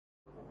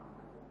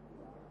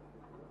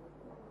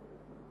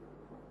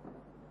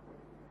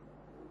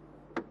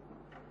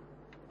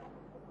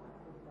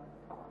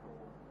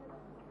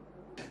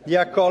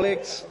Dear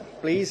colleagues,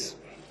 please,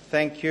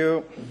 thank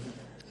you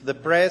to the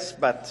press,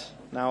 but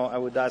now I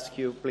would ask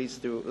you please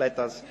to let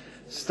us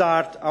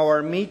start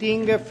our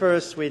meeting,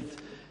 first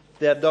with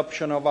the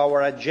adoption of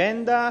our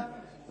agenda,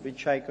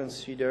 which I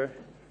consider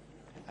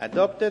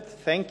adopted.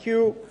 Thank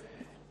you.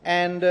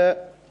 And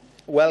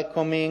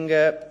welcoming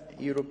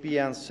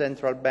European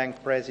Central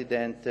Bank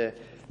President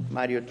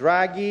Mario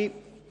Draghi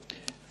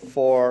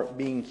for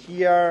being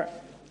here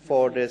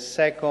for the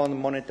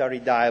second monetary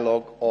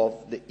dialogue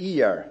of the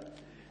year.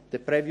 The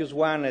previous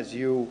one, as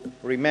you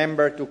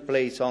remember, took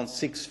place on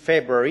 6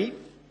 February,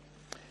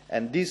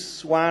 and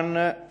this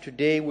one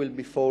today will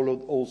be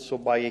followed also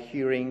by a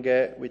hearing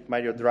with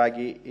Mario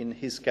Draghi in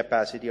his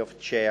capacity of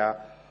chair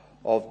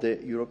of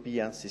the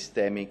European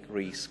Systemic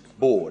Risk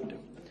Board.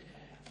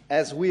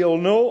 As we all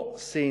know,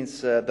 since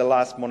the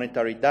last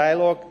monetary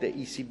dialogue, the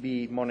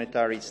ECB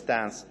monetary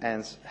stance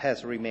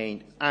has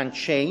remained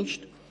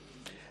unchanged.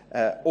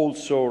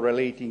 Also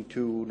relating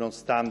to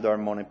non-standard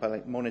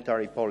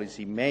monetary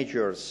policy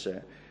measures,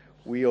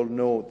 we all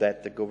know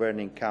that the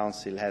Governing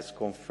Council has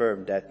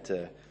confirmed that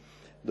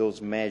those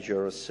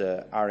measures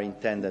are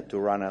intended to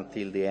run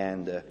until the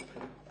end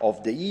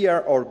of the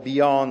year or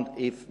beyond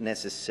if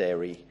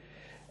necessary,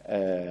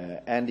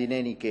 and in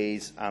any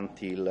case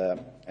until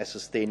a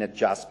sustained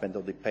adjustment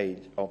of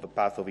the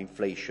path of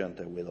inflation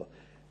that will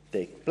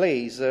take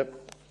place.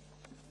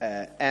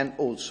 And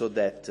also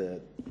that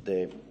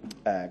the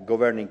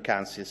Governing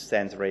Council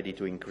stands ready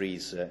to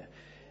increase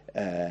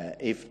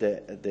if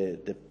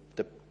the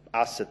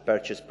asset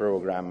purchase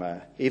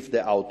programme, if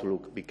the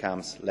outlook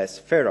becomes less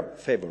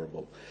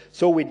favourable.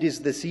 So with this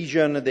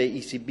decision, the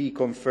ECB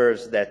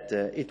confirms that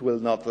it will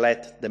not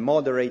let the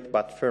moderate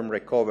but firm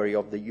recovery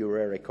of the euro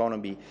area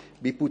economy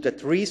be put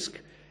at risk,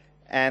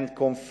 and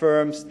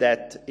confirms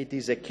that it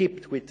is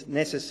equipped with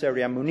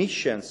necessary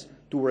ammunition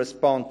to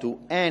respond to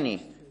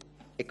any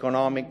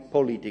economic,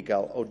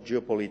 political or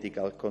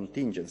geopolitical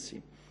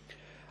contingency.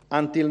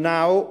 Until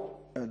now,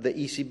 the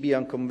ECB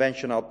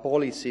unconventional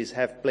policies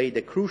have played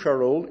a crucial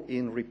role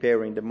in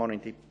repairing the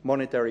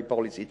monetary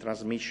policy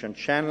transmission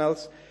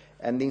channels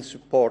and in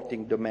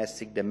supporting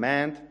domestic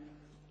demand,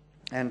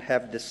 and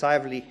have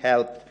decisively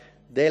helped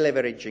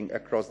deleveraging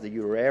across the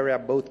euro area,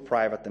 both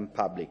private and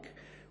public.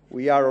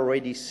 We are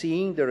already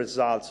seeing the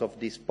results of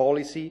this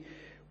policy,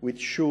 which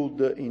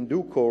should in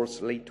due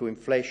course lead to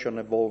inflation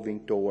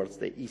evolving towards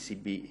the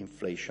ECB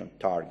inflation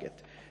target.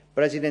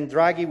 President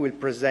Draghi will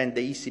present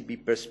the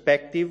ECB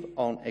perspective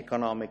on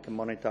economic and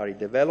monetary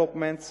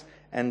developments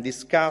and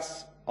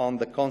discuss on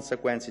the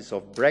consequences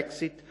of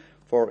Brexit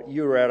for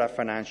euro area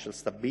financial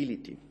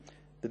stability.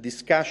 The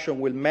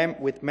discussion with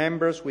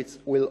members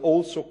will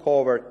also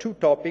cover two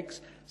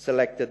topics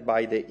selected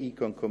by the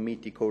Econ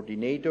Committee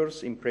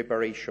coordinators in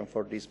preparation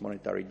for this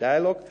monetary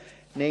dialogue,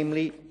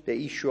 namely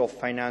the issue of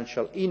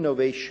financial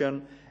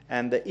innovation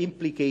and the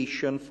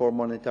implication for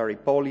monetary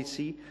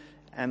policy,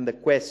 and the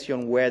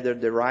question whether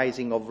the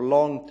rising of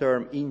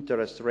long-term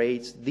interest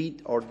rates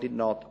did or did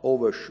not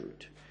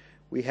overshoot.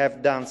 We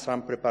have done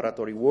some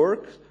preparatory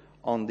work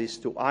on these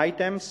two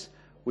items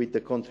with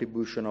the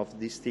contribution of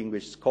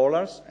distinguished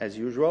scholars, as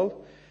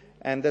usual.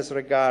 And as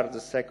regards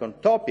the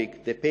second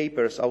topic, the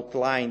papers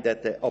outline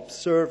that the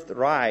observed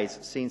rise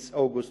since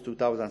August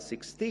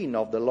 2016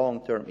 of the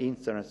long-term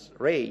interest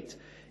rate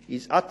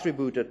is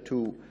attributed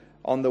to,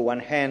 on the one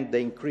hand, the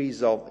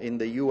increase in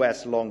the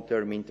US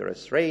long-term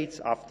interest rates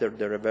after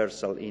the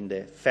reversal in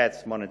the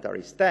Fed's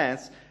monetary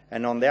stance,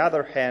 and on the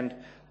other hand,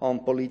 on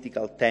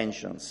political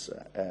tensions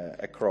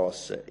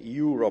across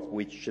Europe,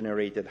 which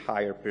generated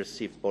higher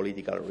perceived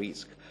political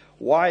risk.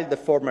 While the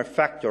former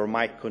factor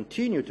might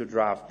continue to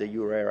drive the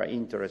euro area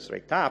interest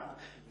rate up,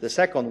 the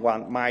second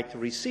one might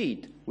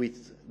recede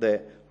with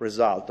the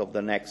result of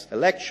the next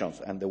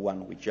elections and the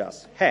one we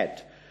just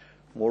had.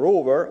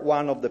 Moreover,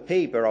 one of the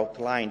papers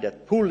outlined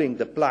that pulling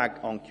the plug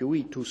on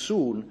QE too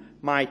soon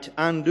might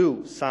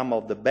undo some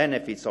of the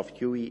benefits of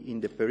QE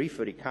in the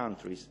periphery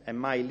countries and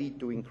might lead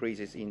to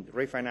increases in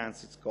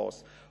refinancing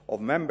costs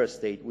of member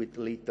states with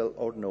little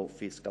or no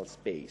fiscal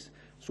space.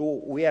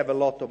 So we have a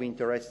lot of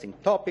interesting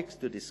topics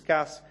to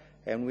discuss,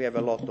 and we have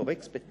a lot of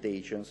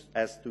expectations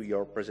as to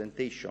your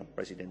presentation,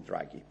 President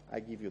Draghi.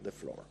 I give you the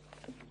floor.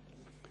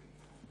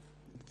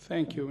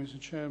 Thank you, Mr.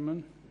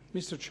 Chairman.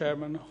 Mr.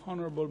 Chairman,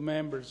 honourable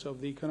members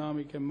of the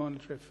Economic and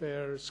Monetary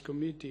Affairs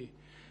Committee,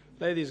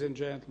 ladies and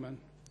gentlemen,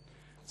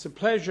 it's a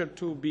pleasure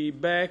to be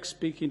back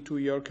speaking to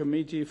your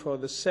committee for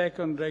the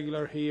second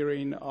regular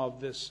hearing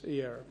of this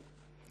year.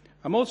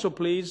 I'm also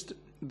pleased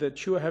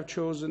that you have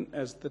chosen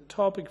as the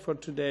topic for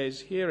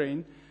today's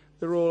hearing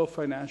the role of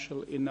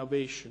financial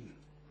innovation.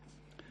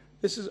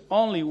 This is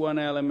only one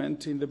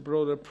element in the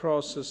broader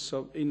process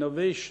of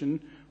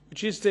innovation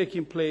which is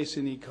taking place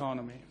in the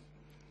economy,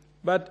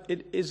 but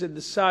it is a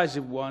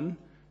decisive one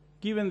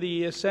given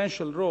the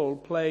essential role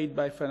played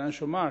by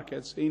financial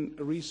markets in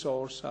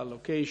resource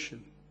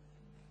allocation.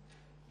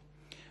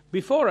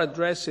 Before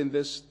addressing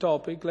this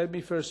topic, let me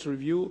first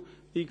review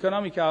the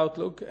economic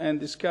outlook and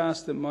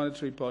discuss the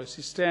monetary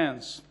policy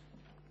stance.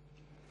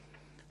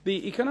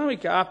 The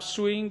economic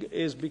upswing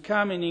is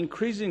becoming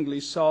increasingly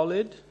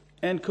solid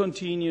and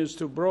continues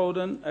to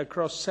broaden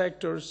across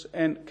sectors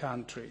and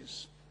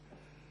countries.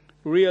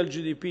 Real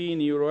GDP in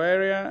the euro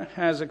area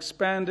has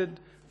expanded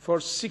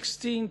for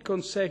 16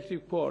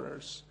 consecutive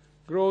quarters,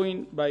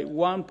 growing by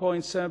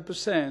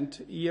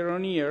 1.7%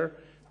 year-on-year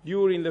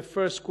during the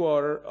first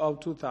quarter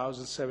of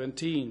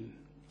 2017.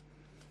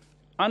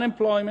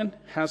 Unemployment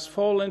has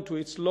fallen to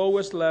its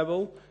lowest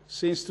level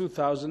since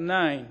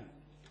 2009.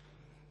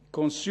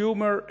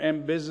 Consumer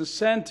and business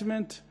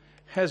sentiment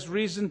has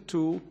risen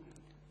to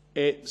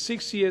a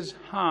 6-year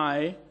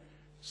high,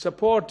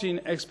 supporting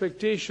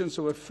expectations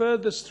of a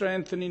further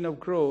strengthening of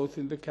growth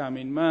in the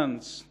coming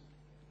months.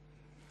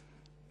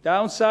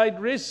 Downside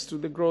risks to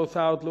the growth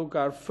outlook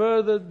are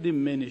further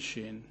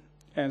diminishing,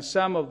 and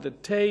some of the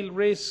tail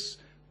risks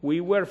we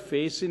were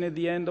facing at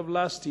the end of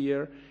last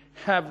year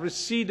have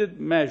receded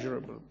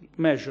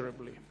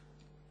measurably.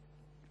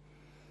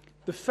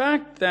 The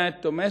fact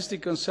that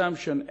domestic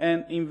consumption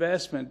and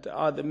investment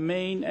are the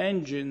main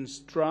engines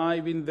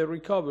driving the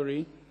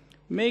recovery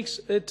makes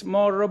it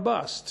more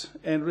robust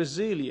and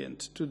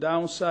resilient to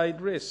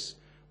downside risks,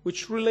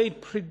 which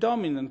relate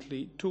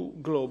predominantly to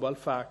global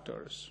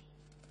factors.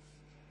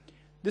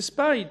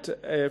 Despite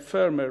a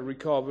firmer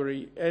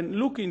recovery and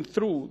looking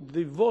through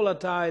the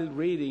volatile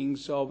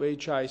readings of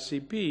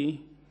HICP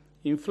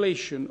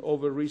inflation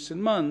over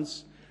recent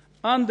months,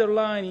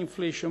 underlying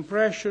inflation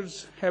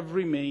pressures have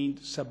remained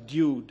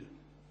subdued.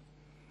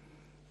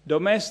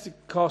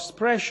 Domestic cost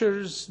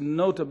pressures,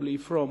 notably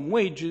from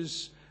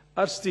wages,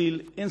 are still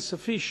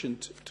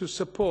insufficient to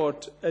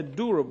support a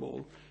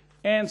durable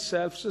and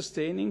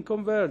self-sustaining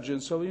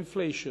convergence of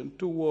inflation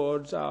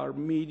towards our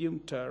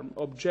medium-term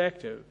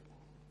objective.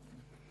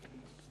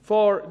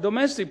 For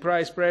domestic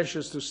price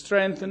pressures to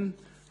strengthen,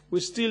 we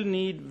still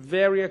need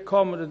very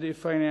accommodative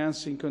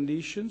financing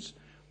conditions,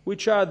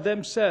 which are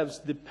themselves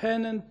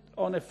dependent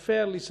on a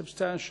fairly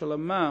substantial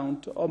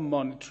amount of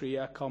monetary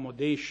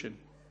accommodation.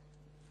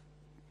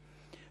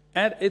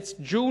 At its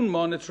June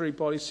monetary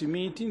policy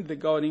meeting, the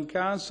Governing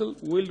Council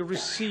will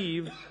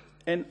receive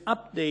an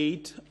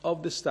update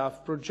of the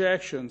staff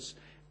projections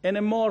and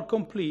a more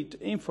complete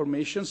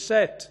information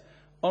set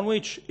on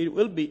which it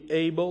will be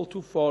able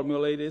to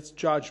formulate its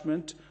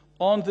judgment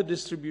on the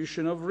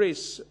distribution of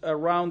risks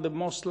around the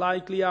most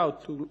likely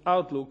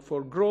outlook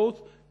for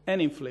growth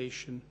and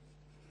inflation.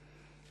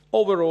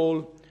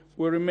 Overall,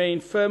 we remain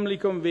firmly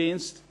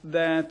convinced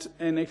that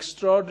an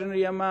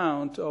extraordinary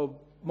amount of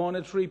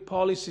monetary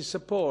policy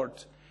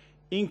support,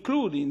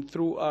 including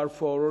through our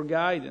forward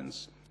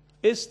guidance,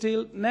 is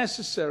still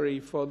necessary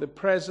for the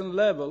present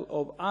level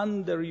of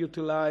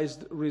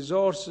underutilized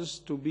resources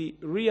to be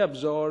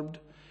reabsorbed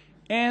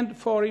and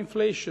for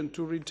inflation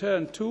to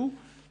return to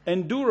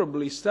and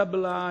durably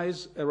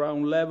stabilize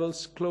around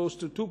levels close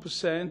to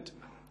 2%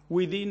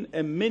 within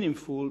a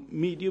meaningful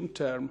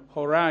medium-term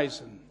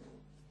horizon.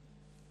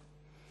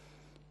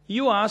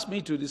 You asked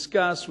me to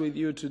discuss with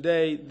you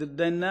today the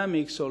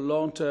dynamics of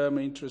long-term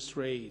interest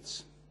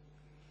rates.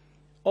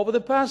 Over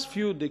the past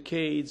few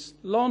decades,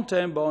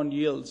 long-term bond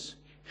yields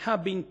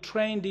have been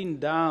trending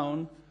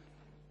down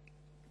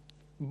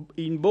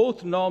in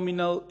both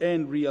nominal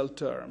and real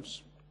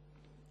terms.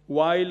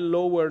 While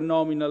lower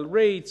nominal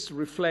rates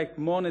reflect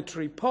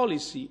monetary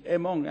policy,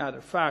 among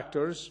other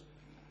factors,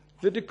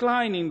 the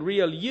decline in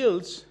real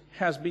yields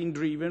has been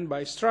driven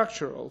by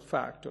structural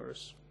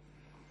factors.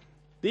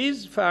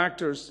 These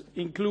factors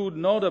include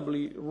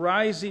notably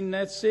rising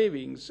net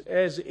savings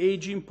as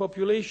aging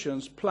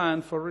populations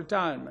plan for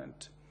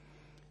retirement,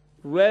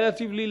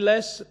 relatively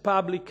less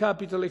public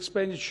capital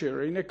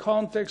expenditure in a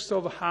context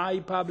of high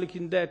public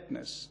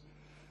indebtedness,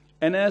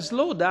 and a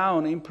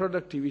slowdown in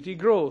productivity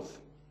growth.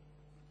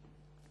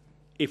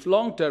 If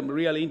long-term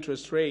real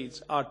interest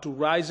rates are to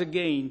rise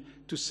again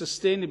to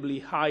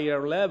sustainably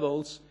higher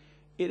levels,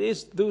 it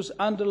is those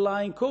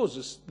underlying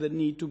causes that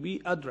need to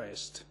be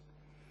addressed.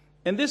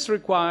 And this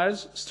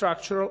requires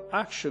structural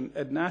action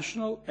at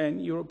national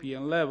and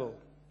European level.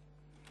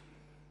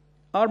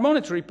 Our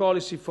monetary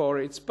policy, for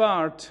its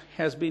part,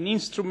 has been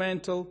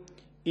instrumental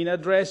in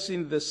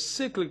addressing the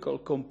cyclical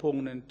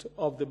component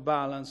of the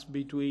balance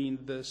between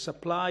the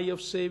supply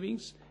of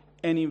savings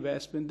and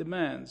investment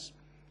demands,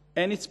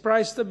 and its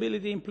price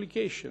stability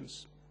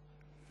implications.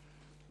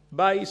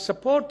 By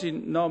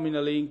supporting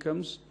nominal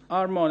incomes,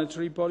 our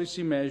monetary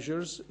policy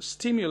measures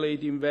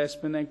stimulate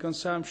investment and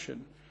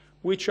consumption,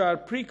 which are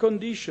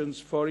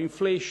preconditions for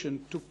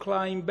inflation to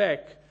climb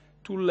back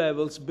to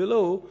levels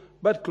below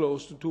but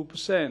close to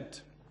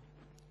 2%.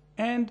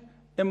 And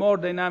a more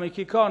dynamic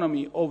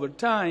economy over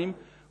time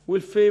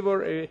will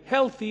favor a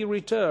healthy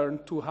return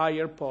to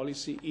higher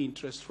policy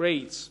interest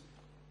rates.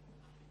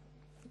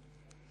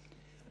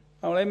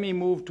 Now let me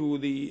move to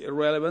the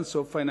relevance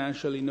of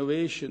financial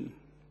innovation.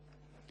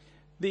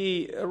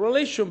 The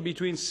relation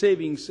between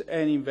savings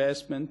and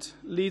investment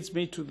leads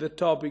me to the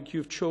topic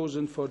you've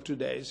chosen for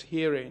today's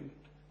hearing.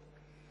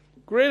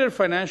 Greater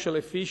financial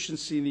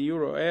efficiency in the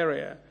euro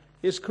area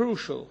is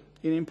crucial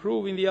in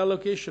improving the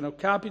allocation of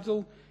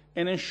capital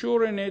and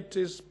ensuring it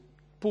is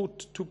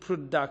put to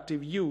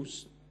productive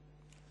use.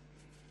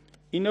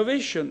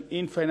 Innovation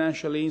in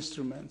financial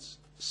instruments,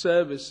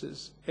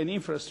 services, and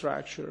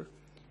infrastructure,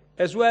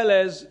 as well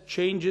as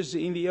changes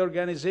in the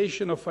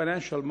organization of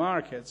financial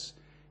markets,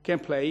 can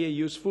play a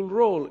useful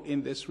role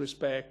in this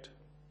respect.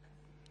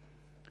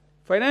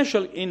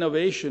 Financial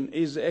innovation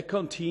is a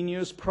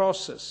continuous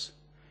process.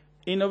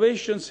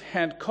 Innovations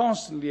had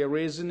constantly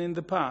arisen in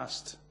the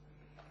past.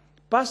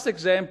 Past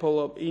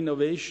examples of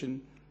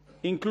innovation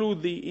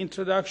include the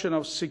introduction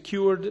of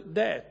secured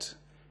debt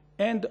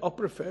and of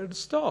preferred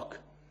stock,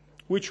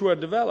 which were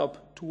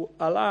developed to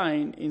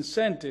align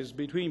incentives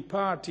between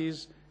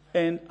parties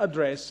and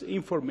address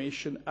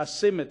information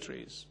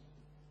asymmetries.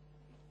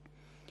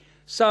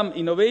 Some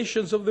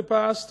innovations of the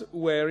past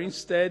were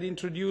instead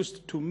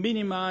introduced to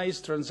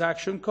minimize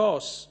transaction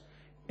costs,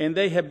 and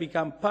they have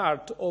become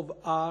part of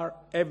our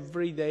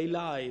everyday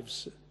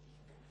lives.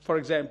 For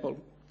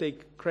example,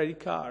 take credit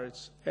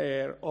cards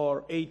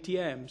or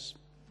ATMs.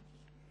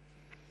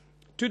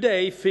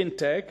 Today,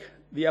 fintech,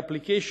 the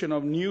application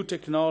of new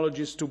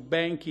technologies to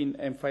banking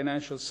and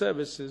financial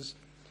services,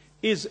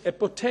 is a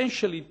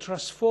potentially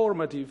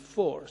transformative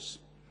force.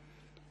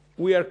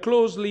 We are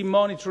closely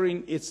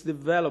monitoring its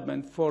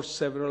development for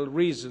several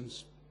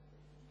reasons.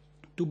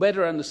 To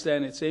better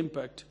understand its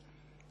impact,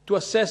 to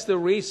assess the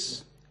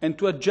risks, and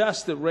to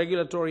adjust the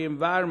regulatory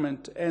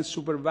environment and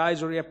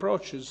supervisory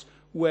approaches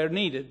where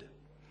needed,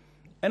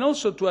 and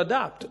also to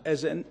adapt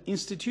as an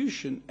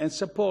institution and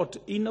support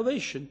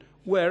innovation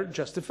where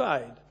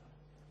justified.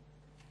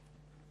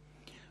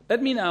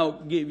 Let me now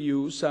give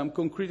you some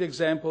concrete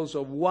examples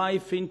of why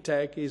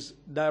fintech is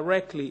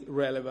directly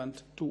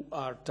relevant to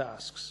our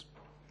tasks.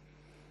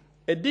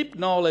 A deep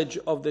knowledge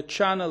of the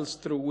channels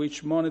through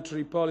which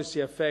monetary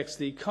policy affects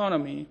the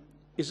economy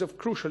is of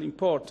crucial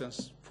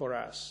importance for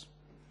us,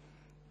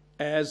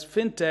 as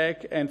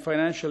fintech and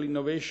financial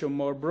innovation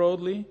more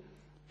broadly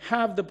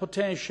have the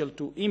potential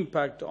to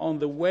impact on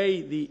the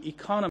way the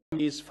economy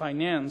is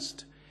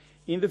financed.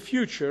 In the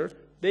future,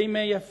 they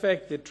may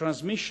affect the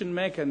transmission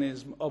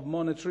mechanism of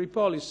monetary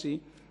policy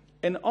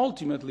and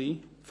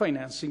ultimately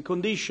financing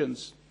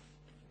conditions.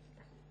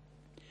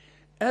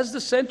 As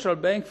the central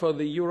bank for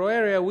the euro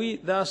area, we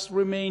thus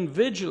remain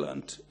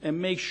vigilant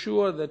and make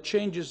sure that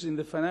changes in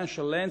the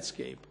financial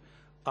landscape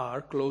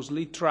are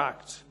closely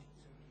tracked.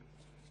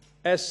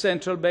 As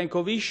central bank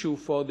of issue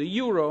for the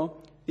euro,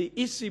 the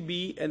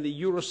ECB and the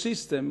euro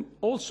system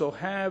also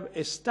have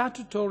a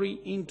statutory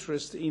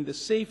interest in the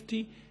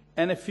safety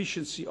and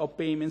efficiency of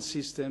payment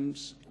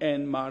systems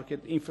and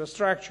market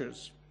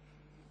infrastructures.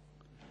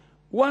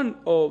 One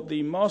of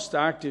the most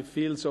active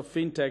fields of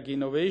fintech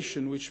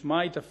innovation which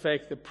might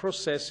affect the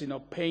processing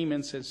of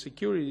payments and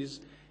securities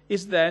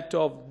is that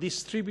of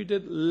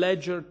distributed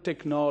ledger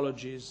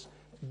technologies,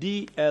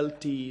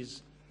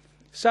 DLTs,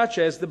 such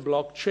as the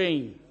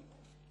blockchain.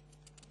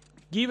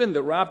 Given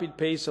the rapid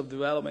pace of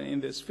development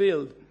in this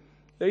field,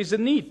 there is a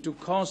need to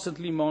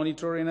constantly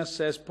monitor and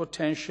assess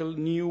potential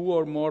new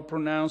or more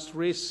pronounced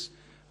risks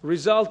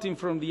resulting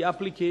from the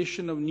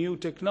application of new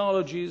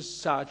technologies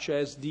such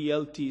as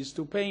DLTs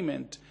to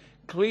payment,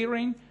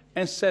 clearing,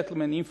 and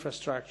settlement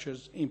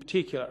infrastructures in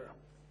particular.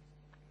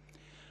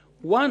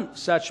 One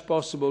such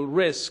possible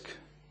risk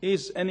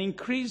is an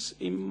increase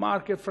in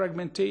market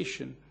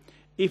fragmentation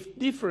if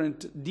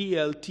different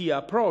DLT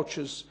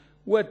approaches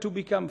were to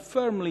become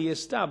firmly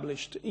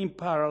established in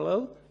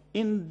parallel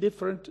in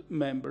different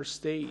member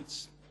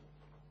states.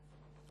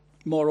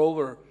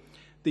 Moreover,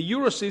 the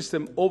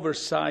Eurosystem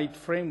oversight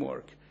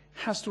framework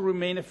has to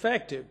remain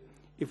effective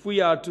if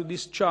we are to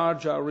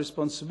discharge our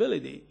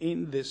responsibility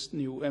in this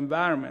new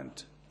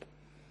environment.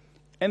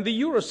 And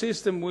the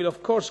Eurosystem will,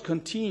 of course,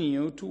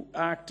 continue to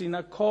act in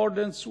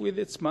accordance with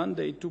its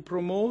mandate to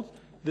promote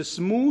the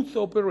smooth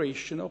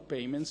operation of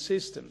payment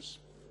systems.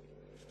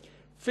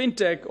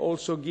 Fintech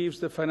also gives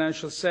the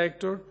financial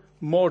sector,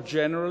 more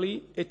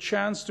generally, a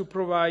chance to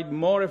provide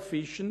more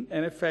efficient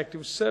and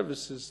effective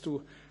services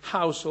to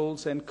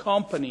households and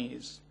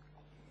companies.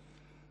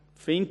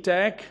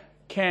 Fintech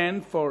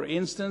can, for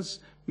instance,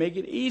 make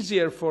it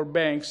easier for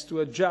banks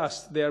to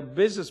adjust their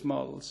business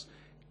models,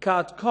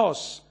 cut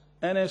costs,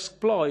 and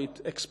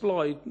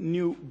exploit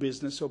new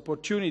business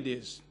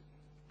opportunities.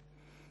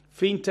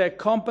 Fintech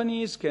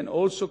companies can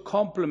also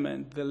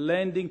complement the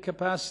lending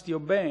capacity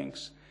of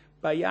banks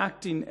by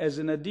acting as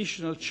an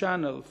additional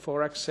channel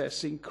for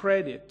accessing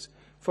credit,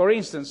 for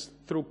instance,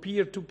 through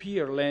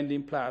peer-to-peer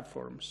lending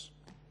platforms.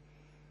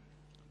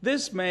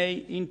 This may,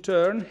 in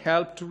turn,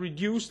 help to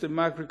reduce the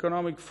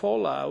macroeconomic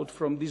fallout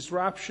from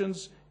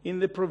disruptions in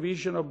the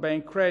provision of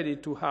bank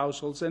credit to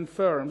households and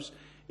firms,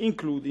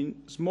 including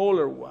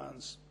smaller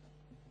ones.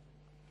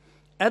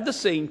 At the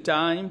same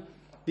time,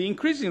 the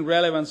increasing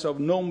relevance of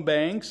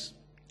non-banks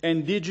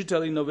and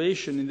digital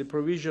innovation in the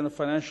provision of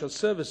financial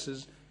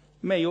services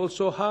may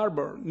also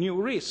harbor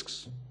new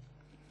risks.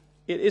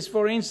 It is,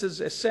 for instance,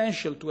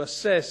 essential to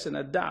assess and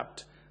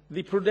adapt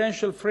the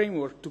prudential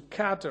framework to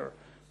cater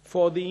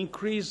for the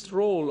increased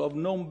role of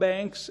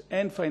non-banks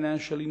and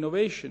financial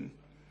innovation.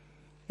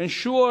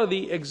 ensure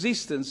the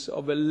existence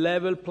of a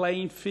level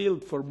playing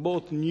field for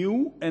both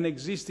new and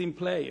existing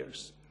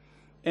players,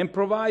 and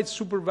provide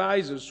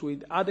supervisors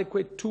with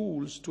adequate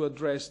tools to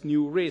address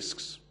new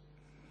risks.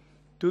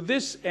 To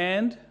this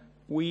end,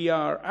 we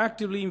are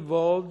actively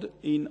involved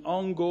in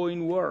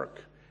ongoing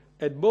work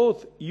at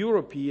both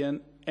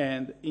European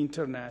and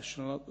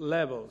international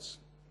levels.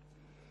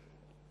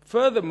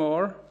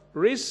 Furthermore,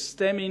 risks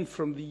stemming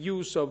from the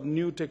use of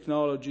new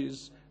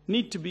technologies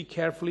need to be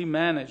carefully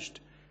managed,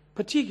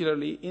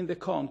 particularly in the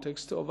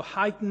context of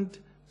heightened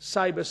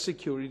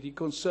cybersecurity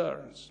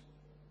concerns.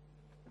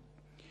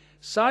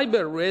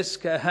 Cyber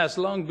risk has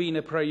long been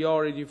a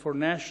priority for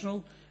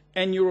national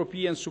and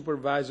European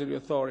supervisory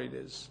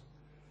authorities.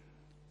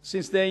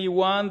 Since day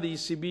one, the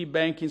ECB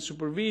banking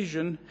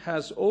supervision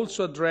has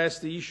also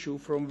addressed the issue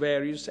from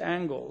various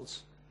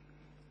angles.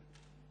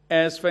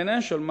 As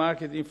financial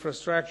market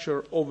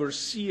infrastructure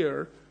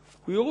overseer,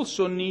 we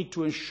also need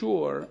to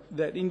ensure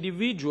that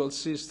individual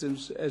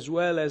systems as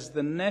well as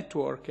the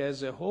network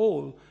as a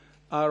whole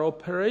are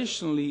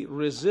operationally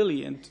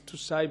resilient to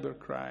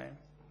cybercrime.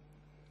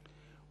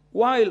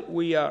 While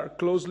we are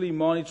closely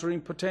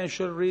monitoring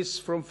potential risks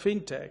from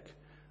fintech,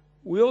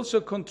 we also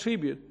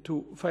contribute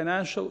to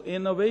financial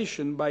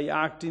innovation by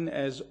acting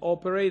as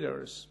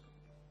operators.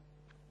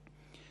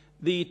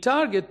 The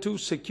Target 2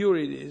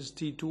 Securities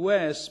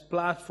T2S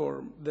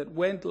platform that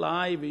went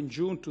live in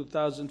June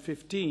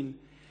 2015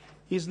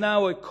 is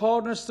now a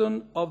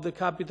cornerstone of the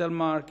Capital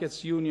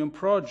Markets Union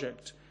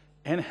project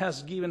and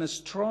has given a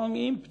strong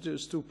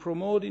impetus to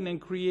promoting and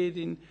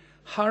creating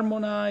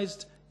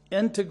harmonized,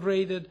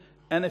 integrated,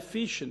 and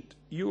efficient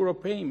euro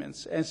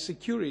payments and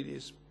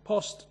securities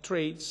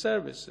post-trade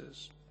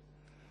services.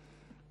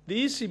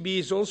 The ECB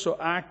is also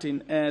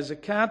acting as a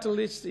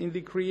catalyst in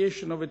the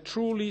creation of a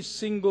truly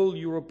single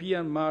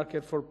European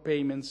market for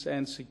payments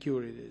and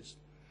securities.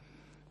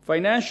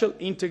 Financial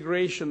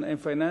integration and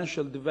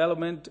financial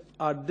development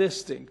are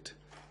distinct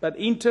but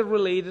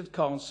interrelated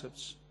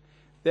concepts.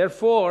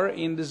 Therefore,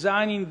 in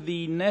designing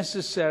the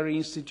necessary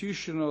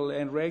institutional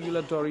and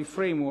regulatory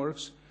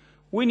frameworks,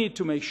 we need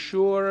to make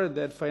sure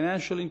that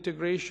financial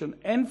integration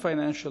and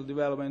financial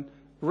development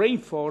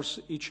reinforce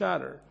each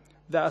other,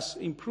 thus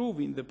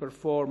improving the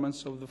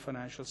performance of the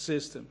financial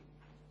system.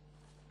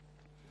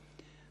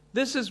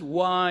 This is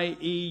why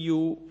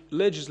EU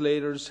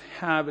legislators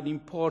have an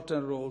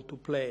important role to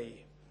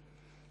play.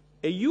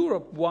 A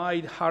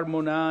Europe-wide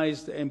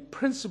harmonized and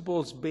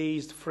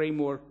principles-based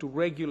framework to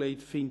regulate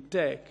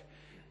fintech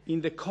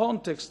in the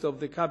context of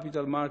the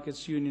Capital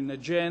Markets Union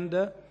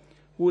agenda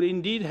would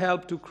indeed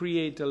help to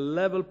create a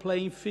level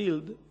playing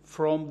field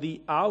from the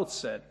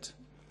outset.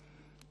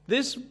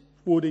 This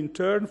would in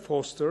turn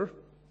foster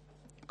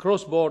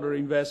cross-border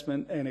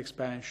investment and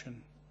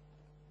expansion.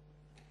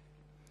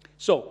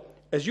 So,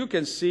 as you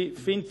can see,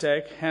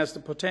 fintech has the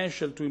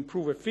potential to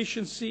improve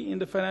efficiency in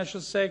the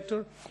financial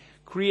sector,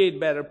 create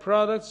better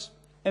products,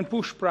 and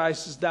push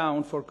prices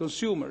down for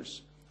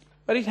consumers.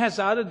 But it has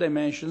other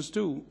dimensions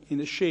too, in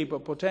the shape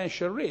of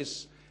potential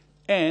risks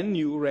and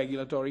new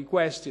regulatory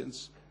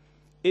questions.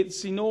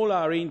 It's in all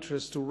our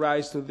interest to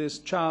rise to this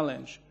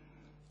challenge.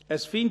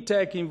 As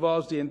fintech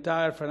involves the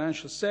entire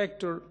financial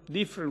sector,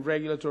 different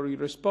regulatory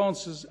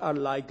responses are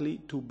likely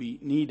to be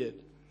needed.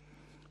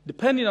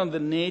 Depending on the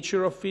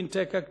nature of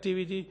fintech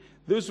activity,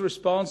 those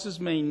responses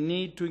may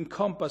need to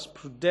encompass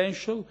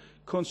prudential,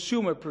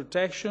 consumer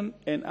protection,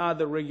 and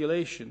other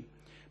regulation.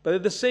 But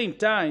at the same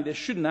time, they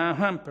should not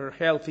hamper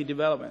healthy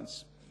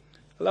developments.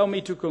 Allow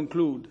me to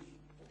conclude.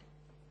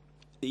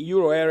 The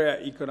euro area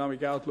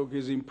economic outlook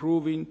is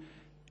improving,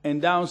 and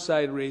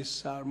downside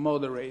risks are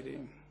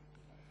moderating.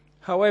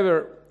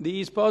 However,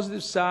 these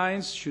positive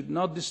signs should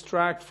not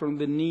distract from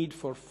the need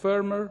for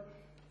firmer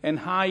and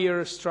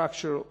higher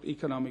structural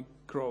economic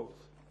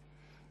growth.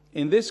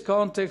 In this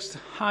context,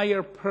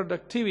 higher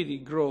productivity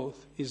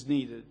growth is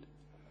needed.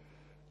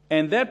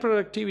 And that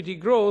productivity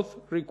growth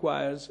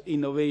requires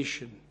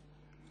innovation.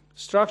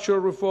 Structural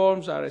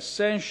reforms are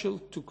essential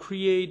to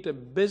create a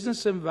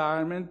business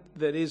environment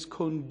that is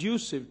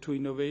conducive to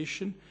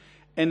innovation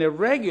and a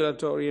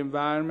regulatory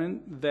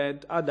environment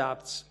that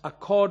adapts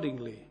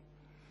accordingly.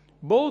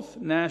 Both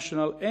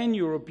national and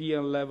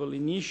European level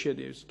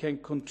initiatives can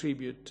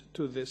contribute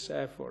to this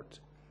effort.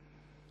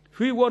 If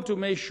we want to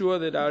make sure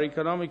that our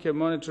economic and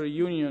monetary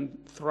union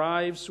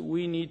thrives,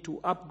 we need to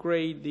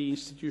upgrade the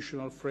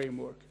institutional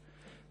framework.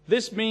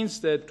 This means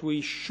that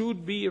we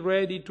should be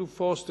ready to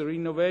foster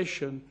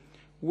innovation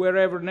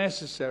wherever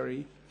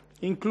necessary,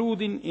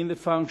 including in the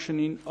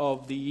functioning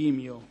of the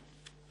EMU.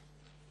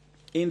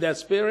 In that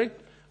spirit,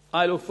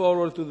 I look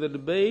forward to the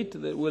debate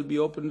that will be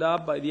opened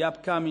up by the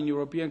upcoming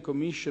European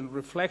Commission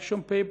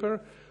reflection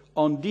paper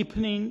on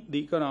deepening the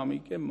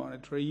economic and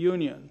monetary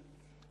union.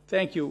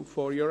 Thank you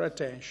for your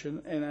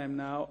attention, and I am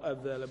now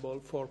available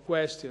for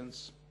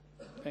questions.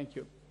 Thank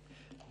you.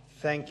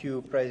 Thank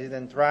you,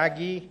 President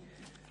Draghi,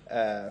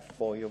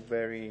 for your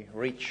very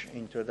rich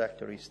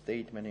introductory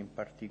statement. In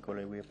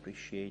particular, we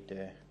appreciate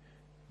a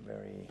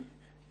very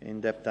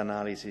in-depth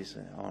analysis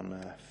on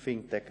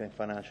fintech and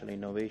financial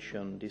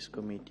innovation. This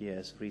committee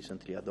has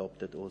recently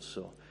adopted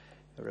also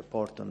a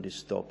report on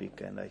this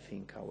topic, and I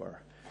think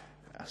our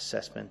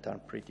assessments are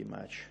pretty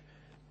much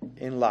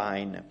in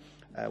line.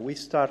 We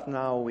start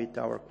now with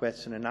our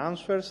question and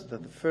answers. The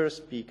first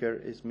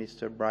speaker is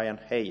Mr. Brian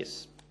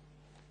Hayes.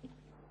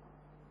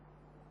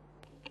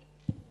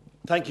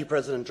 Thank you,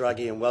 President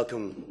Draghi, and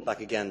welcome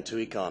back again to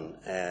Econ.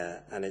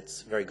 And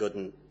it's very good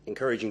and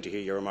encouraging to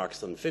hear your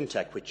remarks on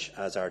fintech, which,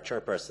 as our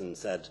chairperson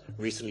said,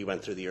 recently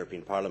went through the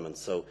European Parliament.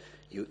 So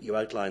you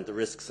outlined the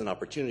risks and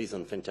opportunities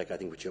on fintech, I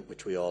think,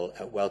 which we all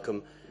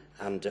welcome.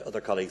 And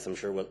other colleagues, I'm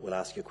sure, will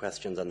ask you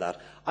questions on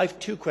that. I have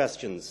two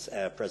questions,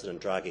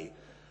 President Draghi.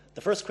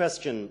 The first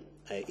question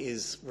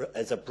is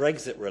a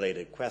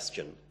Brexit-related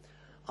question.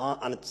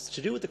 And it's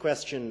to do with the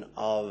question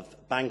of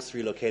banks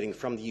relocating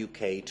from the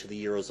UK to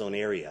the Eurozone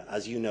area.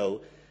 As you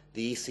know,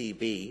 the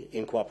ECB,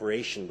 in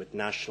cooperation with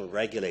national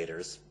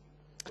regulators,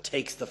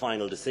 takes the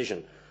final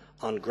decision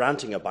on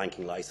granting a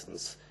banking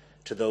licence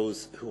to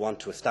those who want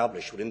to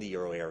establish within the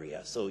euro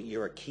area. So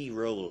you have a key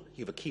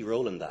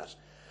role in that.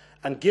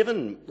 And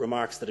given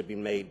remarks that have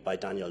been made by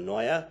Daniel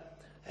Noya,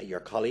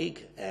 your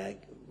colleague,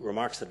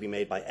 remarks that have been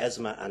made by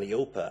ESMA and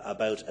EIOPA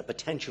about a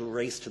potential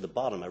race to the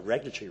bottom, a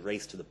regulatory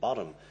race to the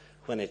bottom,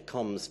 when it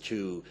comes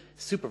to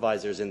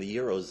supervisors in the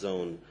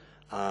Eurozone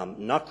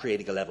not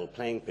creating a level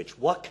playing pitch,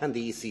 what can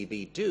the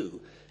ECB do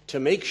to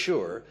make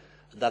sure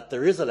that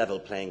there is a level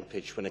playing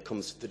pitch when it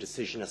comes to the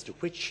decision as to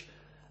which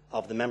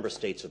of the member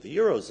states of the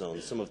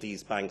Eurozone some of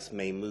these banks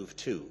may move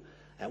to?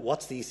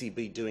 What's the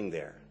ECB doing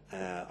there?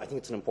 I think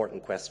it's an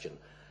important question.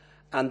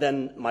 And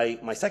then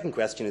my second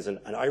question is an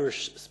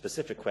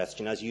Irish-specific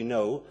question. As you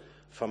know,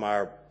 from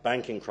our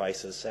banking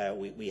crisis,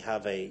 we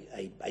have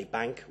a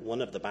bank,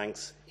 one of the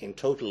banks in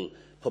total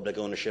public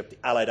ownership, the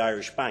Allied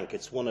Irish Bank.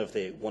 It's one of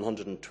the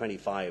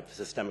 125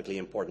 systemically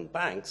important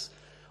banks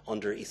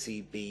under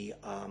ECB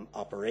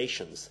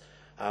operations.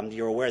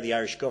 You're aware the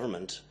Irish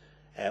government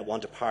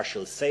want a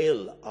partial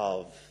sale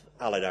of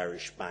Allied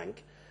Irish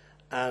Bank.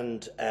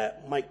 And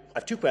I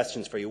have two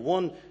questions for you.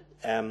 One,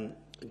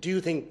 do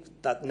you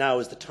think that now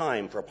is the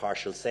time for a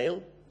partial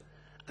sale?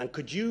 And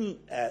could you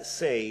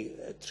say,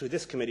 through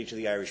this committee, to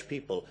the Irish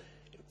people,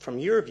 from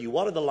your view,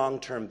 what are the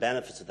long-term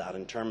benefits of that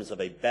in terms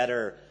of a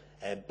better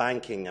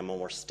banking, a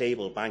more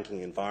stable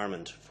banking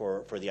environment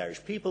for the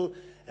Irish people,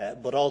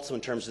 but also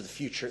in terms of the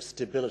future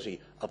stability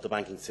of the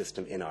banking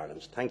system in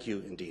Ireland? Thank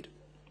you indeed.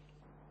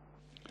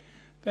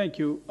 Thank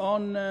you.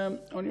 On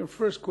your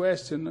first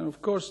question,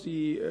 of course,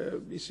 the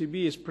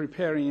ECB is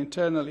preparing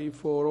internally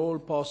for all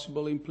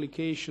possible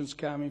implications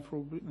coming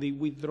from the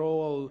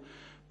withdrawal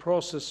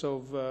process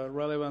of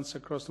relevance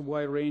across the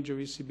wide range of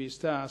ECB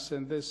staff,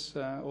 and this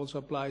also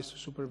applies to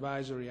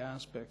supervisory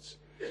aspects.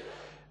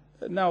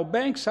 Now,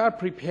 banks are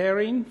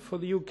preparing for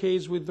the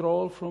UK's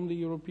withdrawal from the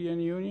European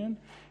Union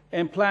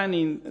and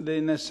planning the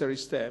necessary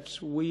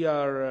steps. We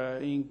are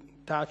in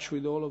touch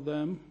with all of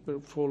them. We're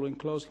following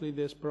closely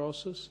this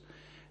process.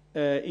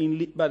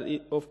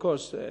 Of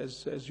course,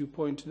 as you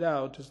pointed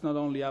out, it's not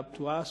only up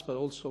to us, but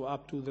also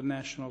up to the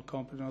national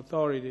competent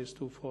authorities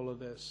to follow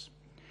this.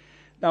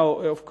 Now,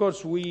 of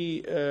course,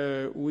 we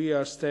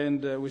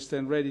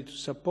stand ready to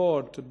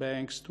support the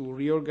banks to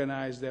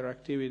reorganize their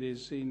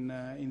activities in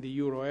the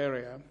euro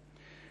area,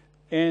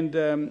 and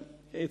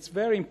it's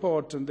very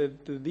important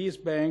that these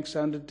banks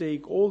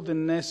undertake all the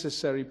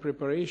necessary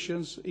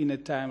preparations in a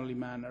timely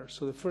manner.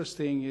 So the first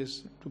thing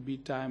is to be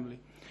timely.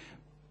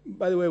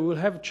 By the way, we'll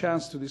have a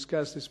chance to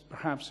discuss this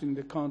perhaps in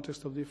the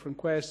context of different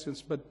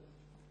questions, but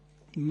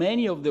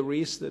many of the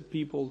risks that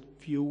people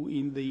view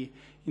in the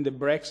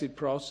Brexit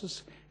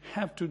process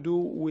have to do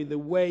with the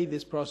way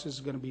this process is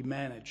going to be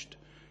managed.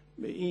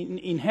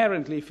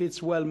 Inherently, if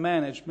it's well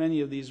managed,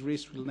 many of these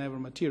risks will never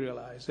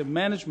materialize. The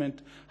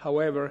management,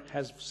 however,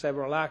 has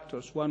several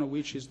actors, one of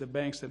which is the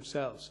banks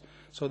themselves.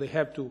 So they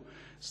have to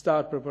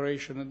start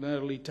preparation at an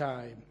early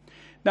time.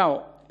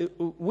 Now,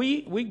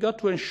 we got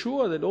to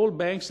ensure that all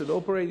banks that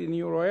operate in the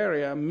euro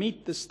area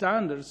meet the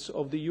standards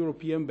of the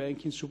European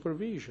banking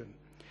supervision.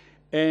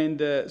 And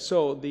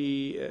so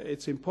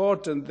it's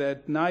important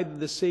that neither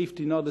the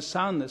safety nor the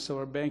soundness of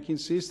our banking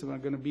system are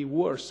going to be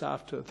worse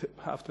after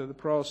the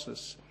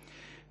process.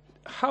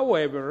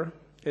 However,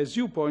 as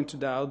you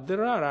pointed out,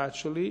 there are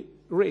actually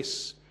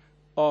risks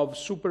of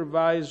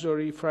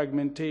supervisory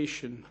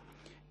fragmentation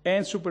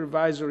and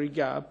supervisory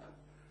gap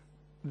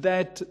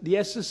that the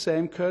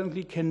SSM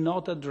currently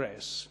cannot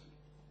address.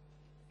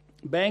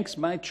 Banks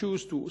might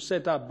choose to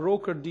set up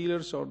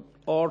broker-dealers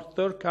or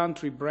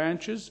third-country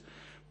branches,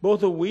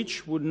 both of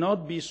which would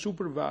not be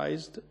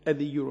supervised at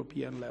the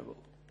European level.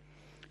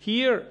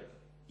 Here,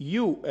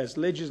 you, as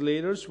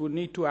legislators, would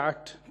need to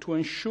act to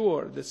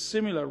ensure that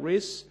similar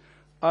risks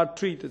are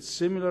treated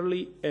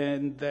similarly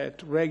and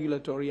that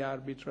regulatory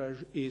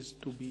arbitrage is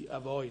to be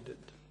avoided.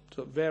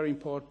 So very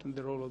important,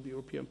 the role of the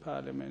European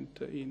Parliament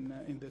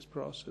in this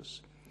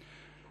process.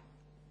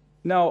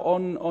 Now,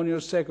 on your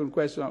second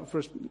question,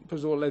 first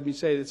of all, let me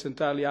say it's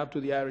entirely up to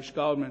the Irish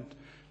government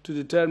to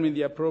determine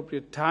the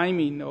appropriate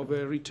timing of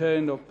a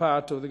return of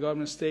part of the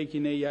government stake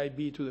in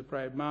AIB to the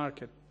private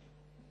market.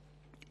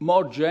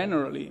 More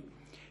generally,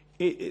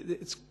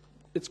 it's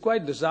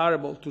quite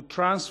desirable to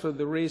transfer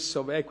the risks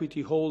of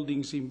equity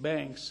holdings in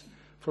banks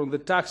from the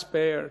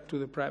taxpayer to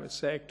the private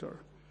sector.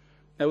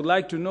 I would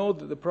like to note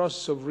that the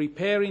process of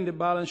repairing the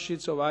balance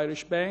sheets of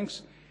Irish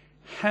banks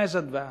has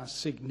advanced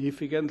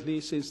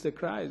significantly since the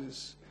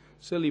crisis.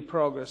 Certainly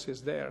progress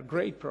is there,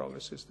 great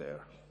progress is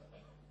there.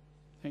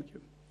 Thank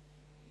you.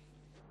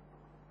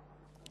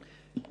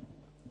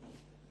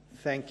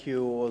 Thank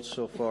you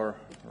also for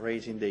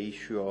raising the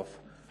issue of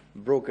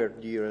broker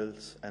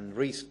deals and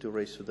risk to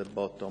race to the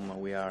bottom.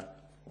 We are,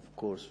 of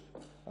course,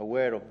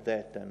 aware of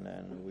that,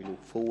 and we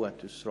look forward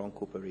to strong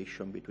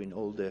cooperation between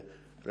all the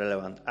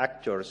relevant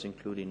actors,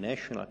 including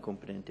national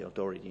competent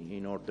authority,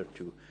 in order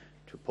to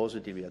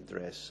positively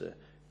address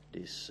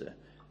this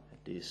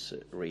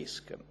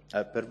risk.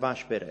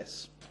 Pervenche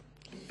Perez.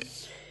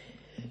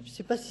 Je ne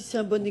sais pas si c'est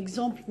un bon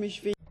exemple, mais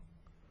je vais...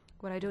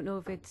 Well, I don't know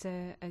if it's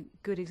a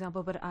good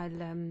example, but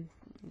I'll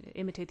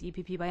imitate the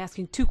EPP by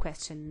asking two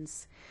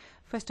questions.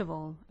 First of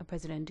all,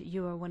 President,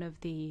 you are one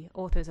of the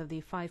authors of the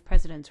Five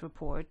Presidents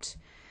report,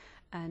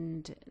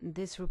 and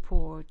this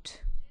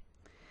report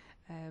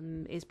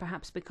is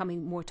perhaps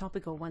becoming more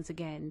topical once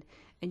again.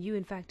 And you,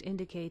 in fact,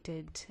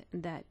 indicated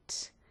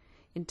that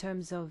in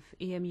terms of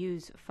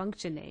EMU's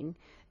functioning,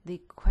 the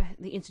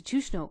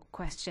institutional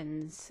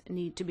questions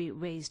need to be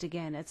raised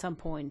again at some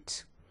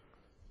point.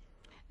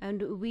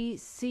 And we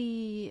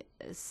see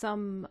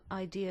some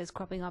ideas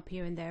cropping up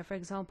here and there. For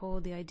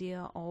example, the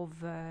idea of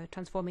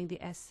transforming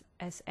the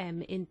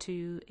SSM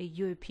into a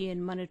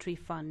European monetary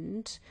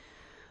fund,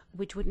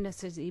 which wouldn't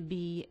necessarily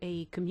be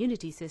a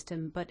community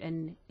system, but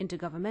an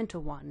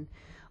intergovernmental one.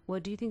 Well,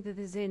 do you think that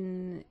this is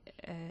in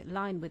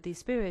line with the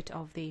spirit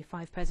of the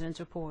Five Presidents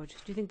report?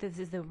 Do you think this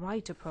is the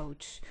right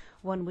approach,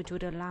 one which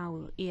would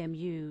allow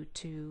EMU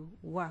to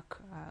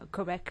work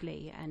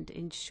correctly and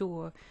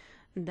ensure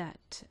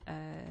that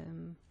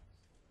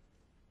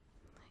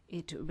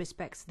it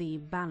respects the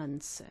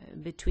balance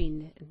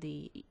between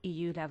the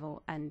EU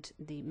level and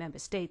the member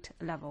state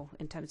level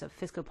in terms of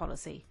fiscal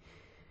policy?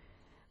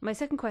 My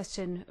second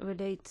question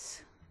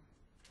relates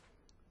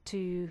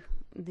to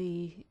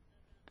the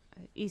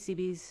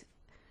ECB's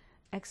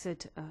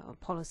exit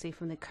policy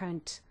from the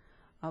current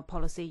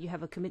policy. You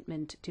have a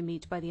commitment to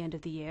meet by the end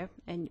of the year,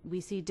 and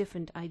we see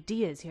different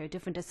ideas here,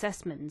 different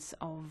assessments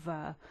of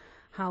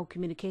how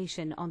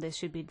communication on this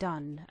should be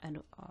done,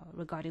 and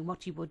regarding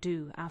what you will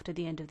do after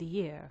the end of the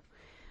year,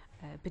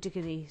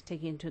 particularly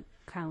taking into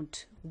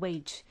account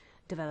wage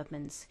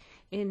developments.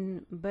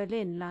 In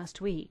Berlin last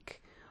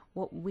week,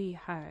 what we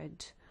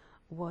heard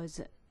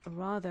was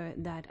rather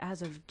that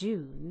as of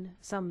June,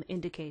 some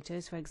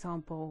indicators, for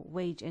example,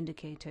 wage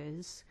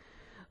indicators,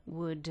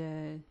 would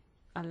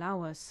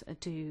allow us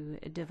to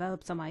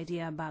develop some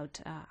idea about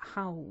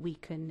how we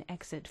can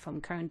exit from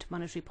current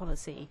monetary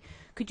policy.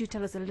 Could you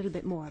tell us a little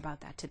bit more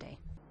about that today?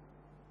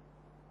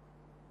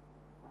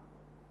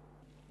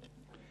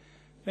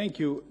 Thank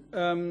you.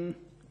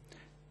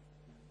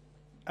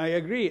 I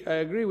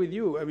agree with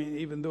you. I mean,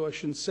 even though I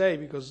shouldn't say,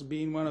 because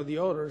being one of the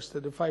authors,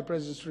 that the Five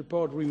Presidents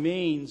report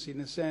remains,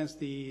 in a sense,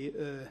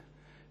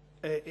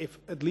 if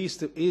at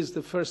least it is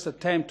the first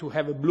attempt to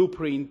have a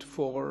blueprint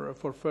for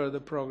further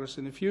progress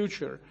in the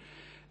future.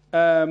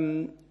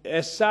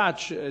 As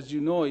such, as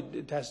you know,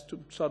 it has to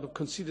sort of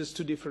considers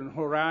two different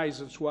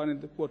horizons: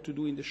 one what to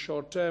do in the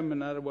short term,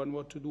 another one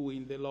what to do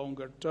in the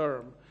longer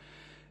term.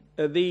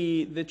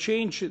 The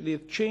change in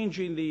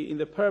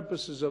the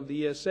purposes of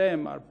the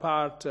ESM are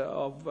part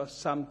of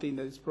something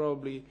that is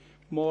probably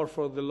more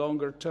for the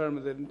longer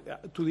term, than,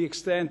 to the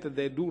extent that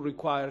they do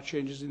require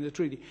changes in the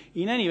treaty.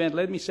 In any event,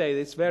 let me say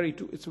that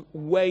it's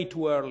way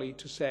too early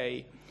to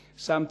say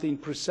something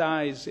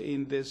precise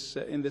in this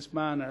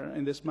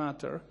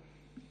matter,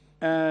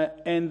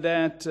 and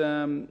that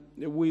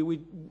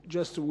we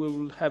just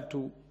will have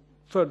to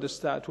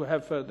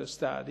have further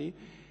study.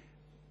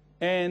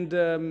 And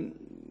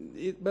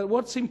but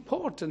what's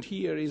important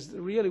here is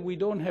really we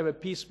don't have a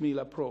piecemeal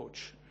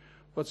approach.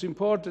 What's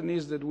important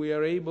is that we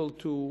are able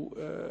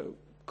to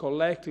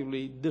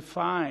collectively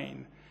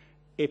define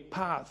a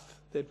path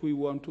that we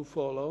want to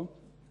follow,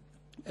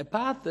 a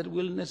path that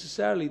will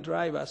necessarily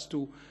drive us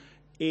to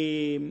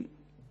a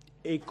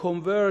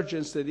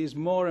convergence that is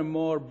more and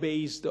more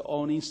based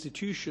on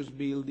institutions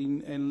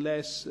building and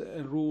less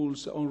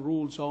rules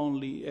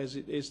only as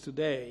it is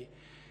today.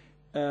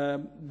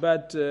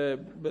 But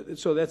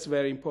so that's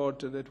very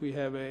important, that we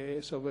have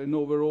a sort of an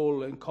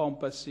overall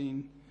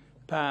encompassing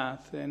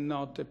path and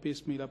not a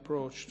piecemeal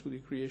approach to the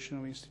creation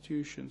of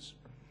institutions.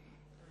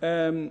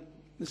 The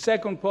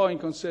second point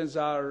concerns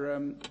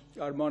our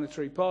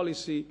monetary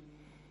policy.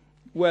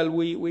 Well,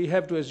 we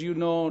have to, as you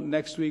know,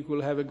 next week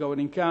we'll have a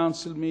Governing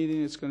Council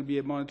meeting. It's going to be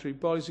a monetary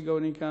policy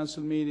Governing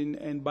Council meeting,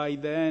 and by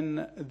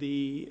then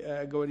the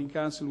Governing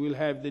Council will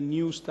have the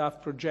new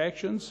staff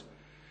projections.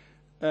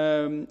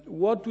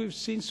 What we've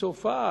seen so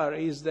far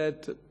is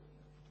that,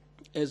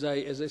 as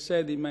I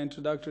said in my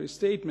introductory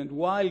statement,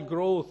 while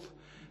growth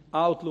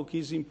outlook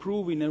is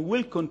improving and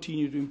will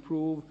continue to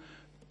improve,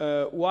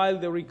 while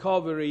the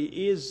recovery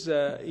is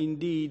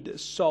indeed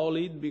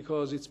solid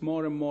because it's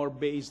more and more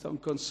based on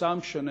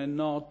consumption and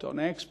not on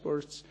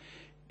exports.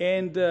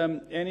 And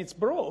it's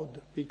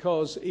broad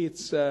because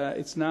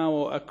it's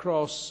now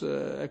across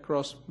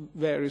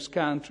various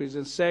countries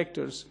and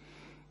sectors.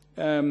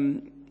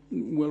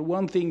 Well,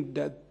 one thing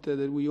that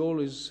we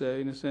always,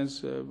 in a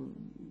sense,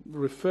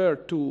 refer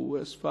to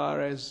as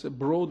far as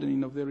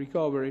broadening of the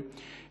recovery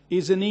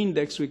is an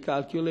index we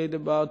calculate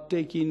about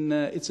taking.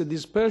 It's a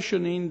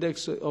dispersion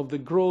index of the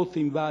growth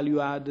in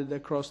value added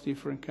across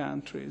different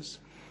countries.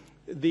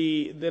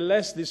 The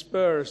less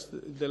dispersed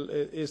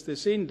is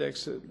this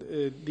index,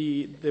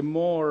 the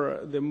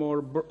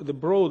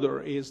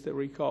broader is the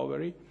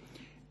recovery,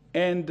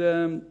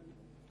 and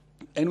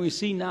we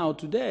see now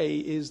today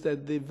is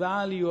that the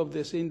value of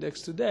this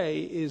index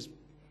today is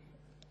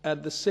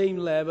at the same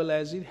level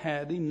as it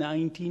had in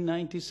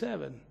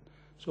 1997,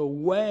 so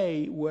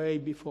way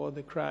before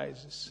the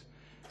crisis,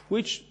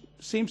 which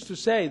seems to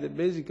say that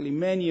basically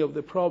many of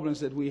the problems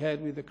that we had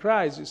with the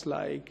crisis,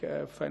 like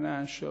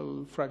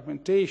financial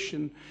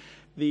fragmentation,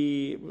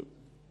 the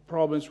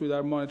problems with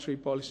our monetary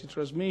policy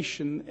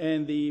transmission,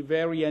 and the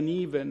very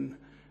uneven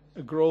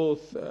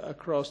growth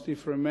across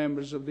different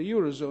members of the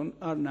Eurozone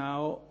are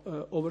now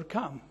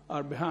overcome,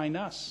 are behind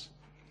us.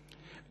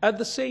 At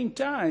the same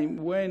time,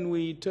 when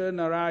we turn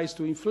our eyes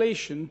to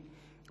inflation,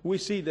 we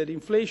see that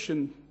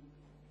inflation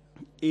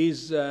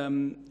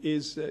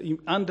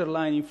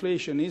underlying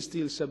inflation is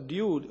still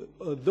subdued,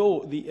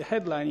 although the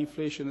headline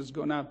inflation has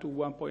gone up to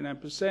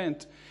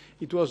 1.9%.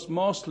 It was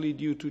mostly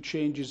due to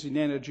changes in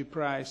energy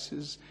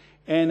prices.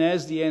 And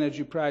as the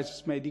energy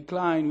prices may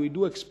decline, we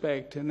do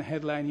expect and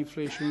headline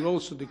inflation will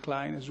also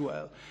decline as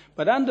well.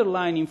 But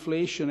underlying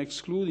inflation,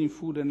 excluding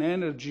food and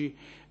energy,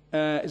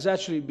 is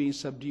actually being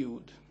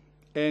subdued.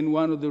 And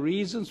one of the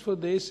reasons for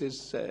this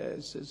is,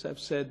 as I've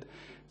said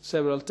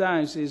several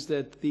times, is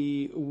that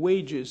the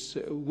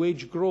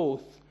wage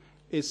growth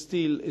is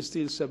still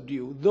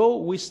subdued. Though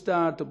we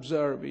start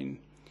observing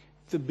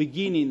the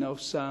beginning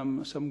of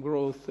some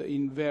growth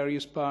in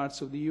various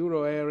parts of the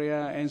euro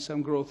area and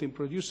some growth in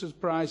producers'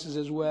 prices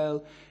as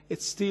well,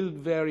 it's still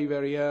very,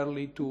 very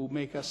early to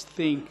make us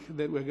think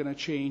that we're going to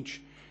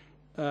change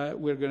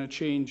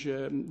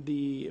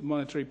the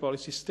monetary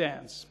policy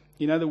stance.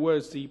 In other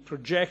words, the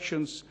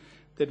projections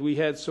that we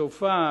had so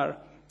far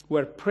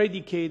were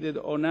predicated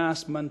on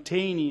us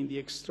maintaining the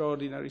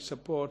extraordinary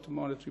support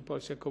monetary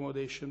policy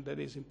accommodation that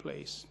is in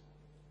place.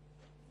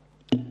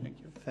 Thank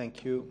you.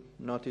 Thank you.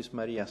 Notis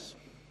Marias.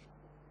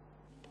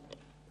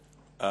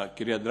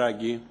 Κύριε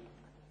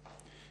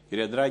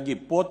Draghi,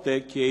 πότε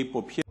και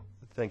υπό ποιες...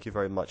 Thank you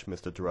very much,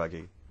 Mr.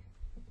 Draghi.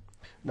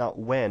 Now,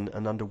 when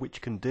and under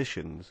which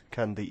conditions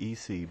can the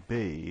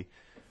ECB,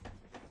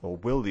 or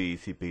will the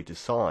ECB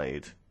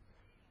decide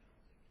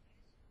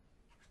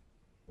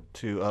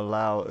to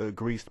allow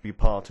Greece to be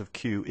part of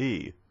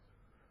QE?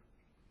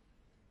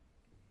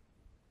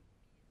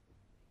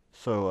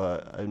 So,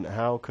 and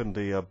how can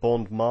the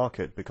bond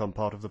market become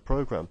part of the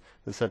program?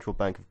 The Central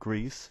Bank of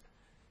Greece,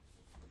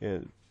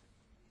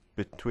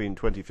 between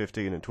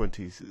 2015 and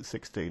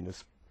 2016,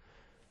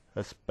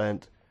 has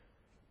spent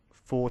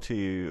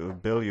 40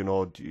 billion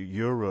odd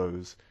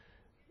euros.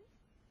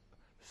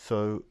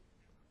 So,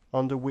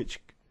 under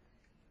which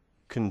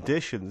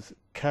conditions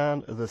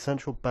can the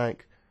Central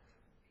Bank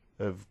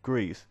of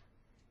Greece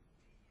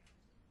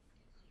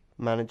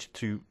manage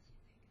to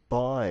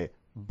buy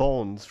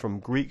bonds from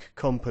Greek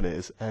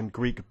companies and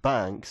Greek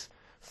banks,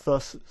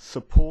 thus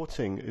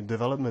supporting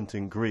development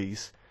in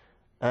Greece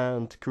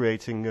and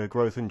creating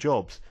growth and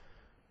jobs?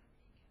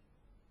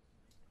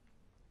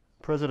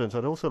 President,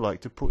 I'd also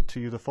like to put to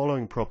you the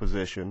following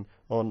proposition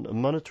on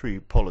monetary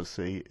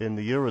policy in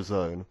the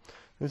Eurozone.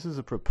 This is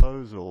a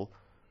proposal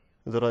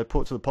that I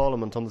put to the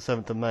Parliament on the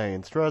 7th of May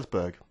in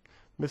Strasbourg.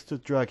 Mr.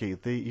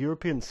 Draghi, the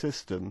European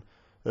system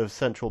of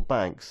central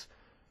banks,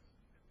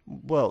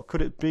 well,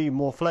 could it be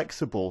more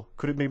flexible?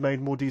 Could it be made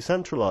more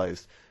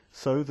decentralized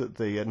so that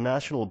the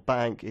national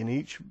bank in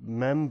each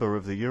member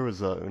of the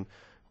Eurozone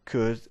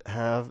could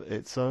have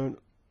its own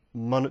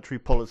monetary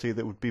policy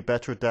that would be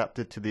better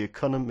adapted to the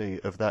economy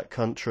of that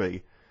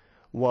country,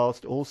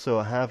 whilst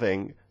also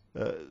having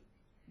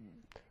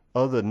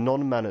other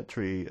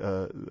non-monetary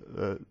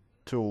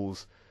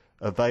tools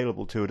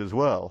available to it as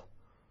well?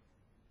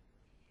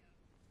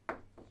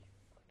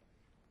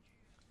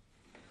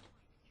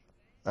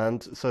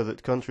 And so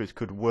that countries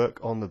could work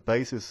on the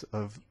basis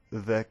of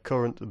their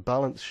current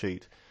balance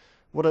sheet.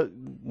 What I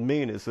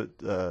mean is that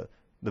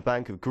the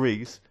Bank of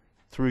Greece,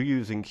 through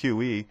using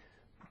QE,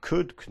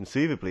 could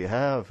conceivably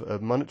have a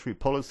monetary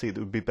policy that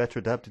would be better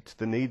adapted to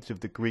the needs of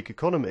the Greek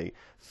economy,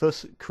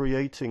 thus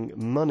creating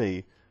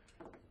money.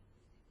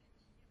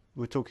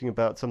 We're talking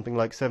about something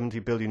like 70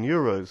 billion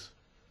euros.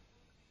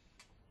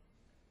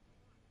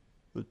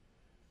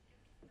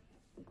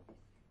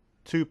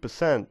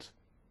 2%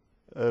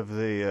 of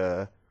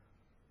the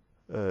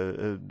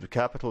the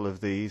capital of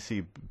the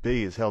ECB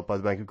is held by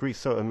the Bank of Greece.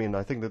 So, I mean,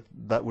 I think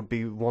that would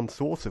be one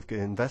source of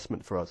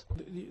investment for us.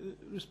 The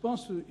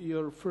response to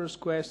your first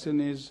question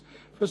is,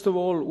 first of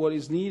all, what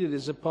is needed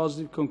is a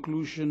positive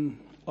conclusion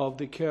of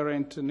the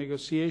current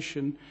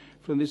negotiation.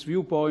 From this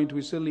viewpoint,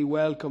 we certainly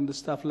welcome the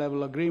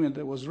staff-level agreement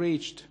that was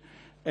reached,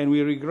 and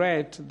we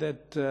regret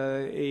that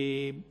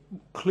a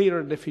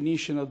clearer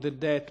definition of the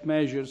debt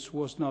measures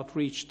was not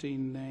reached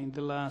in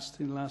the last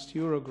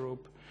Eurogroup.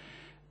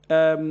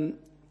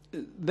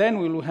 Then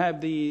we will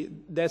have the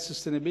debt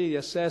sustainability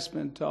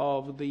assessment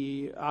of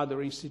the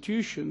other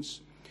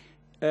institutions,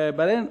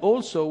 but then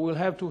also we'll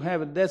have to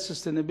have a debt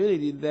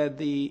sustainability that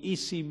the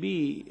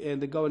ECB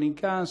and the Governing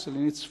Council,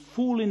 in its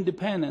full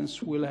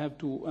independence, will have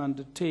to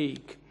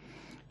undertake.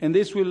 And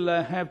this will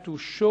have to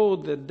show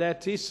that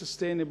debt is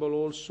sustainable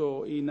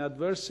also in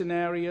adverse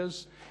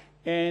scenarios,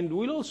 and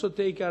we'll also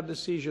take our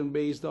decision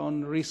based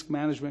on risk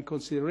management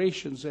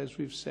considerations, as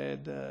we've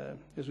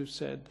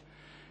said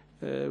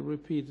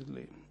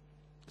repeatedly.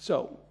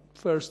 So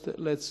first,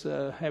 let's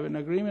have an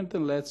agreement,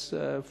 and let's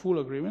full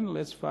agreement.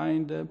 Let's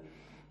find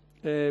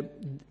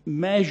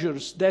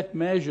measures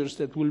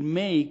that will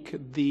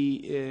make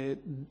the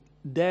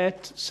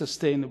debt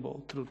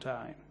sustainable through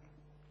time.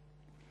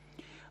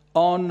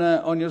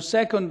 On your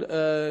second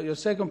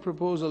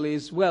proposal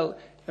is, well,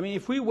 I mean,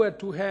 if we were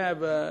to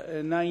have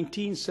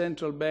 19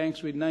 central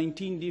banks with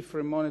 19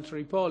 different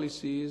monetary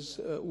policies,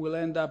 we'll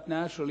end up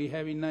naturally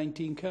having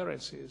 19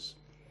 currencies.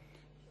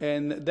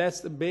 And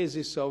that's the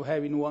basis of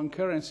having one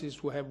currency, is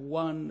to have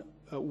one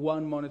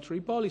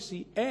monetary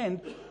policy, and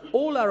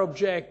all our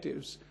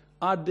objectives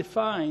are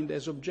defined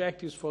as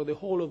objectives for the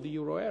whole of the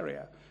euro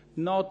area,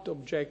 not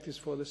objectives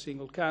for the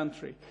single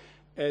country.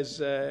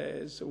 As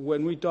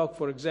when we talk,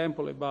 for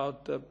example,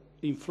 about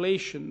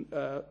inflation,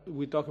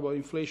 we talk about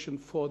inflation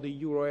for the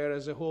euro area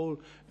as a whole,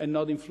 and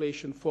not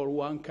inflation for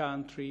one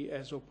country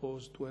as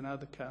opposed to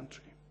another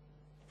country.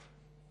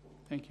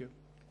 Thank you.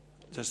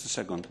 Just a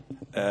second.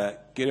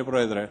 Κύριε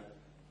Πρόεδρε,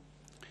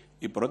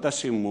 η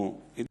πρότασή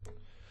μου...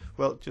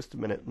 Well, just a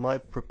minute. My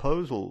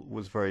proposal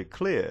was very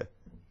clear.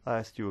 I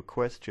asked you a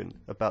question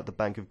about the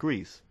Bank of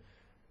Greece.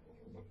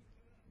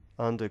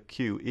 Under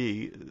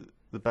QE,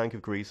 the Bank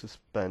of Greece has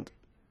spent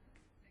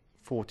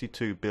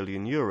 42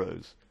 billion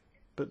euros.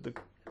 But the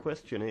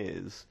question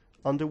is,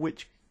 under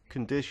which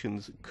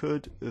conditions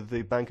could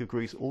the Bank of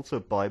Greece also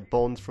buy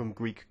bonds from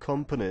Greek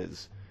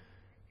companies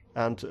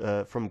and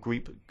from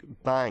Greek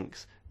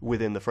banks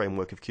within the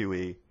framework of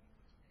QE?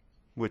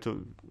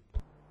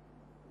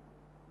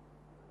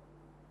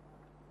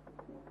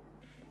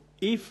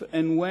 If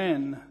and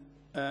when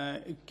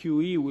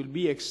QE will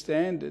be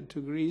extended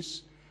to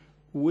Greece,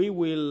 we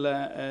will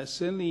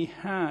certainly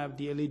have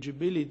the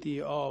eligibility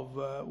of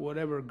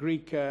whatever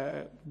Greek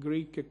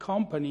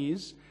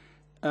companies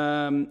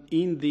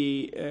in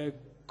the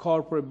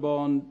corporate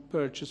bond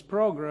purchase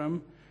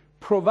program,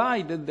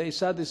 provided they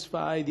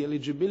satisfy the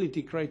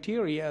eligibility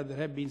criteria that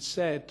have been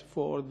set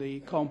for the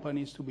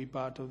companies to be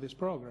part of this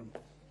program.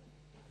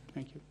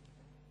 Thank you.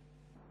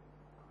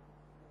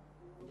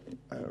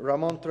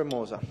 Ramon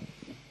Tremosa.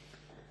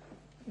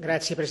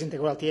 Grazie, Presidente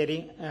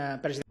Gualtieri.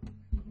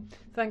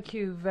 Thank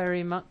you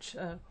very much.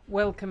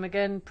 Welcome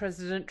again,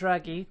 President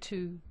Draghi,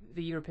 to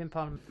the European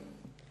Parliament.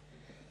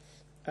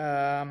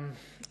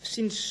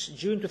 Since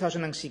June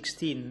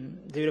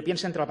 2016, the European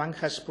Central Bank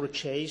has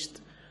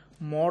purchased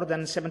more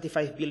than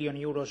 75 billion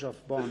euros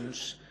of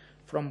bonds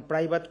from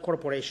private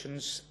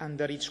corporations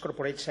under its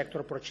corporate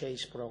sector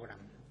purchase program.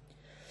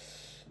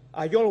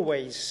 I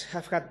always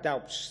have had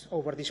doubts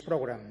over this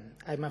program.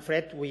 I'm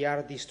afraid we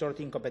are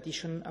distorting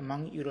competition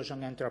among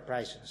Eurozone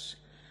enterprises.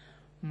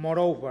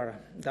 Moreover,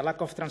 the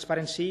lack of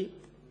transparency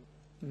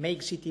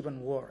makes it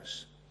even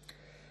worse.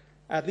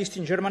 At least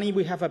in Germany,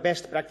 we have a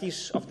best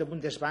practice of the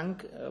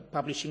Bundesbank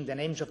publishing the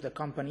names of the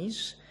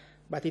companies,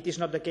 but it is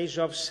not the case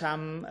of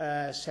some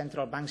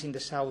central banks in the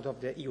south of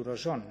the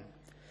Eurozone.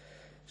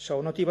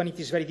 So not even it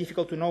is very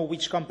difficult to know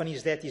which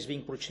company's debt is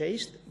being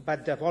purchased,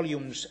 but the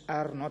volumes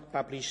are not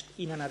published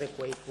in an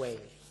adequate way.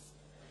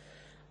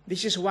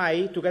 This is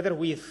why, together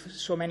with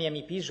so many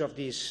MEPs of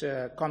this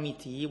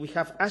committee, we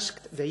have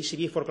asked the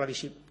ECB for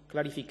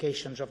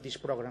clarifications of this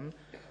program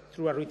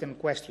through a written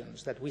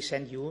questions that we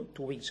sent you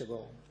 2 weeks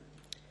ago.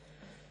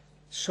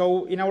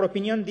 So, in our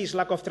opinion, this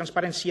lack of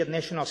transparency at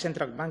national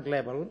central bank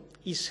level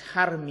is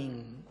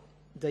harming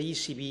the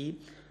ECB,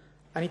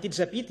 and it is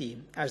a pity,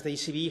 as the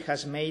ECB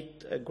has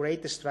made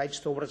great strides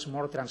towards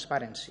more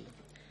transparency.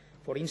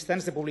 For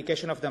instance, the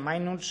publication of the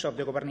minutes of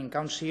the Governing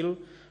Council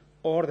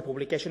or the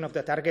publication of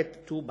the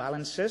Target 2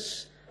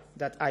 balances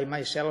that I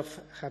myself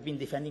have been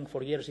defending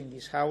for years in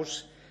this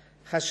House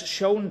has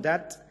shown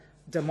that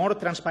the more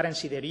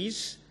transparency there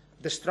is,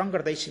 the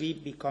stronger the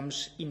ECB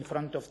becomes in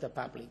front of the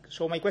public.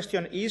 So my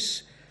question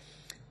is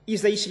the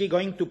ECB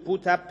going to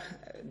put up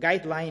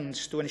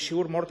guidelines to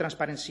ensure more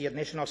transparency at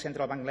national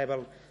central bank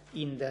level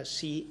in the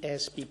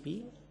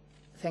CSPP?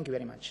 Thank you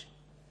very much.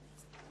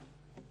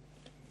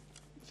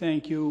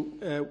 Thank you.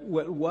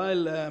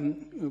 While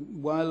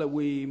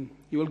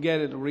you will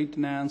get a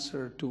written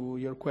answer to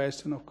your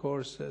question, of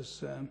course,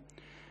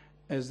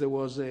 as there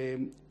was a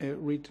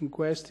written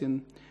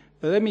question.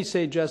 But let me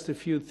say just a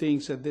few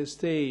things at this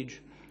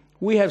stage.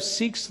 We have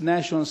 6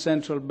 national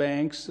central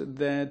banks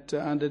that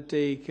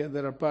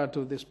that are part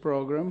of this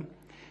program,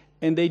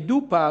 and they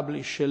do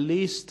publish a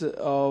list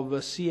of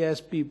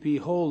CSPP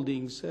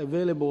holdings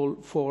available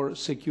for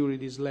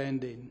securities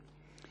lending.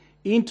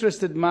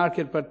 Interested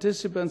market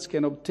participants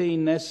can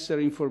obtain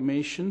necessary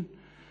information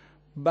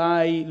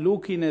by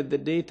looking at the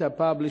data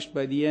published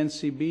by the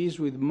NCBs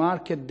with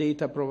market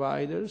data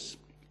providers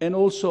and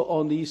also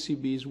on the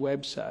ECB's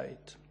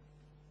website.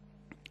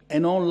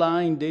 An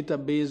online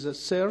database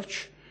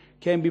search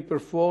can be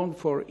performed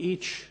for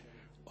each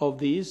of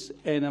these,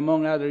 and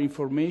among other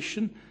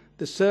information,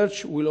 the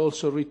search will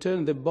also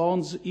return the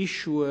bond's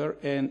issuer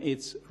and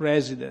its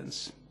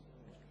residence.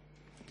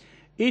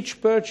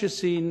 Each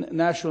purchasing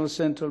national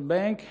central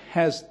bank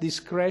has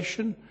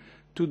discretion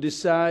to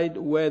decide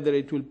whether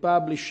it will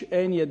publish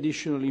any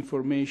additional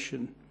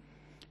information,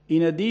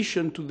 in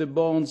addition to the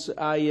bond's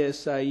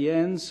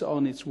ISINs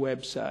on its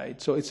website.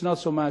 So it's not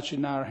so much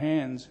in our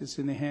hands, it's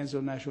in the hands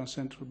of national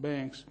central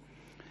banks.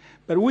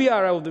 But we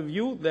are of the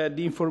view that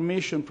the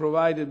information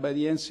provided by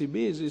the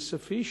NCBs is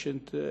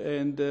sufficient,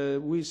 and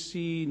we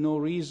see no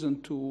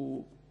reason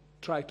to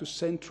try to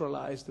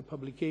centralize the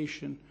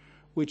publication,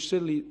 which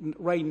certainly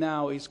right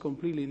now is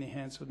completely in the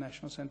hands of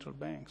national central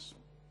banks.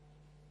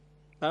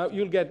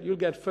 You'll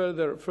get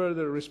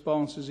further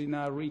responses in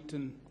our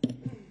written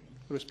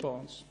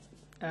response.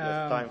 We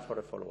have time for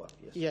a follow-up.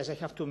 Yes, I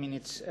have 2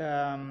 minutes.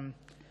 Dear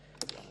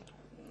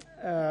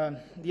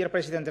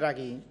President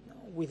Draghi,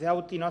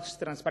 without enough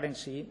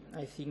transparency,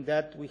 I think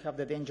that we have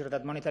the danger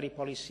that monetary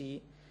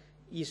policy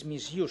is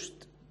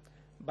misused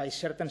by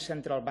certain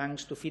central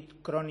banks to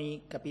feed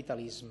crony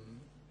capitalism.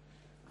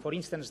 For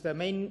instance, the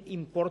main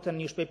important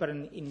newspaper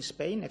in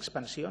Spain,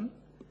 Expansión,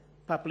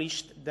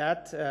 published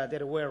that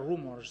there were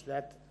rumors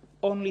that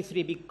only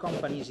 3 big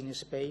companies in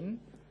Spain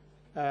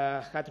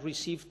had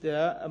received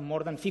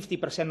more than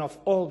 50% of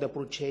all the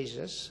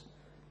purchases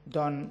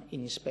done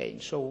in Spain.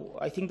 So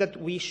I think that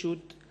we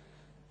should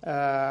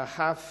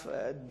have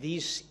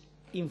this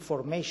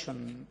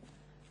information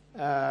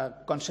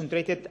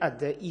concentrated at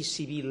the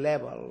ECB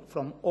level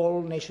from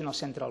all national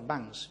central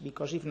banks,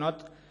 because if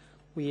not,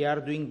 we are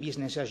doing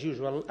business as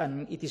usual,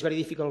 and it is very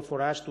difficult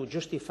for us to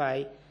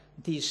justify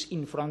this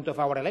in front of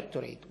our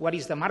electorate. What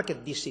is the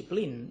market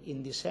discipline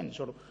in this sense?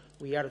 Or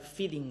we are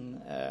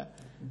feeding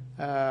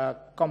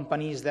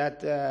companies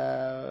that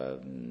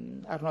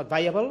are not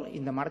viable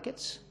in the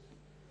markets?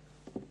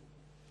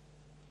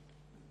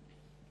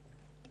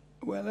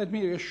 Well, let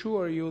me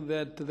assure you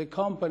that the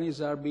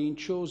companies are being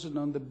chosen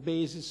on the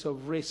basis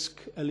of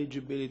risk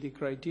eligibility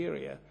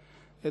criteria.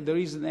 That there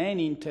isn't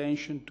any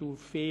intention to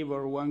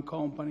favor one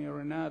company or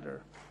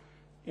another.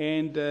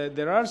 And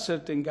there are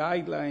certain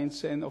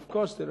guidelines, and of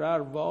course there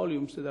are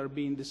volumes that are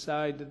being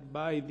decided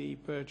by the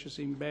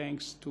purchasing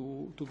banks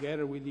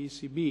together with the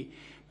ECB.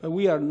 But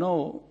we are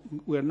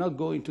not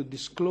going to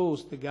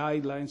disclose the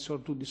guidelines or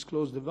to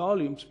disclose the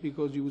volumes,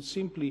 because you would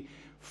simply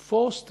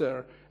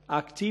foster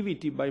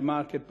activity by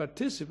market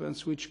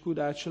participants, which could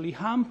actually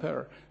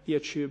hamper the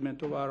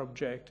achievement of our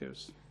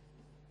objectives.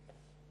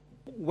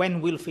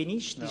 When we'll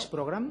finish this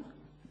program?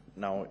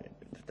 Now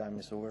the time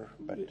is over.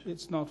 But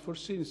it's not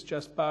foreseen. It's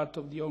just part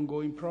of the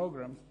ongoing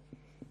program.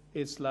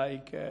 It's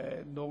like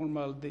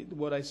normal,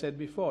 what I said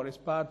before. It's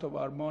part of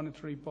our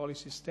monetary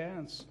policy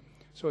stance.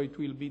 So it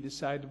will be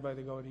decided by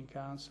the Governing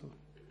Council.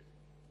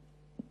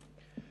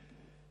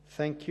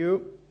 Thank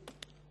you.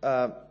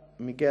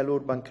 Miguel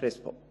Urban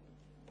Crespo.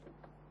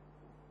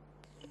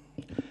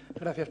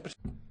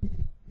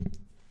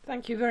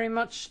 Thank you very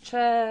much,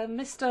 Chair.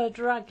 Mr.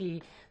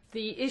 Draghi,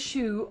 the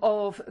issue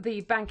of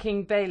the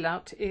banking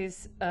bailout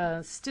is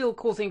still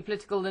causing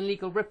political and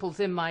legal ripples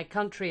in my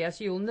country.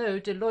 As you'll know,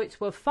 Deloitte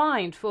were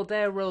fined for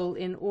their role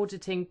in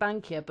auditing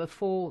Bankia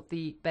before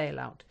the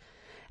bailout.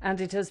 And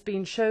it has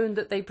been shown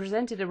that they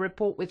presented a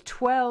report with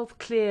 12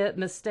 clear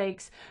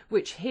mistakes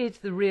which hid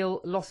the real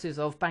losses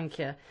of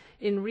Bankia.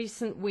 In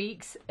recent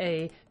weeks,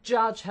 a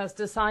judge has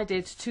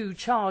decided to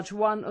charge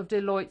one of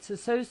Deloitte's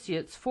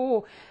associates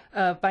for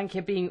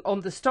Bankia being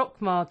on the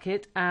stock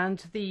market,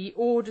 and the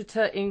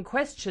auditor in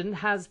question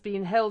has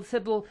been held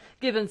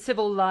given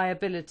civil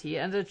liability.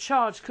 And a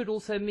charge could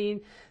also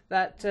mean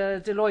that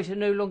Deloitte are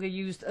no longer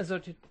used as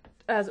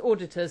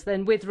auditors.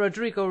 Then with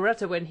Rodrigo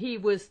Reta, when he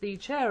was the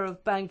chair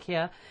of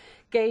Bankia,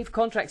 gave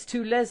contracts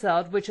to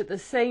Lezard, which at the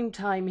same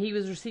time he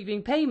was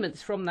receiving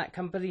payments from that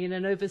company in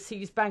an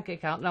overseas bank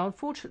account. Now,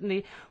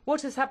 unfortunately,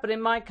 what has happened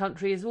in my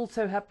country is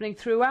also happening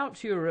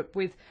throughout Europe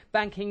with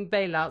banking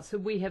bailouts.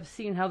 And we have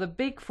seen how the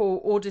big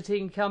four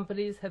auditing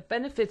companies have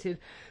benefited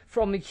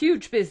from a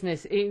huge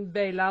business in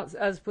bailouts,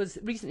 as was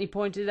recently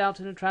pointed out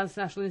in a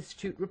Transnational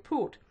Institute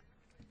report.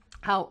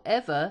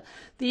 However,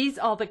 these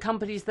are the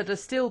companies that are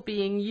still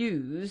being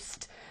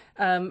used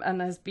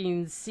and has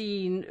been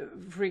seen,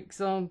 for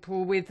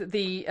example, with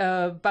the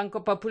Banco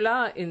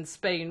Popular in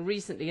Spain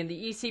recently, and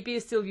the ECB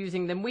is still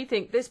using them. We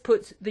think this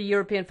puts the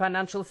European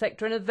financial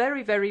sector in a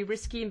very, very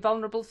risky and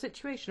vulnerable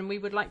situation. We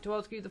would like to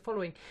ask you the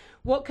following.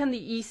 What can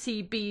the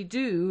ECB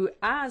do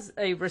as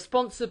a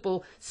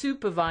responsible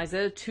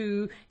supervisor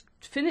to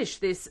finish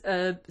this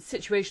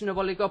situation of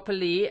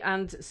oligopoly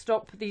and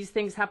stop these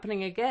things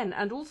happening again?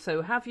 And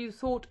also, have you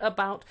thought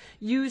about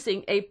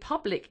using a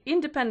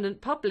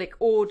independent public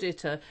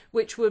auditor,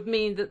 which would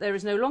mean that there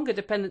is no longer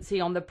dependency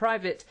on the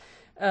private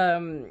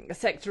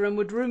sector and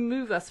would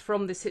remove us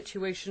from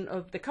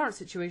the current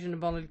situation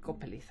of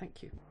oligopoly?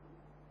 Thank you.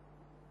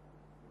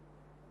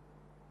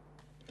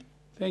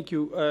 Thank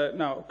you.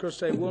 Now, of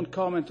course, I won't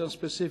comment on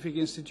specific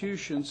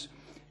institutions.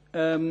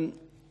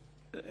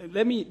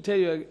 Let me tell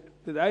you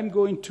that I'm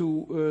going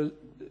to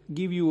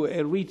give you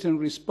a written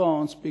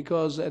response,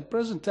 because at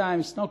present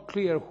time it's not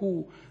clear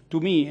who, to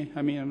me,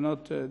 I mean, I'm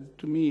not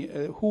to me,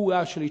 who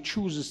actually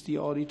chooses the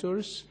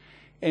auditors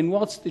and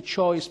what's the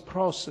choice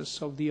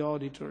process of the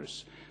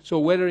auditors. So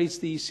whether it's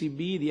the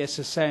ECB, the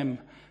SSM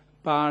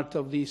part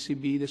of the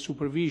ECB, the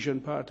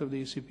supervision part of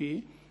the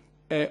ECB,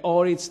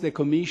 or it's the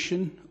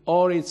Commission,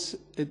 or it's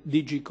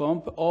DG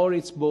Comp, or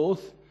it's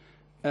both.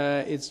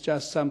 It's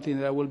just something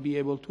that I will be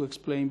able to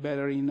explain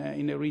better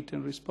in a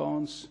written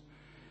response.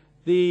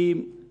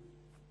 The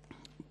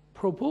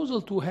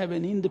proposal to have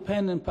an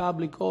independent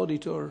public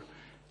auditor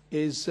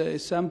is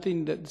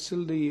something that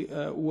still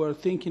we're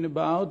thinking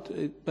about,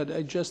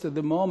 but just at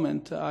the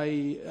moment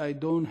I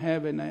don't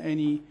have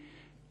any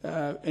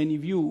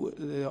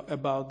view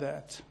about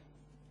that.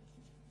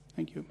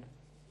 Thank you.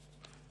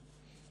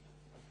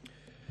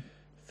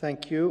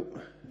 Thank you.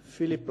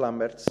 Philip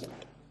Lamberts.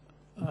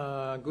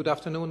 Good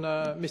afternoon,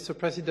 Mr.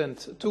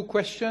 President. Two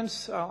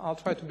questions. I'll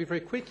try to be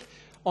very quick.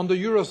 On the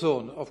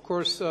Eurozone, of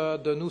course,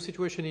 the new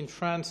situation in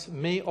France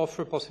may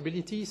offer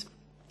possibilities.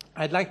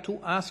 I'd like to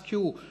ask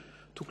you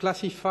to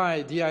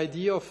classify the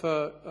idea of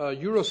a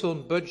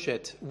Eurozone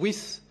budget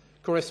with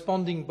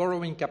corresponding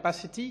borrowing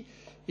capacity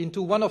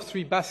into one of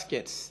three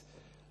baskets: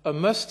 a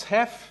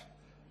must-have,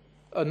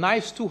 a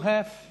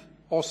nice-to-have,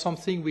 or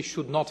something we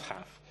should not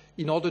have,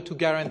 in order to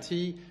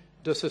guarantee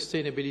the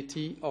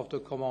sustainability of the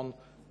common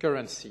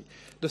currency.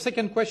 The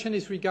second question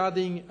is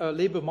regarding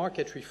labour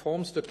market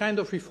reforms. The kind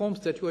of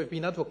reforms that you have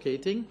been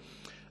advocating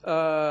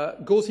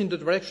goes in the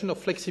direction of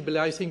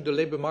flexibilizing the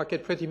labour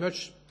market, pretty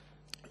much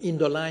in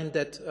the line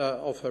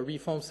of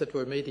reforms that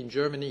were made in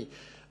Germany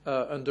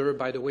under,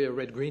 by the way, a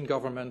red-green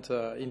government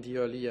in the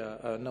early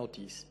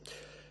noughties.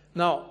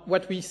 Now,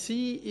 what we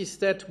see is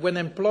that when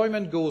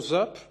employment goes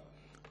up,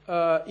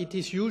 it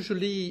is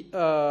usually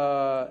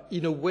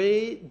in a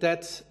way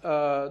that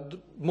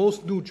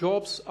most new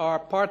jobs are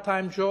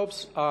part-time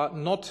jobs, are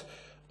not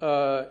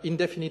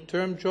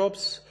indefinite-term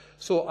jobs,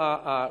 so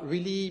are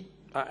really,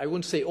 I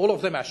wouldn't say all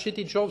of them are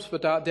shitty jobs,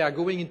 but they are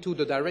going into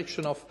the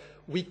direction of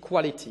weak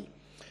quality.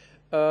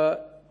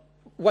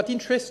 What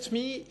interests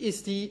me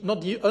is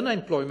not the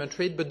unemployment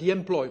rate, but the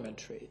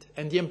employment rate.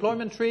 And the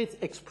employment rate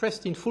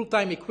expressed in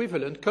full-time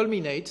equivalent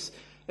culminates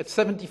at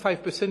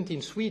 75%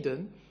 in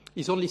Sweden,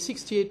 is only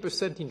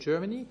 68% in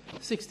Germany,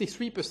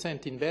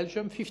 63% in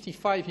Belgium,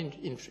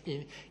 55%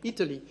 in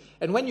Italy.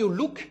 And when you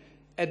look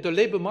at the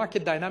labour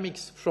market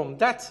dynamics from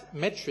that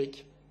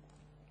metric,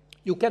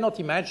 you cannot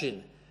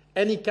imagine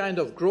any kind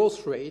of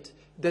growth rate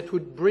that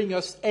would bring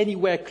us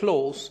anywhere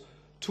close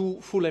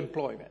to full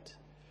employment.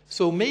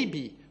 So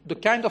maybe the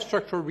kind of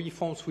structural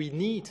reforms we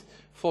need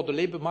for the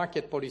labour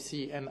market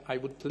policy, and I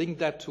would link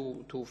that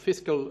to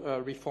fiscal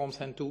reforms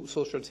and to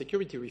social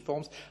security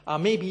reforms, are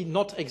maybe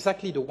not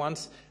exactly the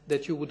ones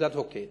that you would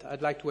advocate.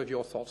 I'd like to have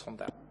your thoughts on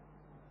that.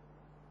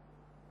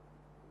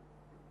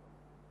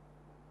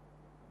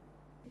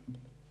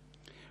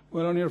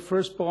 Well, on your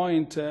first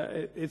point,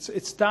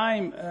 it's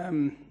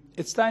time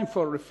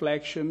for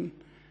reflection,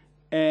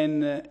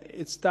 and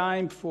it's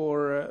time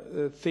for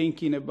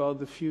thinking about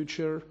the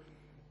future.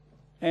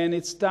 And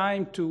it's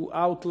time to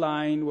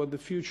outline what the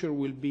future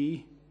will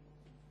be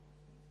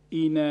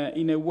in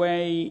a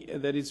way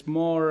that is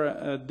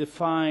more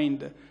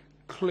defined,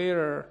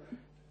 clearer,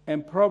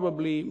 and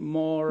probably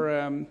more,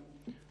 I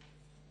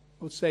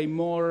would say,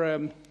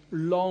 more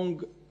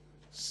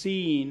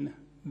long-seen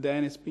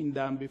than it's been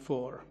done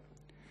before.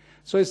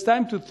 So it's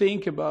time to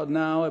think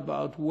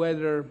about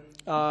whether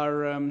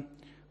our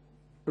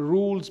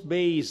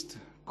rules-based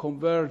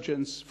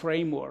convergence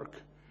framework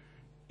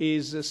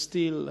is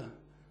still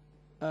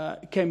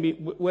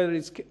whether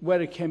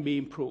it can be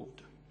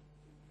improved.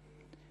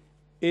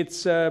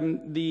 It's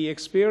the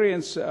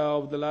experience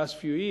of the last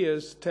few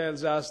years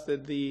tells us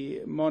that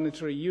the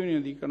monetary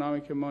union, the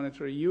economic and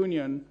monetary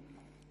union,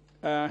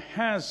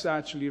 has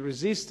actually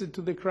resisted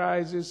to the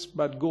crisis,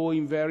 but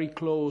going very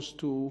close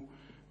to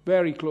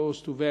very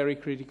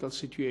critical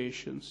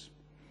situations.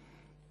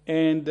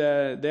 And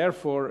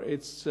therefore,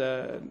 it's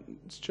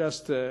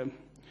just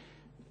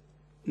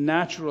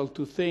natural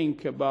to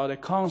think about a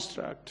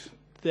construct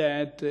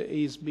that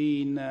is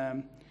being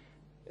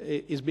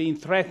is being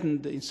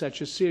threatened in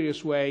such a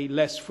serious way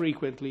less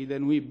frequently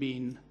than we've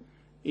been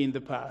in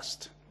the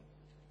past.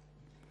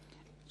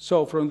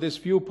 So from this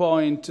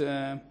viewpoint,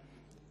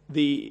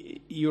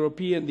 the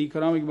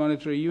Economic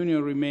Monetary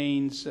Union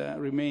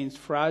remains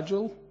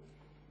fragile,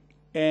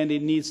 and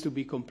it needs to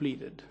be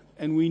completed.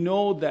 And we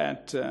know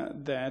that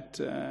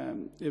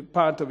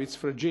part of its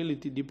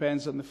fragility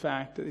depends on the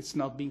fact that it's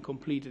not been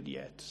completed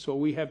yet. So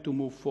we have to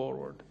move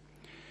forward.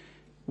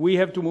 We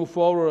have to move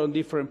forward on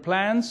different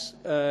plans.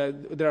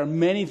 There are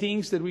many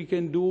things that we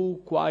can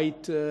do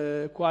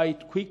quite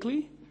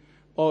quickly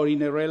or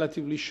in a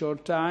relatively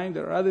short time.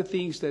 There are other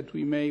things that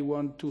we may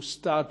want to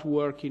start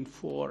working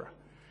for.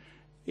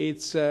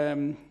 It's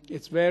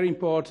very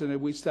important that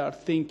we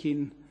start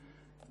thinking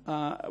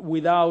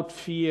without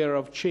fear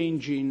of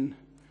changing,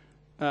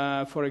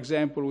 for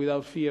example,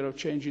 without fear of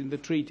changing the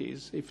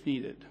treaties if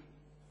needed.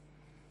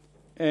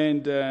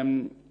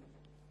 And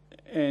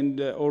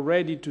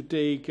already to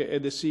take a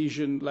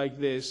decision like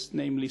this,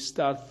 namely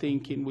start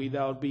thinking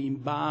without being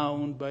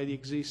bound by the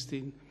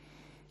existing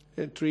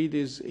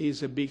treaties,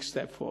 is a big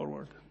step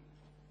forward.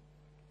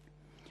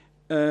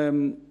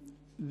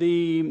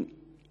 We've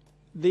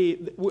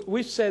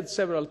said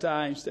several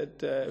times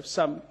that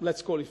some,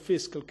 let's call it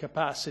fiscal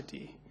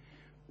capacity,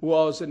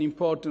 was an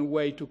important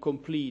way to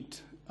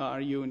complete our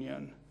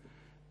union.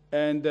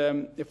 And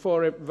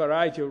for a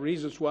variety of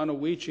reasons, one of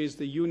which is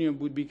the union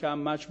would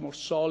become much more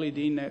solid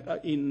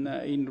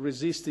in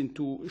resisting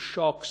to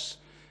shocks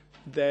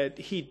that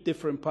hit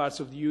different parts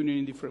of the union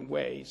in different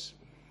ways.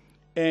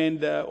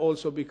 And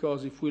also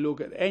because if we look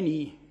at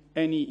any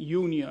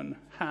union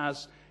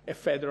has a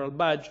federal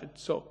budget.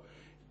 So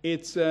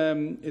it's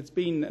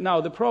been,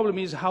 now the problem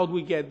is how do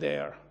we get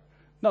there?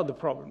 Not the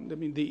problem. I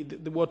mean,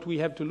 what we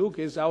have to look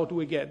is how do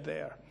we get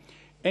there?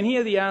 And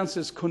here the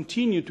answers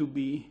continue to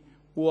be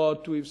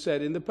what we've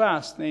said in the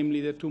past,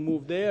 namely that to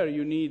move there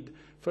you need,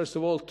 first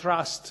of all,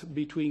 trust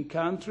between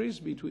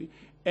countries,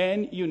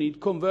 and you need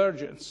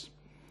convergence.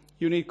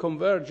 You need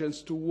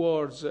convergence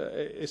towards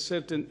a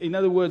certain, in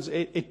other words,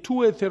 a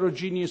too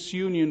heterogeneous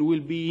union will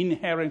be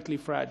inherently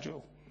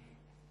fragile.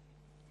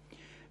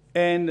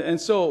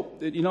 And so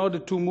in order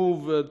to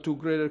move to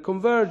greater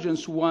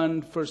convergence,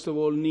 one, first of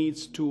all,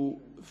 needs to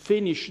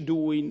finish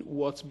doing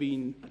what's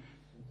been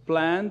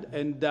planned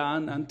and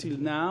done until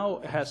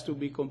now, has to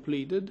be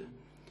completed.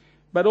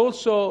 But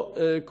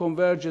also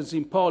convergence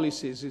in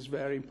policies is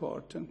very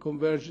important.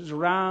 Convergence,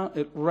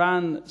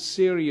 run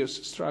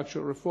serious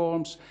structural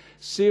reforms,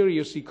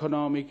 serious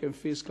economic and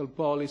fiscal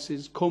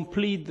policies,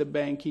 complete the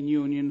banking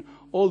union.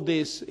 All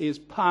this is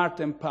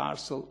part and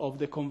parcel of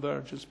the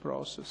convergence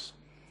process.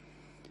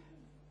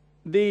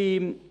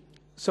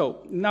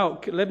 So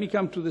now let me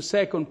come to the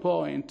second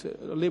point,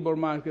 labor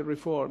market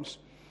reforms.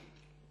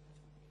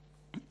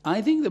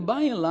 I think that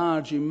by and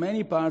large, in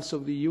many parts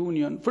of the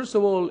Union, first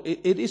of all,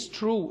 it is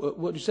true,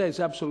 what you say is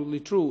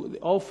absolutely true.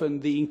 Often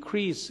the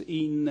increase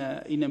in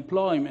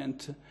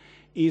employment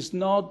is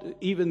not,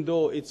 even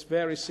though it's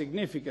very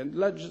significant,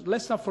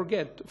 let's not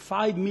forget,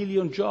 5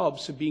 million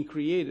jobs have been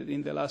created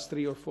in the last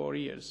 3 or 4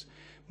 years.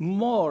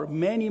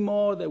 Many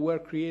more that were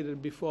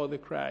created before the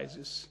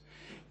crisis.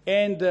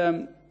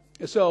 And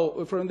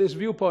so from this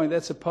viewpoint,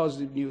 that's a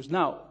positive news.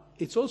 Now,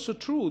 it's also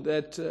true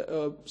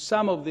that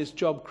some of this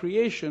job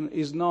creation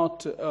is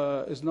not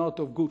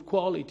of good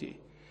quality.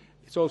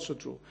 It's also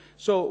true.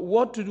 So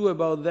what to do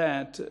about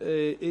that?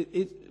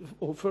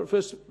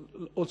 First,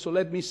 also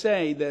let me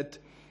say that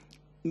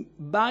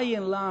by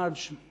and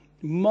large,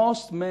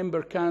 most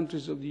member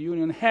countries of the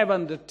Union have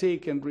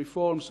undertaken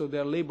reforms of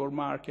their labor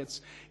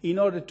markets in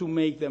order to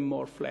make them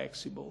more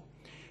flexible.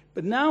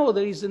 But now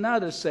there is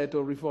another set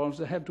of reforms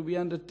that have to be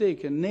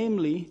undertaken,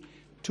 namely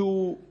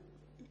to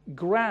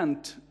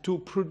grant, to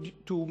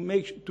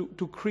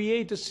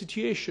create a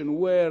situation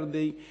where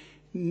the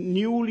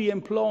newly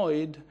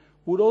employed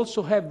would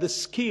also have the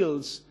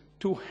skills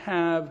to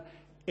have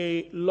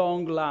a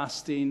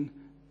long-lasting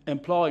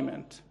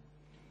employment.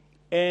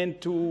 And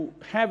to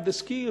have the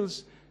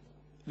skills,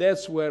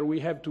 that's where we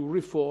have to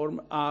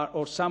reform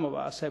or some of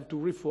us have to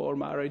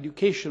reform our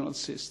educational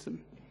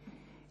system.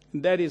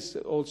 That is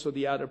also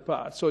the other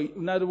part. So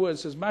in other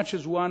words, as much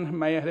as one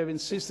may have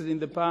insisted in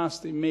the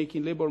past in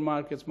making labor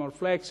markets more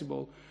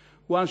flexible,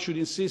 one should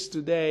insist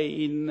today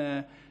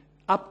in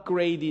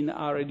upgrading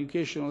our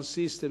educational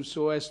system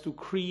so as to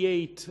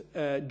create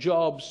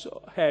jobs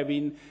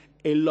having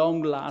a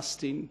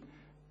long-lasting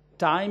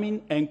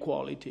timing and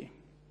quality,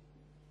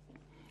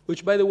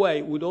 which, by the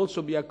way, would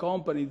also be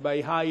accompanied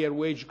by higher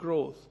wage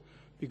growth,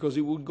 because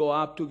it would go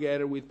up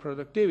together with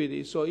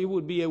productivity. So it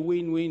would be a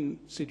win-win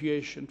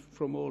situation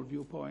from all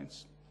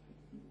viewpoints.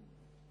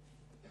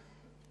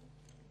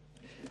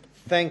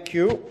 Thank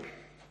you.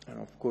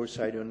 And of course,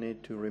 I don't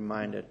need to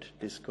remind that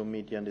this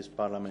committee and this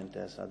parliament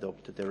has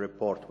adopted a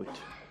report which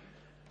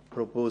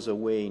proposes a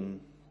way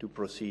to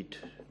proceed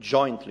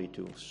jointly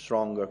to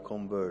stronger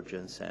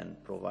convergence and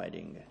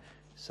providing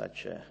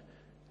such a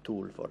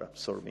tool for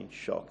absorbing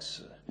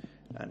shocks.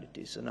 And it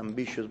is an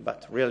ambitious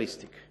but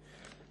realistic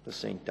at the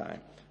same time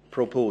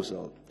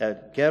proposal.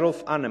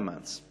 Gerolf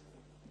Annemans.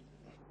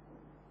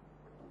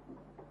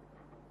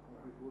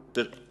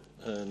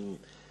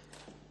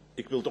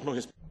 Ik wil toch nog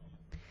eens...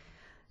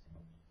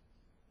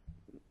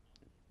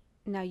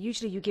 Now,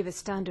 usually you give a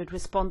standard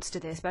response to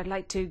this, but I'd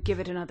like to give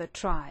it another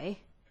try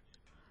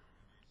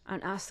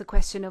and ask the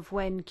question of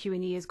when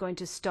QE is going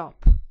to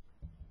stop,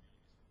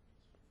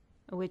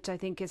 which I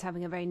think is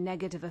having a very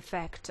negative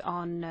effect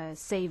on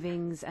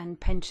savings and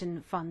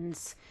pension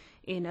funds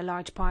in a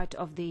large part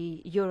of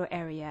the euro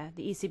area.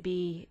 The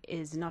ECB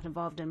is not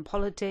involved in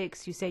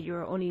politics. You say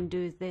you're only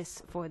doing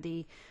this for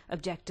the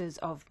objectives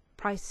of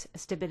price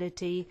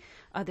stability.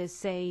 Others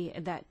say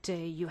that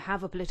you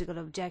have a political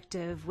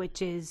objective,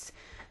 which is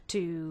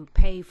to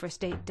pay for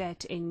state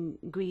debt in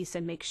Greece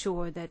and make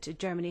sure that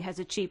Germany has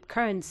a cheap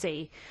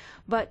currency.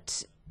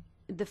 But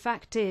the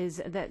fact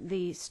is that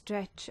the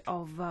stretch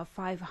of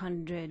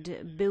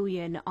 500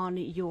 billion on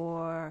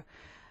your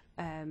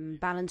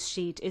balance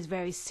sheet is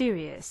very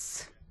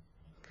serious.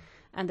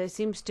 And there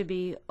seems to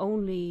be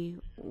only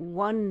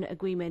one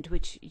agreement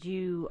which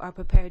you are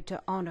prepared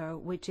to honour,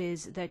 which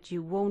is that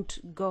you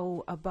won't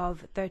go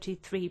above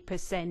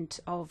 33%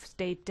 of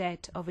state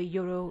debt of a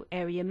euro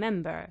area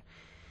member.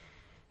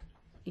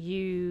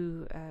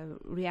 You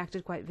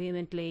reacted quite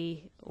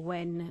vehemently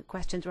when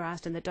questions were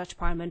asked in the Dutch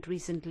Parliament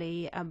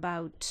recently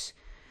about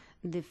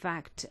the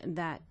fact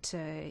that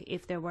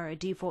if there were a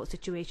default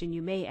situation,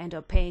 you may end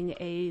up paying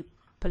a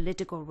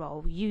political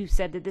role. You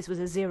said that this was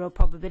a zero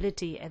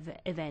probability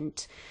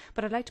event,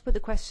 but I'd like to put the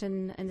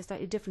question in a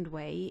slightly different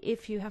way.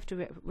 If you have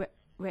to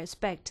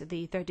respect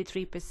the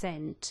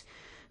 33%,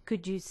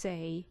 could you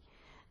say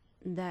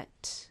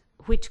that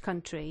which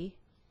country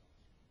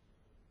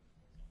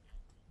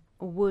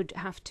would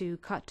have to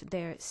cut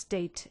their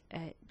state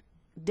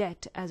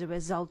debt as a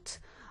result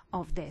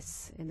of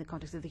this in the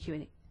context of the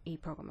QE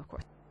program, of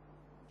course?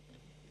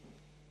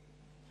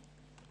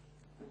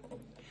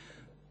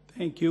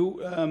 Thank you.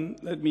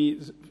 Let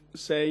me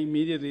say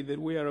immediately that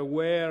we are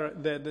aware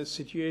that the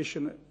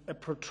situation, a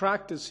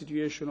protracted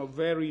situation of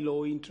very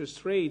low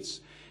interest rates,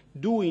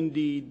 do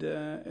indeed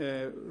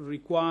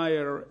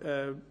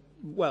require,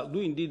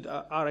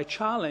 are a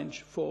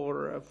challenge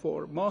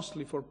for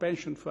mostly for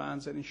pension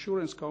funds and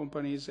insurance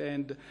companies,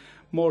 and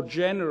more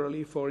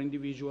generally for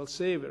individual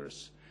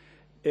savers.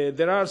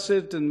 There are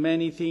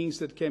many things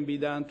that can be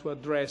done to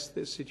address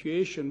this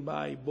situation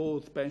by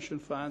both pension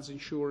funds,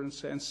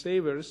 insurance, and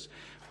savers.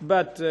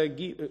 But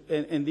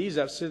and these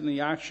are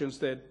certainly actions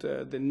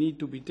that need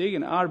to be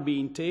taken, are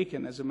being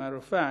taken, as a matter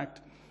of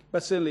fact.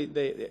 But certainly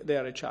they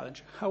are a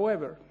challenge.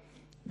 However,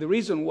 the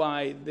reason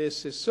why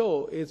this is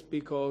so is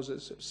because,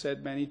 as I've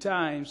said many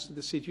times,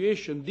 the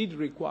situation did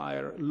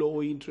require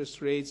low interest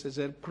rates as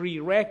a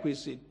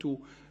prerequisite to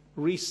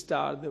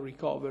restart the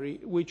recovery,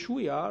 which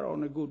we are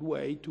on a good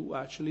way to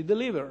actually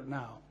deliver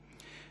now.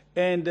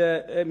 And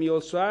let me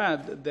also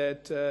add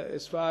that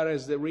as far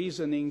as the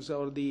reasonings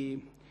or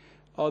the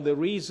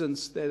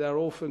reasons that are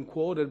often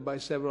quoted by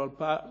several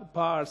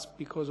parts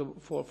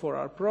for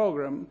our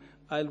program,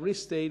 I'll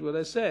restate what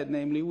I said,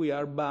 namely we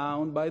are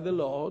bound by the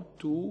law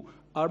to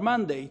our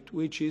mandate,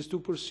 which is to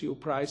pursue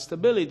price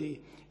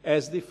stability,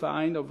 as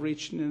defined of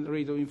reaching a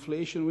rate of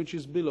inflation which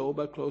is below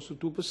but close to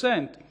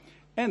 2%.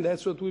 And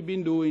that's what we've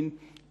been doing,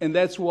 and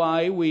that's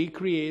why we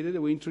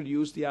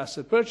introduced the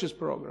asset purchase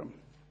program.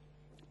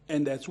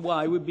 And that's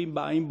why we've been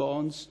buying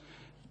bonds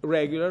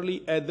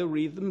regularly at the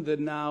rhythm that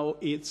now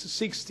it's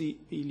 60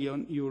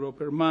 billion euro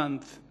per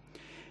month.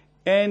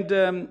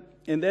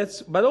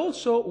 But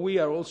also, we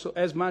are also,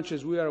 as much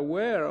as we are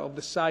aware of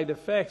the side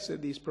effects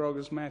that these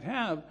programs might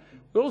have,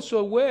 we're also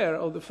aware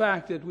of the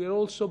fact that we are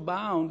also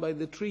bound by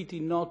the treaty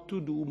not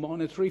to do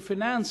monetary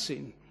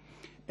financing.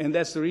 And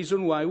that's the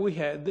reason why we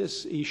had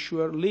this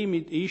issuer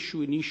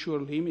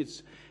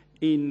limits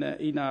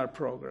in our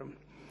program.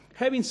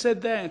 Having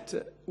said that,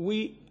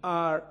 we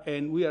are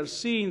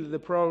seeing that the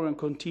program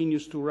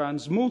continues to run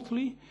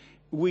smoothly.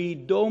 We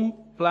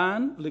don't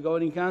plan, the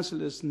Governing Council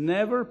has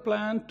never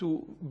planned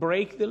to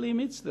break the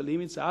limits. The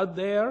limits are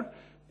there,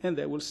 and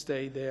they will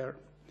stay there.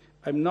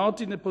 I'm not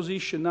in a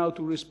position now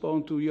to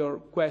respond to your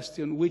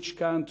question, which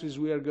countries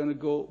we are going to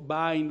go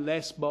buying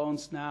less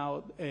bonds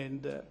now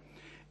and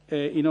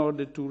in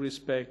order to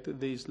respect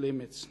these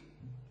limits.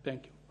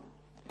 Thank you.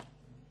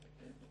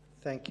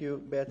 Thank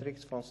you.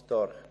 Beatrix von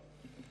Storch.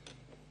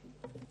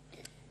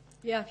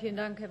 Ja, vielen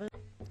Dank, Herr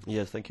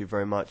Yes, thank you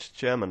very much,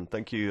 Chairman.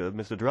 Thank you,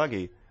 Mr.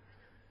 Draghi.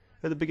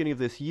 At the beginning of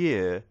this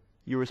year,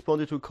 you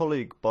responded to a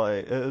colleague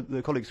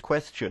the colleague's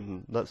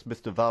question, that's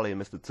Mr. Valli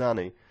and Mr.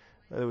 Zanni.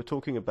 They were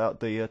talking about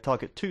the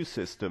Target 2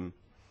 system.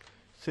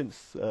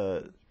 Since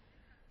the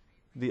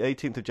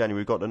 18th of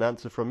January, we got an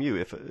answer from you.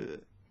 If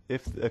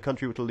a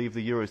country were to leave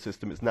the euro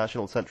system, its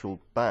national central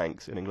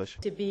banks, in English,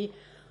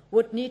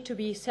 would need to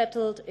be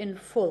settled in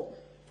full.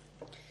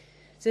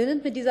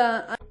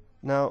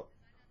 Now,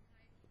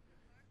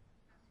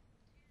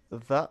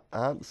 that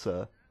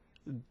answer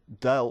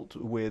dealt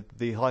with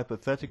the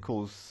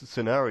hypothetical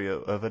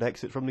scenario of an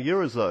exit from the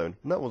Eurozone.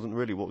 And that wasn't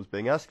really what was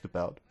being asked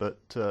about.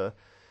 But,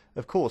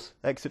 of course,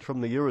 exit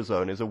from the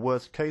Eurozone is a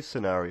worst-case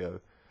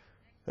scenario.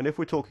 And if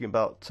we're talking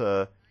about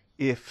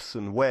ifs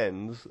and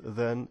whens,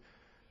 then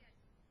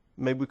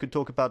maybe we could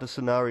talk about a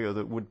scenario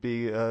that would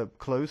be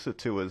closer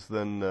to us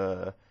than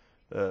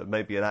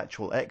maybe an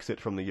actual exit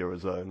from the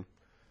Eurozone.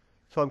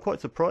 So I'm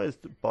quite surprised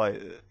by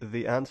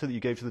the answer that you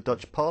gave to the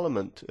Dutch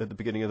Parliament at the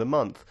beginning of the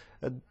month.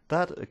 At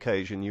that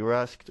occasion, you were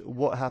asked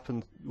what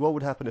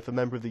would happen if a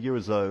member of the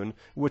Eurozone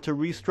were to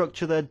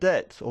restructure their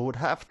debts, or would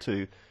have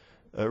to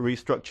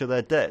restructure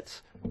their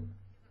debts.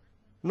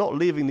 Not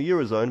leaving the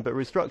Eurozone, but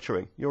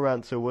restructuring. Your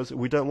answer was,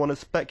 we don't want to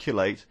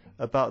speculate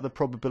about the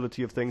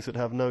probability of things that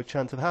have no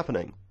chance of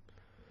happening.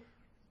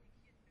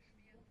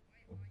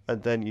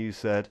 And then you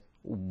said,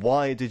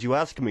 why did you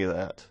ask me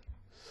that?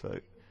 So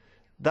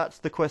that's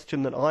the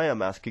question that I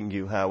am asking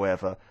you,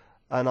 however,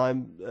 and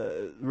I'm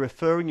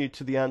referring you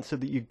to the answer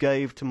that you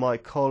gave to my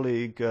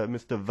colleague,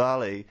 Mr.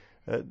 Valli,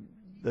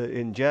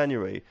 in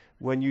January,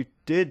 when you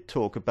did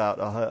talk about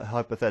a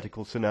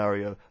hypothetical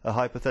scenario, a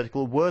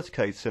hypothetical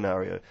worst-case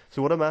scenario.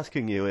 So what I'm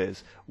asking you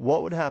is,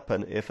 what would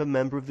happen if a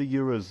member of the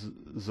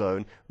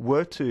Eurozone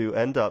were to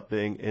end up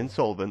being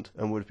insolvent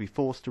and would be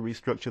forced to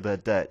restructure their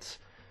debts,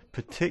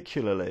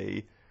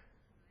 particularly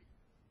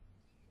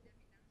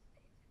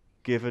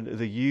given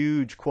the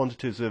huge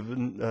quantities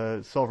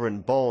of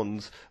sovereign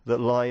bonds that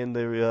lie in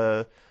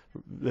the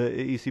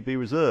ECB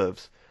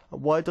reserves?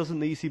 Why doesn't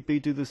the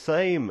ECB do the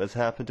same as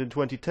happened in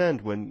 2010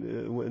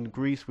 when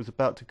Greece was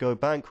about to go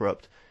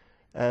bankrupt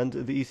and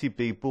the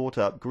ECB bought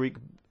up Greek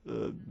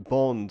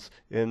bonds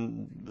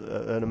in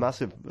a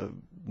massive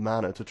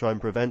manner to try and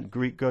prevent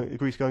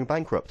Greece going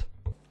bankrupt?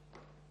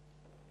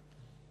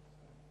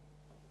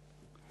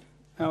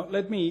 Now,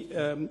 let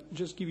me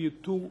just give you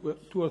two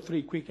or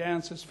three quick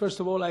answers. First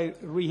of all, I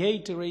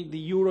reiterate the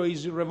euro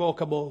is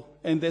irrevocable,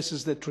 and this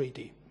is the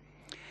treaty.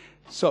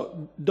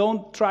 So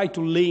don't try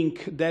to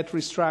link debt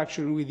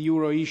restructuring with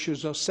euro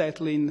issues or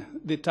settling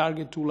the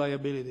target 2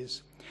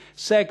 liabilities.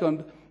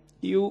 Second,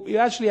 you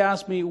actually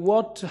asked me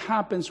what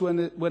happens when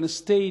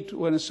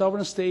a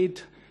sovereign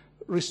state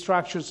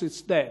restructures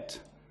its debt.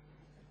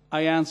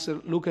 I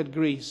answer, look at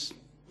Greece.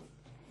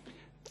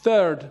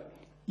 Third,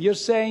 you're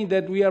saying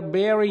that we are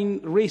bearing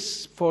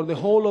risks for the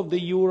whole of the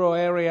euro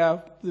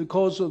area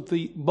because of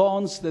the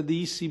bonds that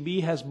the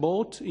ECB has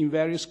bought in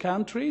various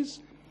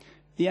countries.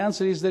 The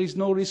answer is there is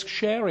no risk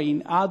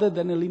sharing other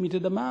than a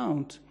limited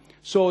amount.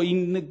 So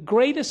in the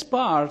greatest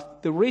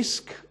part, the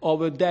risk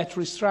of a debt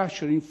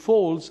restructuring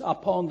falls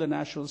upon the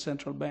National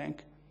Central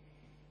Bank.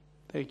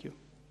 Thank you.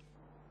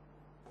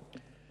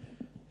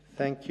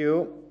 Thank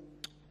you.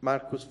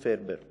 Markus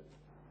Ferber.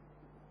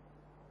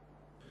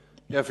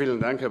 Ja, vielen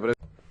Dank, Herr Präsident.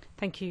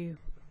 Thank you,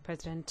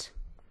 President.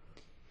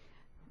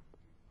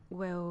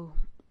 Well,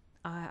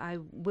 I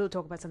will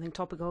talk about something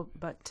topical,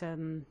 but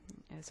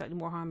slightly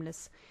more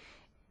harmless.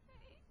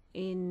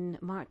 In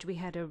March, we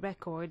had a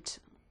record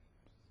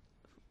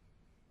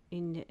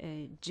in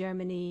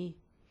Germany.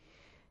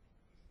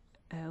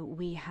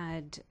 We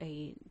had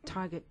a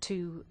target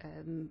to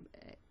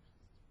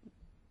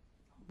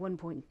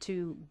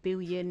 1.2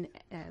 billion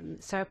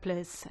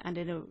surplus, and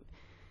in a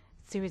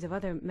series of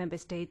other member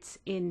states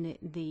in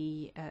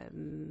the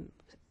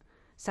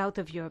south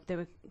of Europe, there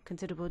were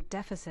considerable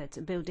deficits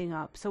building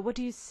up. So what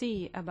do you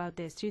see about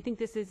this? Do you think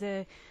this is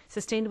a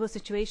sustainable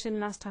situation?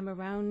 Last time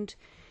around,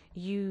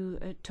 you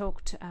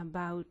talked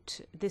about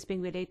this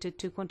being related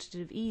to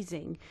quantitative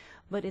easing,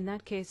 but in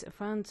that case,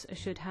 France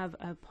should have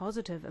a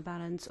positive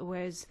balance,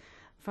 whereas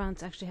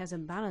France actually has a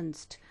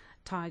balanced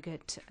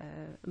target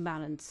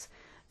balance.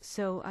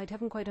 So I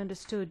haven't quite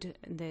understood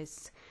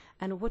this.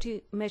 And what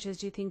measures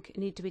do you think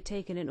need to be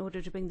taken in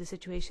order to bring the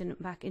situation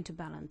back into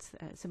balance,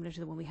 similar to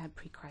the one we had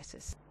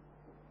pre-crisis?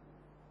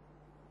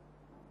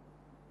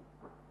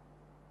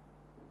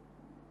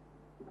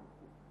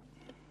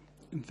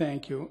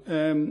 Thank you.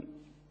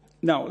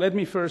 Now, let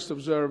me first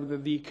observe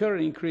that the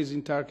current increase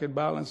in target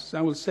balance,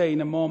 I will say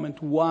in a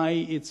moment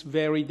why it's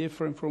very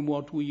different from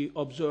what we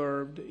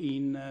observed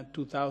in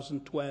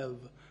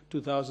 2012,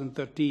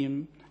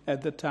 2013,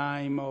 at the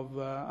time of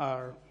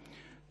our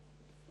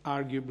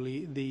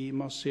arguably the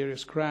most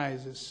serious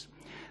crisis.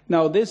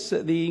 Now,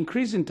 the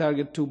increase in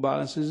target 2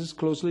 balances is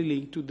closely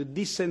linked to the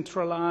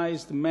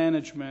decentralized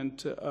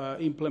management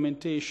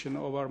implementation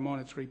of our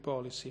monetary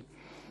policy.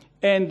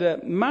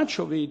 And much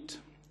of it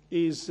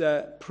is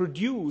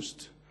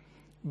produced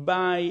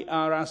by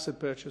our asset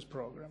purchase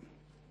program.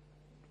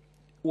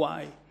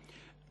 Why?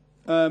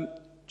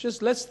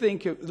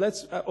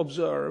 Let's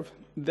observe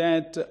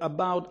that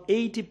about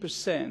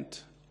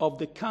 80% of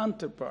the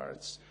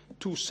counterparts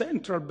to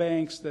central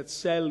banks that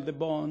sell the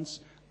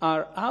bonds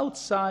are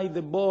outside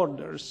the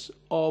borders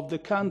of the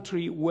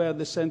country where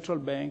the central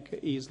bank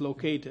is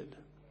located.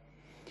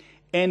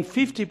 And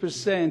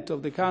 50%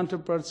 of the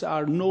counterparts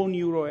are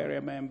non-euro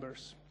area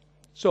members.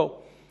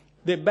 So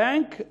the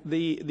bank,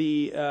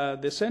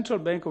 the central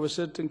bank of a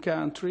certain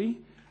country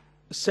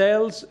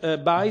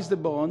buys the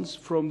bonds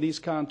from these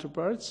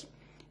counterparts,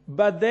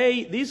 but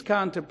these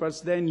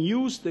counterparts then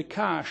use the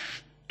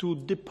cash to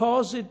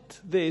deposit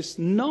this,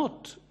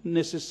 not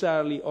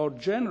necessarily or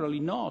generally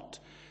not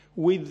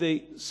with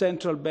the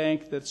central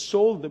bank that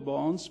sold the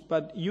bonds,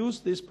 but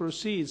use these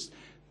proceeds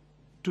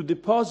to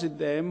deposit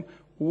them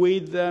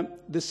with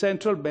the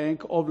central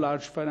bank of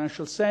large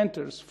financial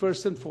centers,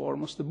 first and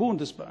foremost the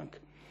Bundesbank.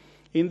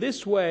 In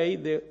this way,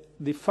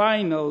 the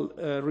final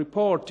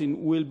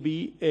reporting will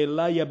be a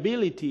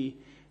liability,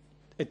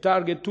 a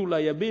target 2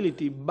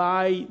 liability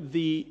by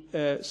the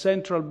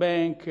central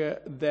bank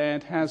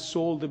that has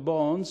sold the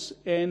bonds,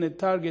 and a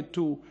target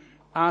 2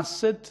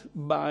 asset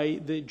by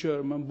the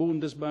German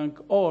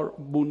Bundesbank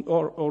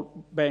or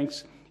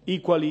banks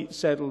equally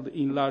settled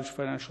in large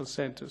financial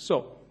centers.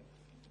 So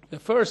the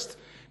first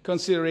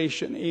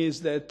consideration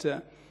is that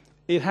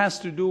it has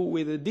to do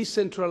with a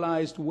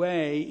decentralized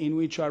way in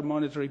which our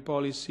monetary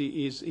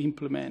policy is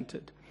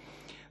implemented.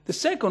 The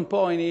second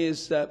point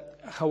is,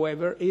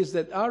 however, is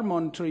that our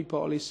monetary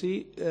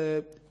policy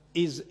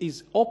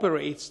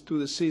operates to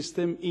the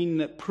system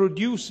in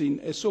producing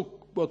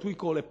what we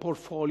call a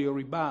portfolio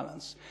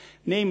rebalance.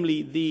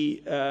 Namely,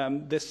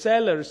 the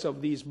sellers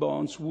of these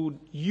bonds would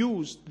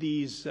use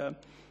these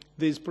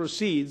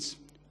proceeds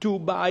to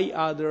buy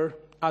other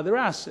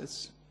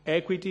assets,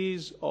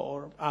 equities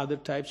or other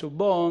types of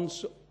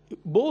bonds,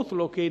 both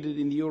located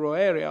in the euro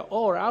area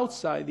or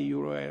outside the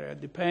euro area,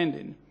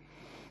 depending.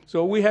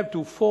 So we have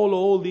to follow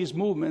all these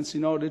movements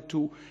in order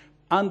to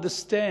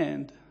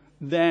understand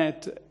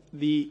that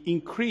the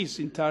increase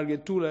in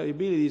target 2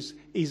 liabilities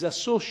is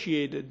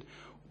associated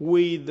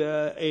with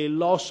a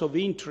loss of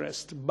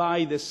interest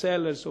by the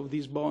sellers of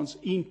these bonds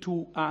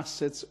into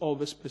assets of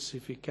a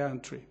specific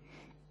country.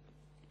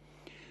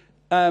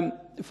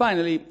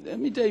 Finally, let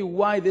me tell you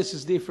why this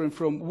is different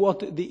from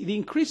what the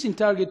increase in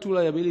target 2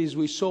 liabilities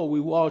we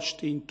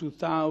watched in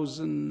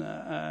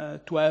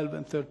 2012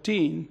 and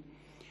 13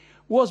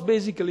 was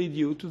basically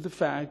due to the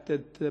fact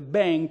that the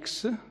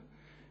banks in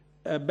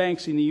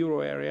the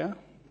euro area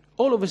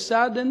all of a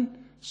sudden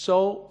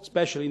saw,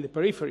 especially in the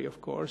periphery of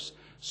course,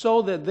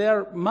 saw that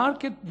their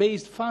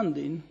market-based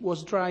funding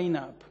was drying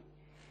up.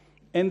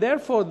 And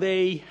therefore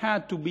they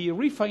had to be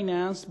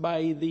refinanced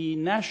by the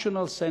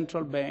national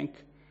central bank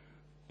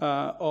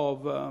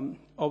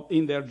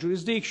in their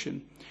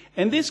jurisdiction.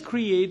 And this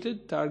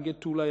created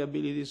target 2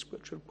 liabilities,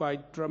 which are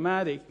quite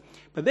dramatic.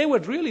 But they were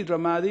really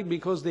dramatic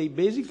because they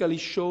basically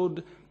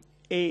showed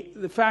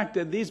the fact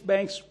that these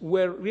banks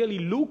were really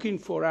looking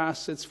for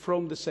assets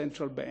from the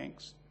central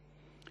banks.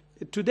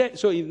 Today,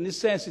 so in this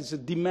sense, it's a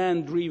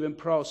demand-driven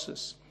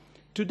process.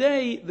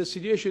 Today, the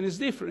situation is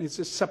different. It's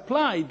a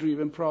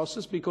supply-driven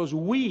process because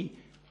we,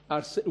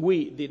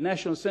 the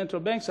national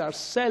central banks, are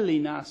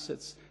selling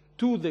assets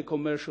to the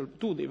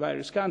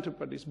various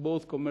counterparties,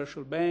 both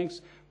commercial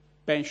banks,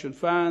 pension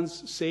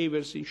funds,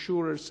 savers,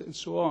 insurers, and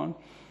so on.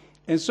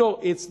 And so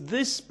it's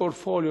this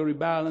portfolio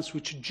rebalance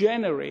which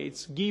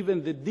generates,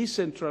 given the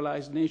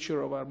decentralized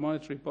nature of our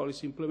monetary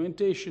policy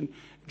implementation,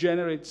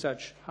 generates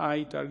such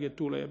high target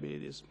 2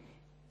 liabilities.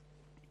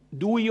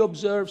 Do we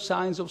observe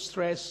signs of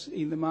stress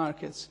in the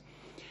markets?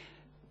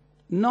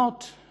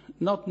 Not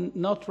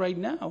right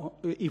now.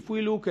 If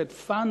we look at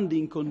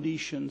funding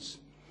conditions,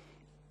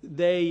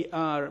 they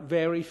are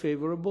very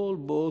favorable,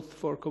 both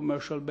for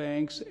commercial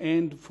banks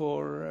and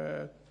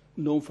for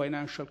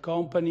non-financial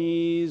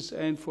companies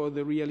and for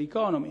the real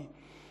economy.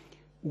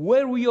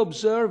 Were we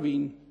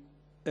observing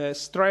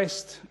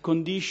stressed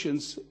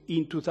conditions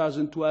in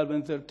 2012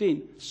 and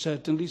 13?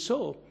 Certainly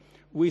so.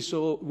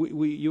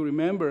 You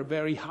remember,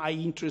 very high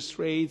interest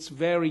rates,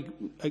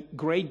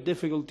 great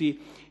difficulty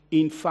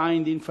in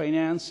finding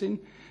financing.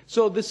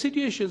 So the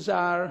situations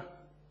are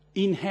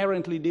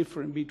inherently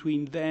different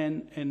between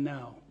then and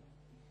now.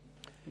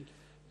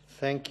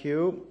 Thank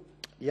you.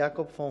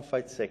 Jakob von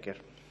Weizsäcker.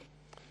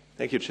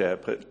 Thank you, Chair.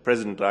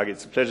 President Draghi,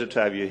 it's a pleasure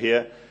to have you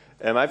here.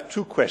 I have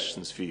two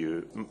questions for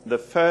you. The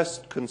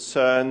first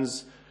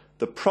concerns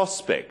the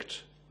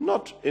prospect,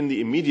 not in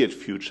the immediate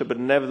future, but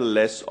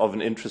nevertheless of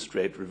an interest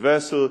rate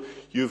reversal.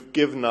 You've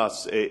given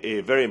us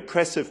a very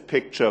impressive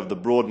picture of the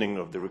broadening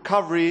of the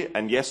recovery,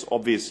 and yes,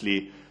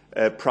 obviously,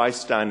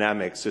 price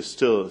dynamics are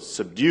still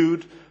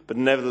subdued, but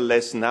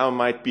nevertheless now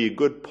might be a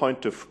good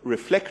point to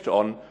reflect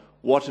on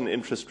what an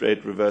interest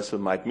rate reversal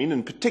might mean,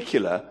 in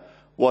particular,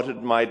 what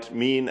it might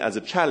mean as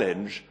a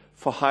challenge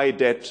for high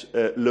debt,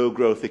 low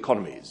growth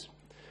economies.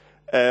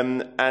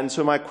 And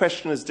so my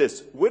question is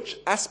this: which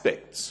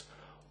aspects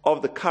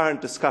of the current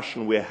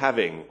discussion we're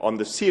having on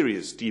the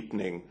serious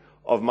deepening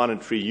of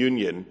monetary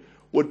union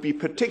would be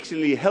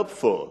particularly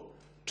helpful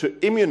to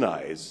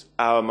immunize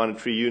our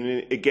monetary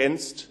union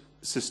against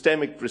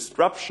systemic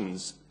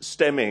disruptions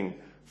stemming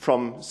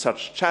from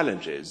such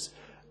challenges?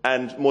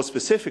 And more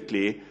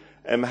specifically,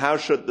 how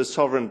should the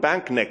sovereign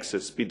bank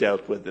nexus be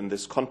dealt with in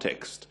this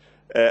context?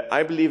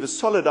 I believe a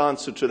solid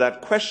answer to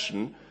that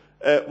question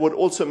would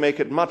also make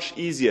it much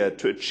easier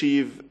to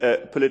achieve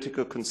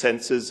political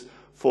consensus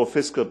for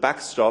fiscal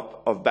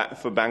backstop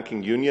for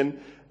banking union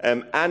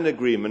and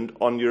agreement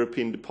on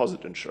European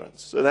deposit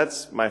insurance. So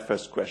that's my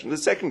first question. The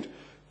second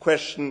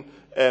question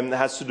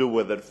has to do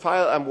with a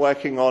file I'm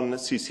working on,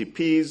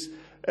 CCPs.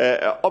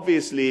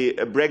 Obviously,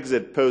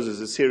 Brexit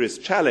poses a serious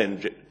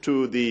challenge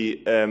to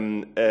the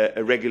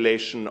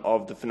regulation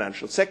of the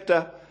financial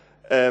sector.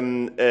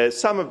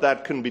 Some of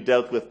that can be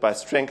dealt with by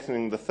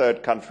strengthening the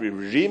third country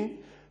regime,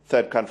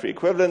 third country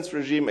equivalence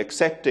regime,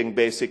 accepting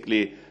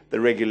basically the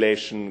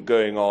regulation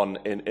going on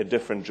in a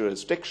different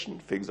jurisdiction,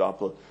 for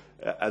example,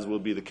 as will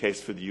be the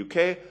case for the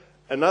UK.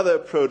 Another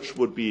approach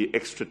would be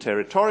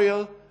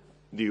extraterritorial.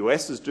 The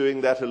US is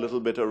doing that a little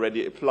bit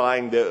already,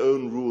 applying their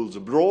own rules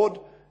abroad,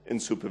 in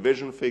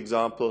supervision, for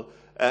example.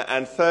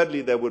 And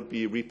thirdly, there would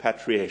be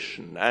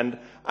repatriation. And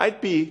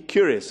I'd be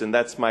curious, and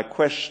that's my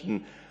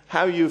question,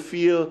 how you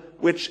feel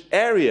which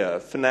area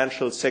of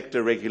financial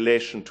sector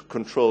regulation to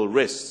control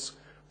risks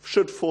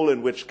should fall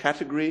in which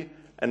category,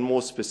 and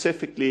more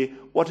specifically,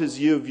 what is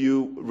your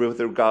view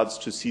with regards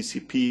to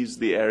CCPs,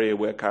 the area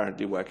we're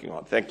currently working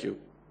on? Thank you.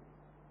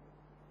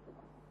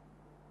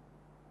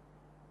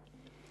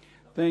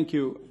 Thank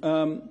you.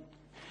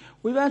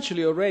 We've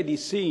actually already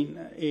seen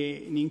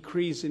an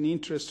increase in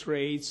interest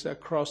rates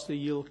across the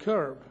yield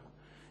curve.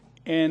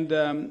 And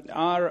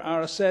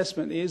our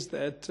assessment is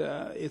that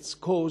it's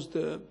caused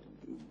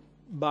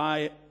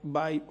by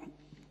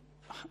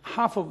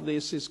half of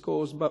this is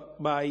caused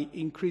by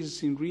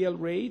increases in real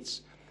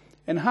rates,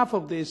 and half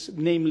of this,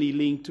 namely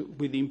linked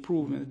with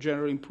improvement,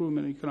 general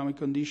improvement in economic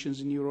conditions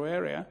in euro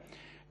area,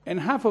 and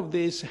half of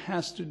this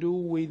has to do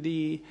with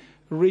the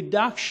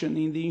reduction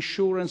in the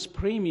insurance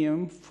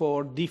premium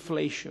for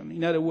deflation.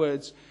 In other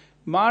words,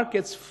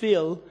 markets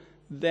feel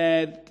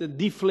that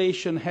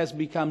deflation has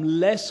become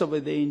less of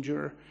a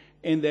danger,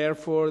 and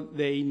therefore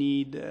they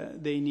need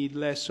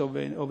less of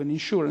an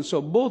insurance. So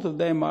both of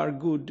them are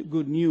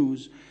good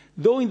news,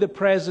 though in the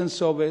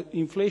presence of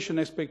inflation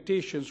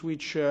expectations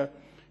which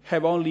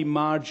have only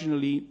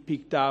marginally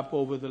picked up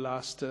over the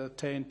last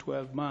 10,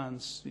 12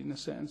 months, in a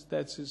sense.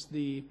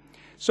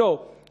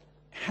 So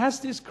has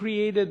this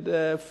created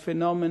a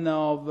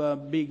phenomenon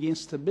of big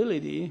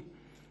instability?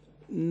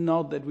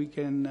 Not that we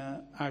can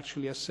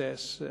actually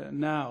assess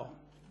now.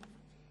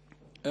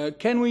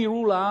 Can we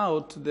rule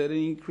out that an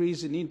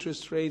increase in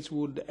interest rates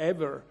would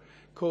ever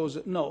cause?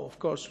 No, of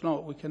course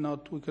not. We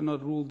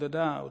cannot rule that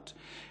out.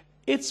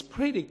 It's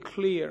pretty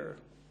clear,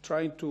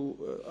 trying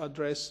to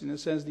address, in a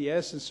sense, the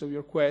essence of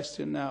your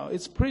question now.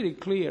 It's pretty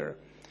clear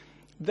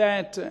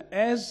that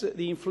as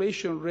the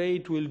inflation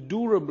rate will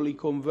durably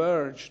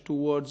converge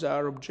towards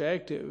our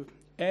objective,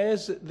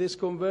 as this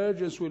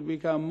convergence will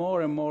become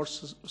more and more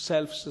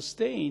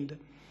self-sustained,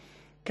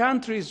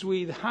 countries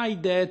with high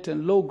debt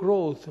and low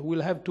growth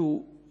will have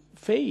to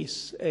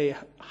face a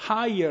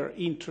higher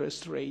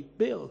interest rate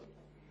bill.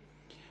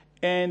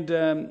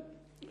 And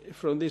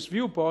from this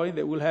viewpoint,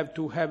 they will have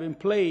to have in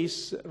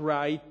place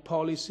right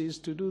policies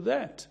to do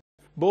that,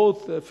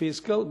 both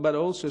fiscal but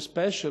also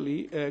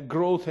especially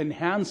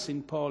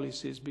growth-enhancing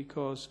policies,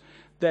 because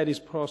that is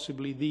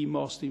possibly the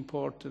most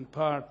important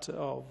part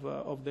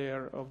of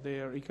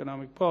their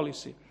economic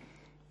policy.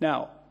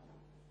 Now,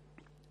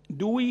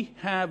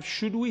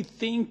 should we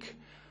think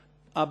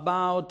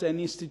about an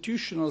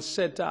institutional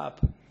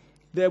setup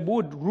that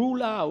would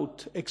rule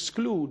out,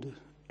 exclude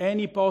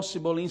any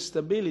possible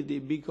instability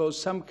because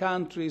some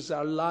countries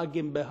are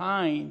lagging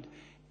behind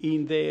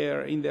in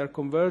their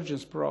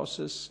convergence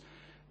process?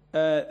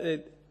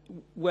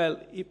 Well,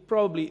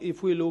 probably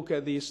if we look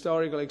at the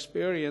historical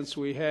experience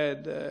we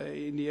had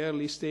in the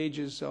early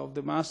stages of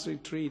the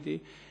Maastricht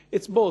Treaty,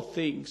 it's both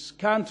things.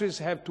 Countries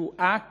have to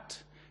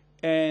act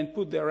and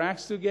put their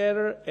acts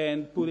together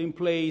and put in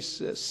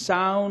place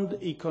sound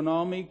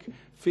economic,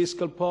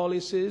 fiscal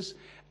policies.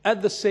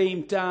 At the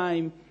same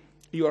time,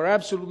 you are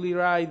absolutely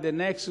right, the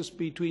nexus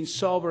between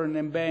sovereign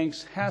and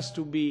banks has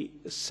to be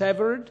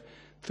severed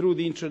through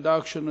the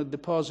introduction of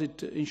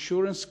deposit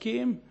insurance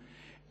scheme.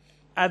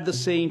 At the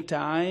same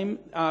time,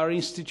 our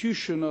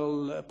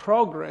institutional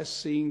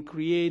progress in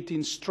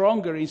creating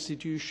stronger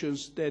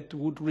institutions that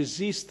would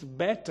resist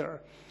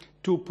better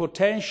to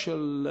potential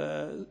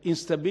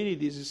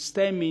instabilities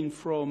stemming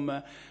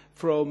from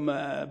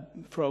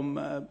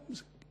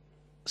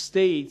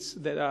states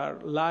that are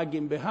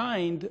lagging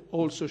behind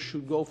also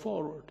should go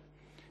forward.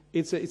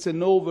 It's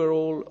an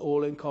overall,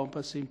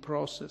 all-encompassing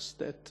process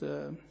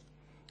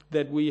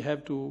that we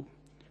have to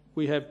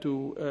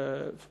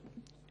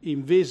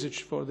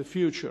envisage for the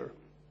future.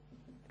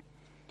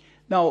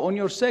 Now, on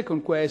your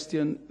second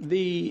question,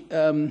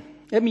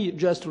 let me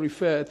just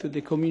refer to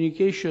the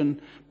communication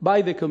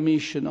by the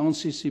Commission on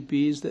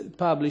CCPs that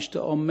published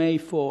on May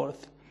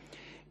 4th.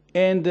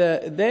 And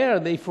there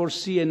they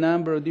foresee a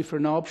number of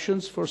different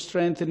options for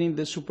strengthening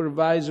the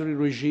supervisory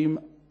regime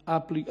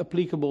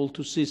applicable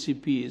to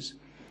CCPs,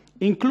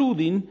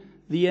 including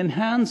the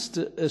enhanced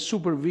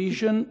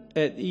supervision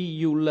at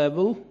EU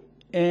level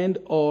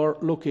and/or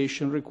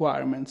location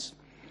requirements.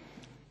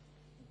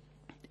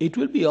 It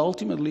will be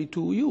ultimately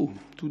to you,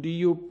 to the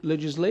EU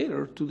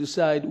legislator, to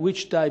decide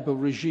which type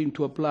of regime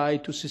to apply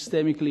to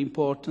systemically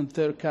important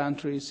third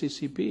country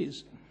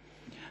CCPs.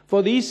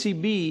 For the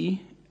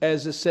ECB,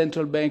 as a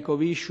central bank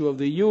of issue of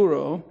the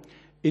euro,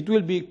 it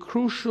will be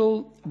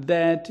crucial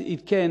that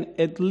it can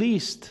at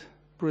least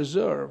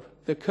preserve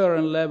the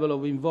current level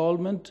of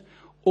involvement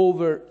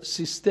over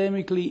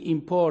systemically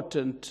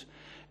important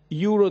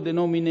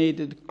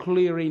euro-denominated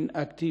clearing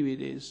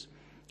activities.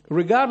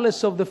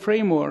 Regardless of the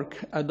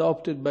framework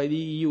adopted by the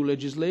EU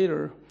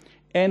legislator,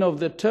 and of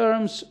the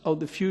terms of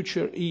the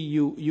future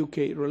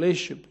EU-UK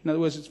relationship. In other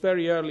words, it's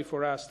very early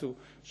for us to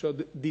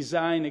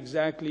design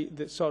exactly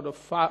the sort of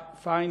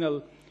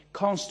final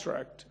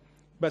construct,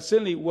 but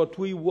certainly what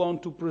we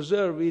want to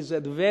preserve is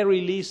at the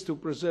very least to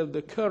preserve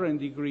the current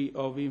degree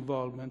of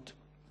involvement.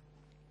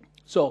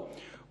 So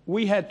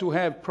we had to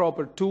have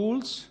proper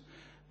tools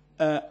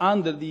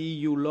under the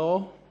EU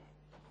law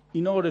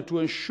in order to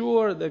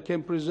ensure that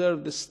can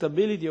preserve the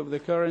stability of the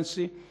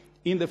currency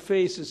in the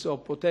faces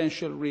of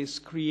potential risks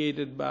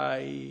created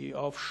by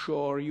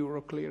offshore euro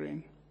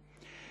clearing.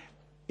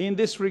 In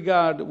this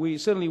regard, we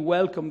certainly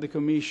welcome the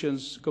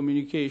Commission's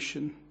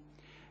communication,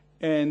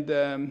 and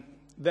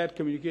that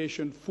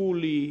communication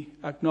fully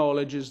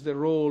acknowledges the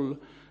role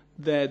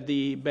that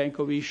the Bank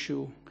of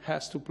Issue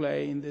has to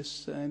play in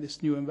this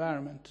new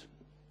environment.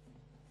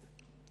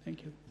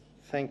 Thank you.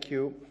 Thank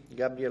you.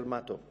 Gabriel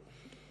Mato.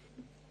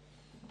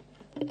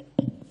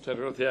 Muchas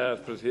gracias,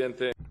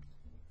 presidente.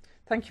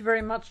 Thank you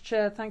very much,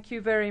 Chair. Thank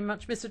you very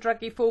much, Mr.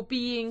 Draghi, for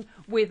being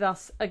with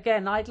us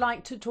again. I'd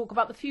like to talk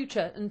about the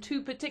future and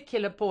two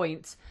particular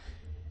points.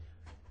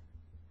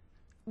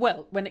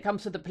 Well, when it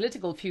comes to the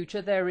political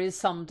future, there is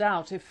some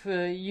doubt. If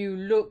you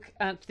look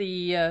at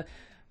the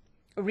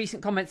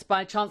recent comments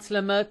by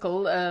Chancellor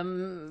Merkel,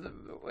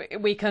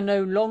 we can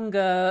no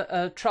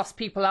longer trust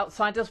people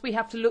outside us. We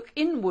have to look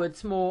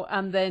inwards more.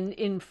 And then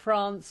in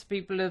France,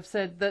 people have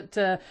said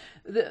that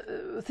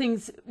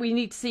we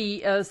need to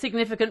see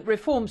significant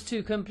reforms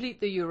to complete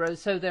the euro.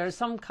 So there are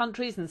some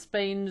countries, and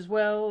Spain as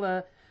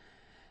well,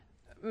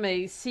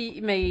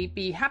 may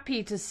be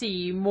happy to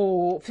see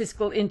more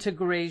fiscal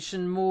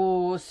integration,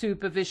 more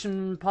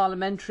supervision,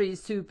 parliamentary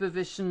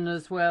supervision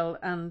as well,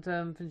 and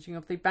finishing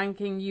off the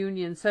banking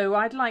union. So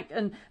I'd like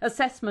an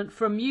assessment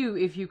from you,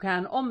 if you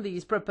can, on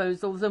these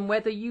proposals and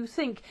whether you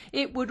think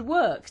it would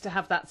work to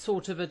have that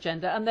sort of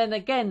agenda. And then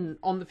again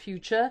on the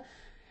future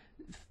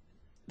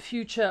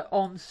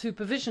on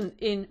supervision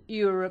in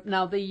Europe.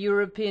 Now, the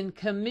European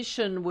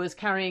Commission was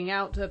carrying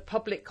out a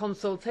public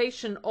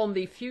consultation on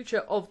the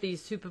future of these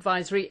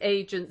supervisory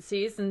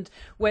agencies and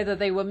whether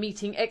they were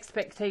meeting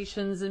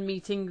expectations and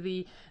meeting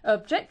the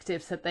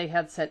objectives that they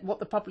had set, what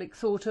the public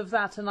thought of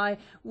that. And I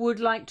would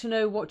like to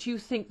know what you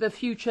think the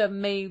future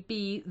may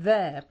be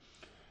there.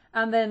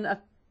 And then a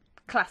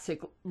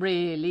classic,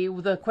 really,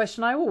 the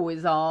question I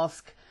always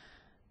ask,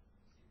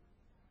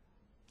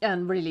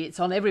 and really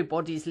it's on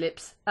everybody's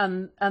lips,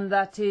 and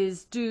that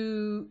is,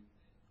 you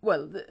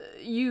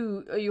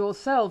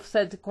yourself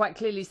said quite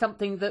clearly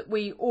something that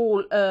we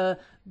all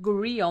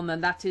agree on,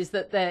 and that is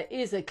that there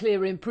is a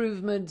clear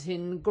improvement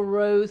in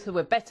growth.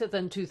 We're better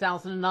than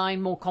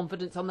 2009, more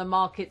confidence on the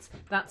markets,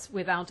 that's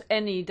without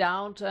any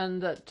doubt,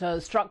 and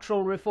that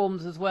structural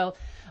reforms as well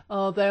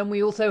are there, and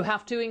we also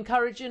have to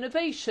encourage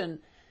innovation.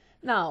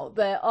 Now,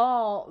 there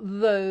are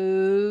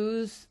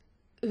those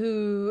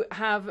who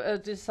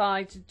have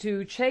decided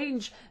to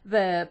change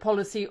their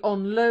policy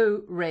on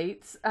low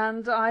rates,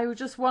 and I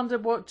just wonder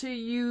what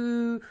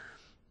you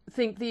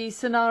think the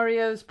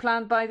scenarios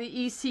planned by the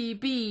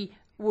ECB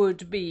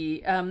would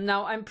be.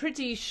 Now, I'm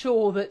pretty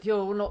sure that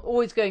you're not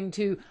always going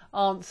to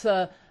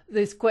answer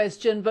this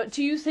question, but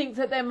do you think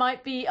that there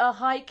might be a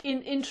hike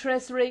in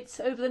interest rates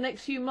over the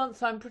next few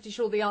months? I'm pretty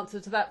sure the answer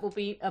to that will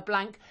be a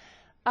blank.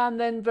 And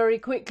then very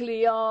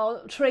quickly,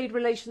 our trade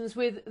relations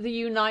with the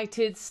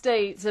United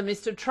States.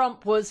 Mr.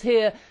 Trump was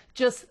here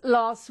just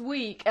last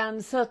week,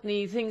 and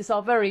certainly things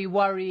are very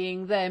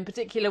worrying there, in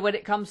particular when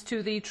it comes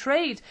to the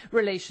trade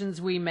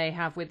relations we may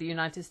have with the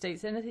United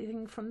States.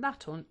 Anything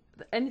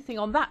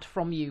on that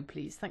from you,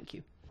 please? Thank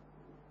you.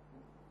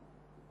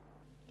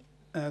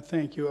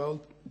 Thank you.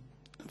 I'll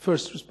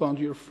first respond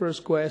to your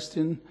first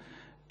question.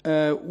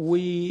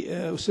 We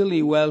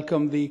certainly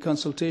welcome the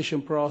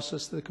consultation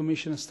process the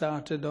Commission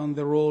started on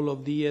the role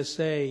of the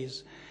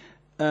ESAs.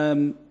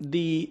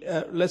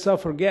 Let's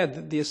not forget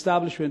that the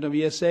establishment of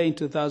ESA in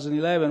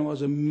 2011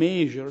 was a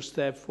major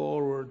step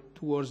forward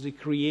towards the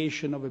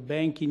creation of a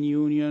banking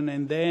union,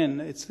 and then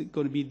it's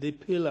going to be the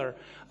pillar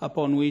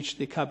upon which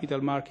the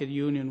capital market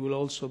union will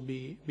also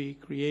be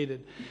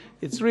created.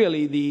 It's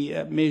really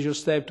the major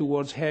step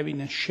towards having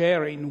a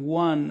sharing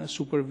one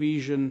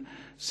supervision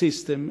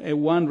system, a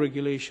one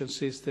regulation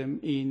system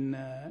in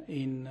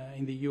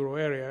the euro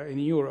area, in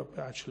Europe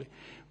actually.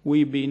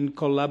 We've been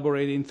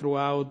collaborating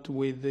throughout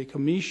with the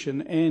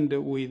Commission and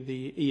with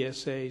the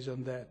ESAs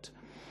on that.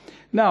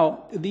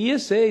 Now, the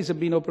ESAs have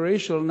been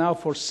operational now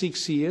for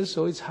 6 years,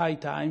 so it's high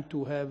time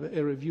to have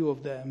a review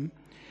of them.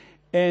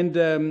 And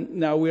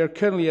now we are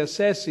currently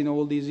assessing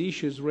all these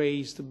issues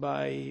raised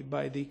by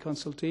the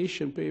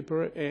consultation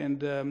paper,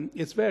 and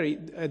it's very,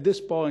 at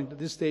this point, at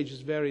this stage,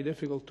 it's very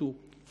difficult to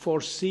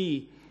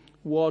foresee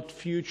what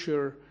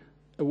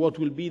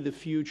will be the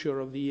future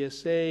of the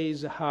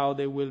ESAs, how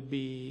they will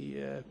be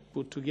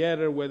put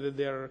together, whether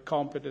their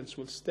competence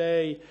will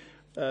stay.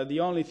 The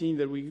only thing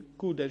that we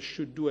could and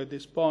should do at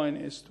this point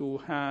is to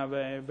have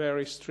a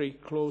very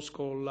strict, close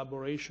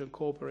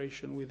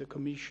cooperation with the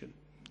Commission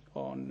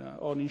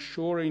on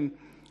ensuring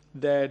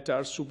that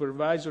our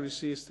supervisory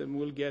system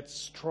will get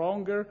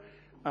stronger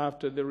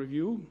after the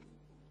review,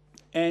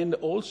 and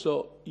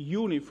also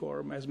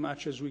uniform as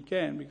much as we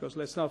can, because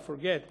let's not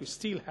forget, we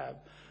still have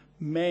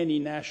many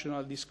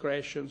national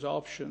discretions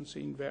options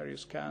in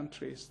various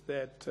countries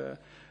that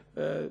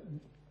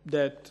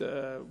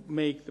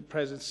make the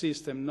present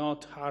system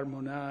not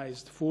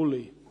harmonized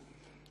fully.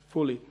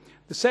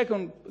 The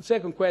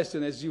second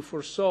question, as you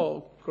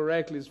foresaw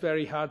correctly, is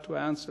very hard to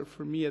answer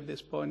for me at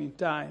this point in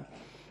time.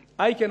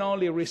 I can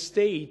only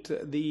restate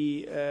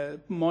the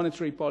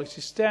monetary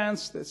policy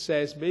stance that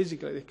says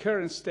basically the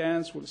current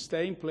stance will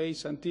stay in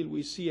place until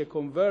we see a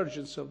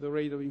convergence of the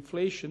rate of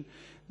inflation,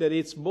 that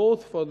it's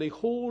both for the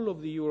whole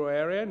of the euro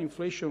area, an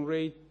inflation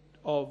rate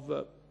of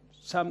a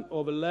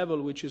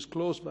level which is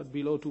close but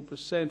below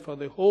 2% for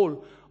the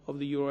whole of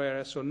the euro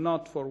area, so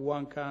not for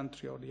one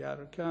country or the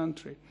other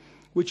country,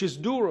 which is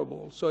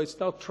durable, so it's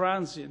not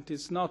transient,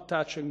 it's not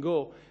touch and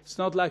go. It's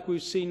not like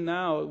we've seen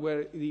now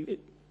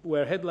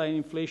where headline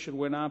inflation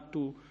went up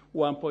to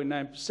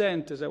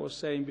 1.9%, as I was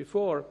saying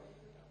before,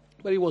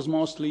 but it was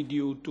mostly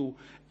due to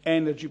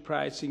energy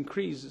price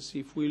increases,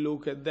 if we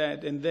look at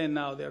that, and then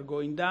now they're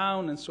going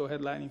down, and so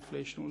headline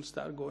inflation will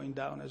start going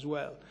down as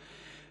well.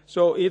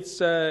 So it's,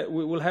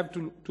 we will have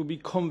to be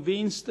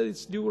convinced that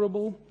it's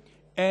durable,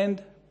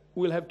 and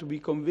we'll have to be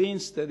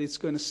convinced that it's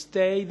going to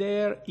stay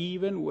there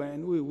even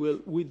when we will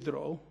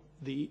withdraw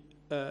the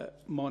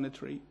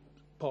monetary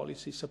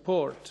policy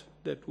support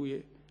that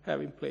we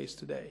have in place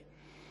today.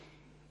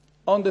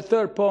 On the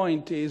third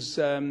point is,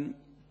 in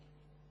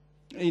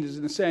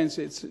a sense,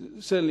 it's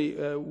certainly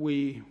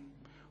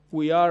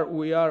we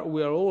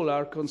all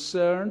are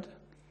concerned.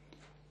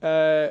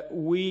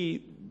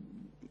 We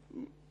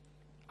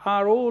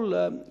are all,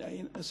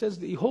 in a sense,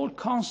 the whole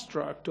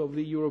construct of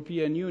the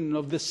European Union,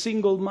 of the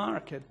single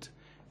market,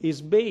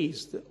 is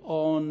based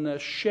on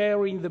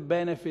sharing the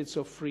benefits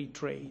of free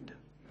trade.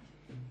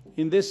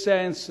 In this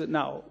sense,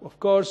 now, of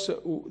course,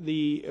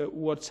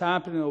 what's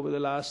happening over the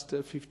last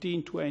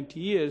 15, 20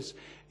 years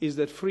is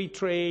that free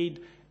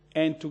trade,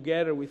 and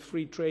together with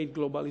free trade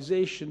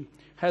globalization,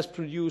 has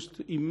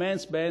produced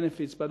immense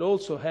benefits, but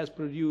also has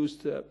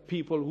produced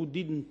people who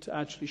didn't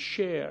actually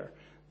share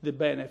the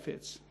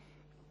benefits.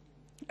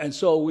 And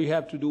so we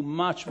have to do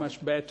much,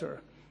 much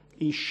better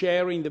in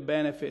sharing the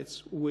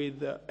benefits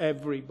with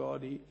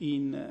everybody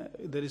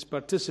that is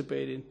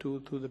participating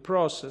to the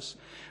process.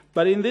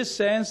 But in this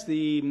sense,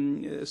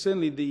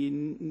 certainly the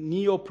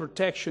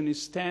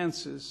neo-protectionist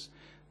stances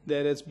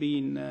that have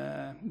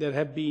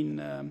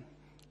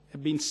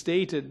been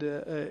stated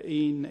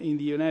in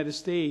the United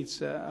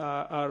States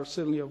are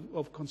certainly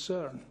of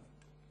concern.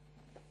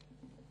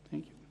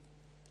 Thank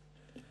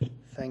you.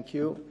 Thank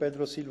you.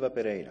 Pedro Silva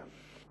Pereira.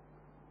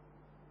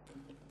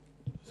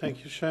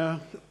 Thank you, Chair.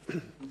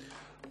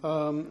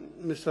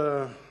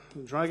 Mr.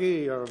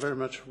 Draghi, you are very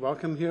much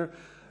welcome here.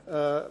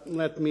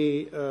 Let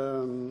me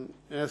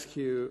ask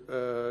you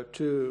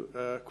two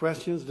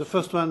questions. The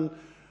first one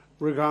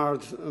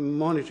regards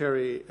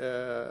monetary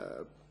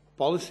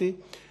policy.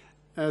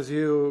 As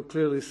you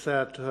clearly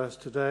said to us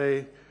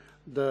today,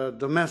 the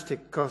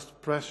domestic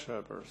cost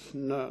pressures,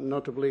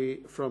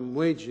 notably from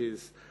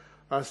wages,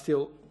 are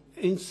still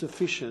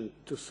insufficient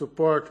to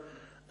support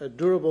a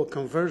durable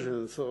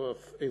convergence of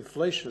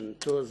inflation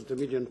towards the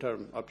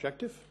medium-term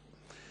objective.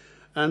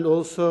 And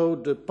also,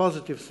 the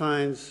positive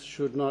signs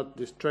should not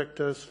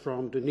distract us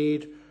from the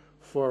need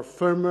for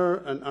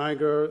firmer and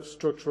higher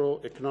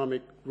structural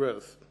economic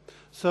growth.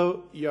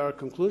 So your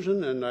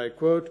conclusion, and I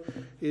quote,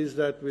 is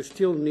that we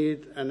still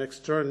need an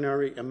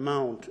extraordinary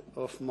amount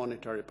of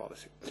monetary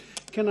policy.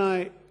 Can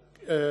I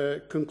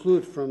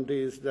conclude from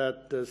this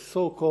that the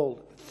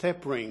so-called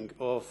tapering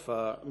of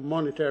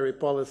monetary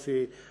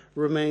policy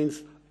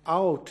remains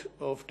out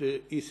of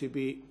the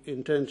ECB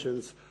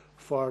intentions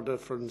for the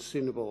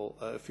foreseeable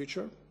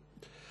future?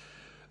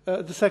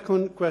 The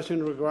second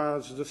question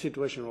regards the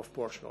situation of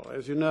Portugal.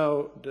 As you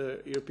know,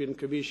 the European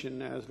Commission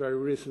has very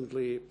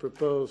recently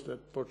proposed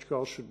that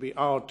Portugal should be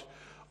out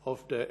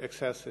of the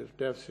excessive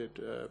deficit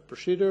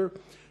procedure,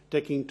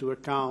 taking into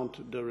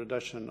account the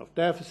reduction of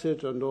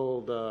deficit and all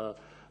the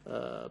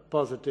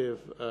positive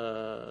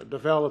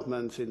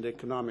developments in the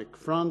economic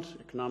front,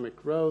 economic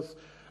growth,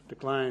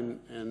 decline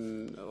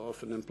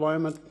of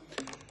unemployment.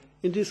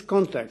 In this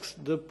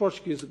context, the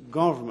Portuguese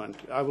government,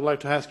 I would like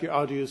to ask you,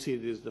 how do you see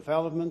these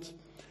developments?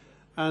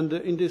 And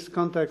in this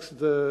context,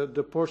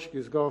 the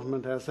Portuguese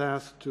government has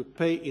asked to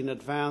pay in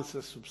advance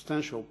a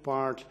substantial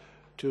part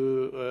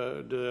to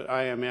the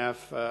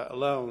IMF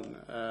loan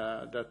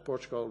that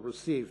Portugal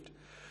received.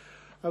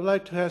 I would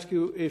like to ask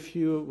you if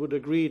you would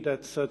agree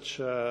that such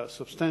a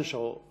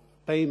substantial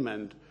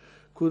payment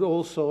could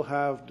also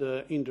have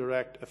the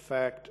indirect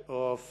effect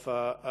of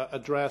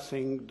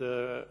addressing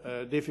the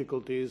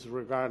difficulties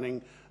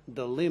regarding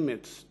the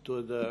limits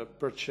to the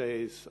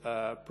purchase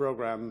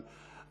program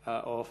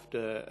of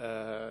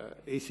the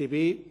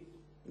ECB,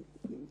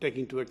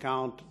 taking into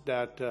account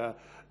that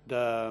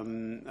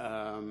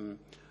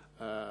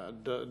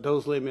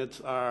those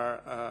limits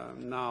are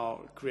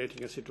now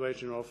creating a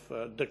situation of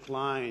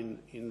decline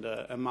in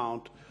the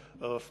amount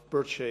of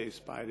purchase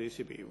by the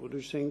ECB. Would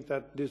you think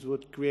that this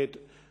would create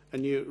a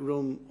new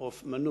room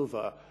of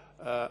maneuver,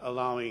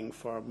 allowing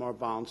for more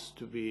bonds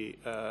to be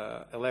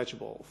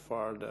eligible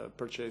for the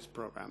purchase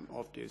program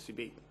of the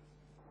ECB.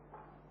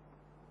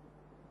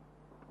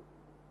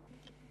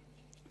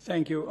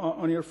 Thank you.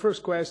 On your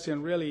first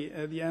question, really,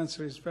 the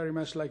answer is very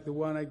much like the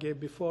one I gave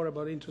before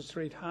about interest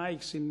rate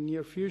hikes in the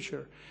near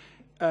future.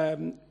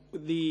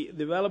 The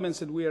developments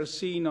that we are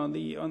seeing on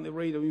the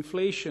rate of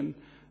inflation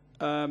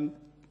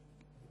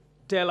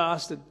tell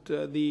us that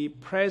the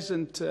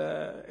present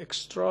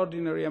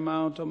extraordinary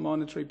amount of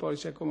monetary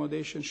policy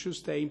accommodation should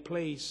stay in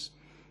place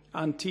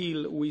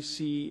until we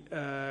see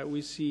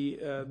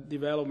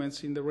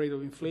developments in the rate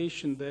of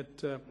inflation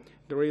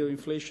the rate of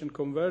inflation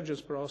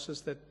convergence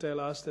process that tell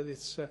us that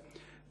it's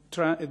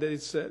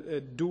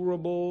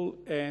durable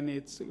and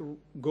it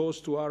goes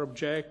to our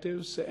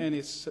objectives and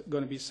it's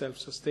going to be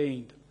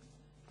self-sustained.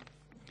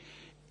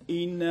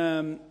 In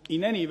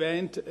any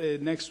event,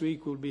 next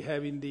week we'll be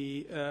having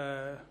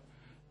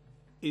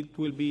it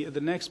will be at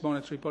the next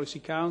Monetary Policy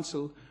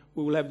Council.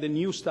 We will have the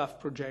new staff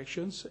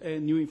projections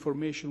and new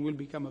information will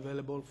become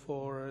available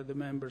for the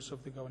members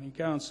of the Governing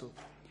Council.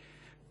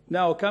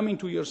 Now, coming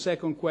to your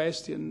second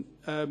question,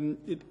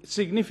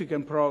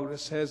 significant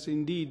progress has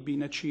indeed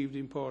been achieved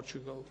in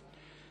Portugal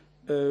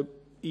on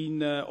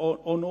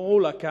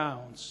all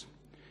accounts.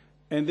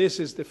 And this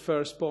is the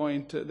first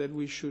point that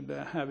we should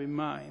have in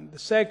mind. The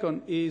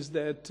second is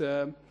that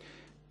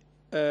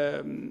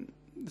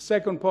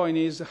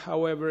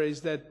however,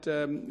 is that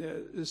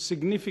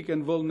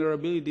significant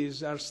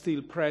vulnerabilities are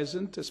still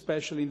present,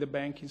 especially in the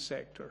banking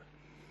sector,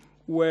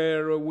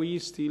 where we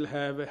still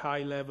have a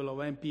high level of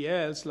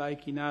NPLs,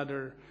 like in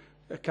other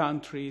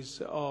countries,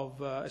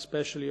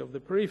 especially of the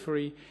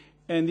periphery,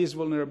 and these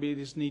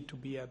vulnerabilities need to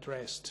be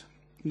addressed.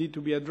 Need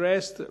to be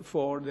addressed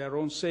for their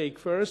own sake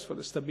first, for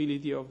the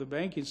stability of the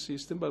banking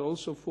system, but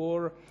also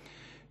for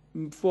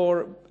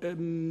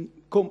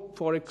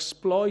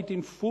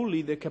exploiting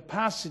fully the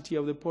capacity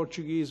of the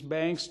Portuguese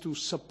banks to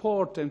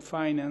support and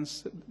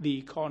finance the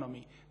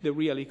economy, the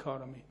real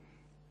economy.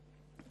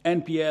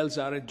 NPLs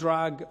are a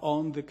drag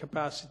on the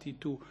capacity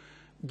to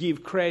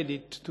give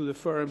credit to the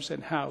firms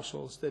and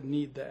households that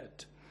need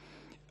that.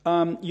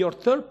 Your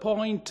third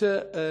point,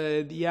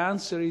 the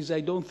answer is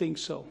I don't think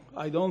so.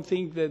 I don't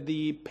think that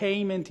the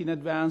payment in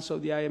advance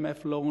of the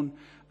IMF loan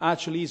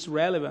actually is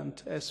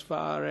relevant as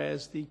far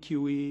as the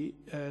QE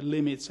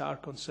limits are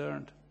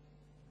concerned.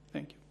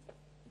 Thank you.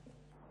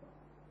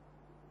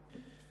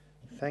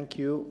 Thank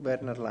you,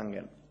 Werner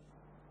Langen.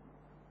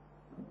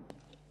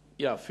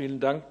 Ja, vielen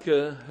Dank,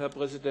 Herr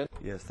Präsident.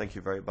 Yes, thank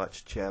you very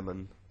much,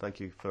 Chairman. Thank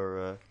you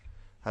for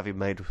having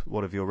made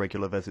one of your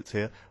regular visits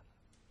here.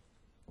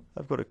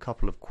 I've got a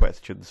couple of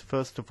questions.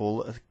 First of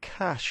all,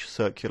 cash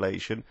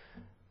circulation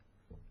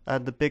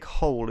and the big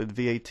hole in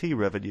VAT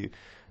revenue.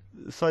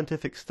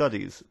 Scientific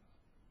studies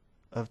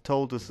have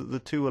told us that the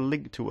two are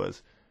linked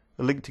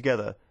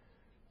together.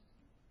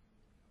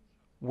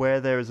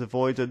 Where there is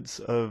avoidance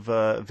of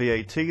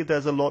VAT,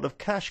 there's a lot of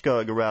cash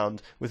going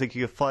around. We're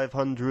thinking of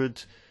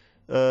 500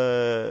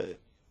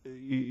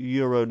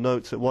 euro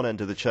notes at one end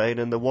of the chain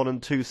and the 1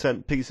 and 2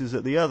 cent pieces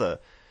at the other.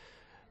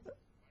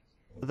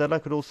 Then I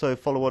could also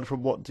follow on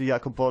from what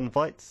Jakob von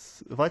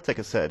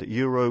Weizsäcker said,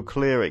 euro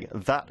clearing.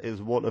 That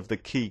is one of the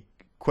key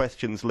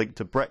questions linked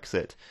to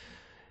Brexit.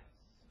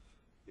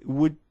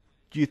 Would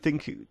you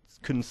think it's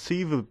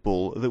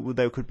conceivable that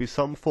there could be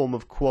some form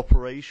of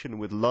cooperation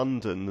with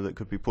London that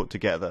could be put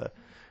together,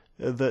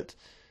 that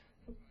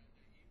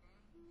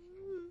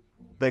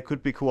there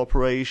could be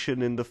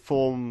cooperation in the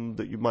form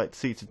that you might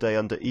see today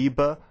under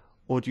EBA,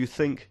 or do you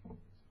think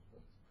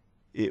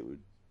it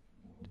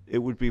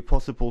would be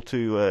possible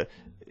to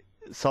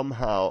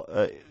somehow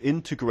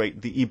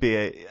integrate the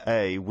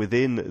EBA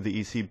within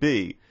the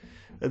ECB?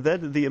 And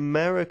then the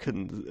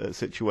American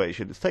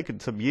situation. It's taken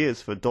some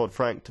years for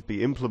Dodd-Frank to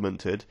be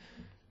implemented.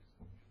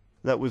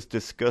 That was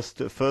discussed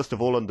first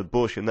of all under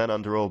Bush and then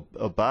under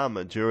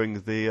Obama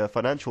during the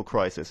financial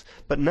crisis.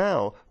 But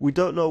now we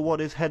don't know what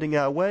is heading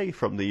our way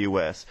from the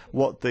US,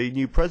 what the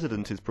new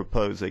president is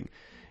proposing.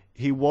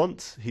 He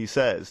wants, he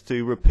says,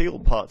 to repeal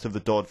parts of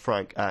the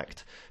Dodd-Frank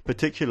Act,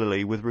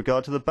 particularly with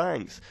regard to the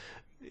banks.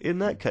 In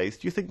that case,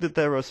 do you think that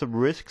there are some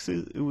risks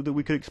that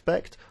we could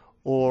expect,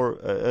 or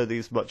are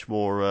these much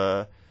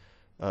more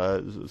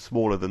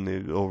smaller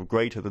than or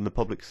greater than the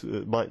public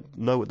might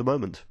know at the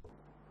moment?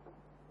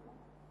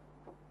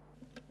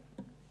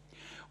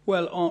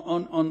 Well,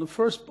 on the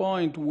first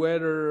point,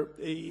 whether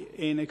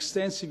an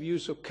extensive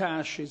use of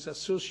cash is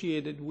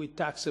associated with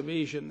tax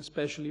evasion,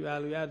 especially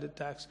value-added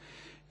tax,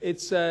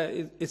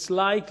 it's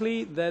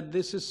likely that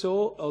this is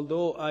so.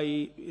 Although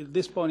at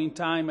this point in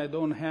time, I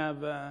don't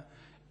have a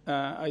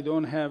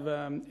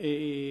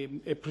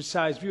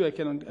precise view. I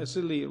can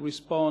certainly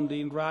respond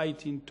in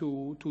writing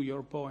to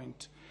your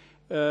point,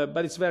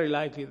 but it's very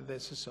likely that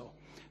this is so.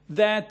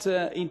 That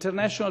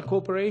international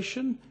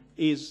cooperation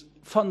is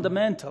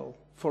fundamental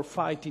for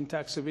fighting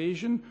tax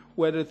evasion,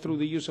 whether through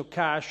the use of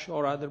cash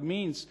or other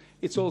means.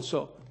 It's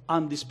also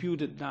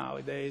undisputed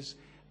nowadays.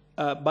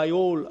 by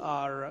all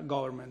our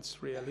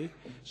governments, really.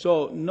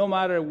 So no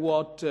matter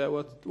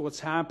what's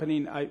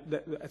happening,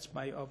 that's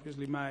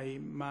obviously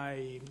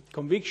my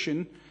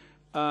conviction,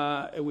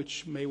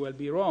 which may well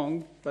be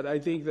wrong, but I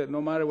think that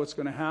no matter what's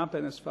going to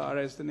happen as far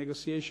as the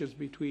negotiations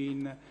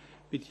between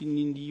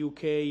the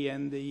UK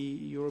and the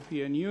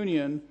European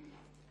Union,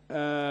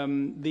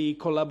 the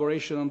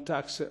collaboration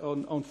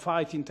on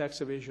fighting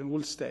tax evasion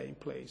will stay in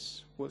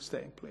place.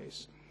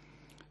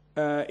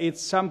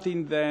 It's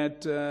something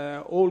that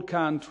all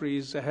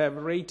countries have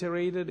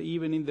reiterated,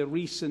 even in the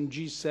recent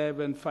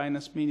G7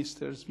 finance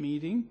ministers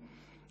meeting.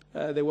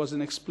 There was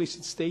an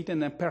explicit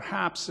statement, and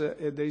perhaps there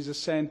is a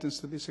sentence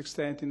to this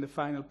extent in the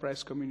final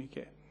press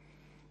communiqué,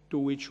 to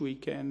which we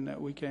can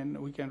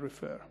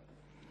refer.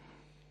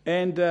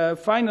 And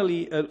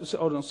finally, the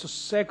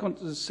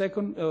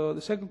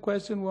second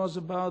question was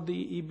about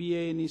the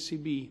EBA and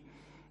ECB.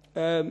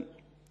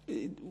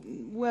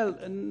 Well,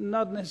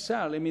 not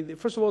necessarily. I mean,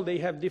 first of all, they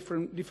have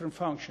different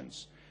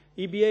functions.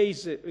 EBA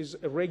is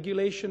a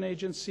regulation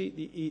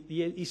agency.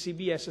 The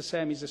ECB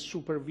SSM is a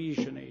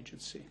supervision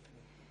agency.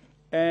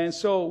 And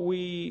so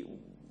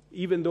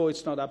even though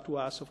it's not up to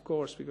us, of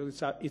course,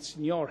 because it's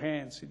in your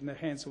hands, in the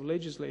hands of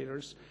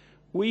legislators,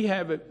 we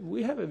have a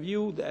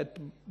view that,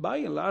 by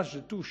and large,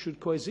 the two should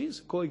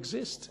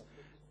coexist.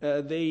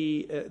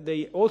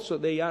 They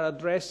are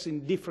addressed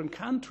in different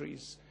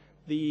countries.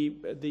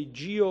 The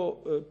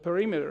geo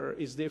perimeter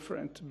is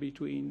different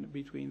between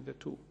the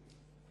two.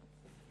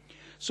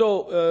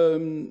 So,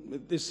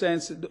 this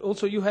sense.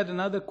 Also, you had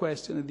another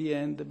question at the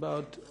end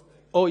about.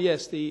 Oh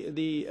yes,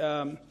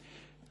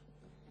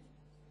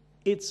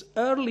 it's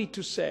early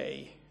to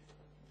say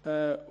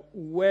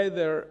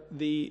whether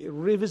the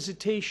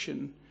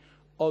revisitation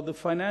of the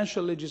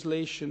financial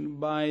legislation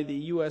by the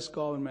U.S.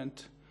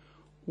 government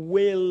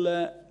will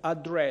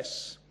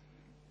address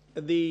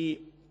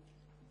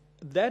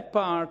that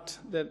part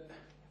that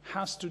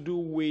has to do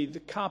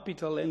with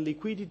capital and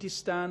liquidity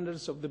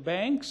standards of the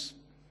banks,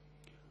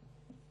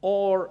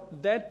 or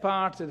that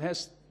part that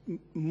has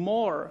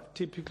more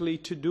typically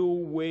to do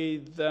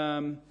with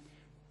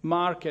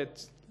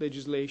market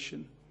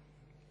legislation,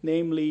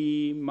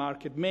 namely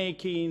market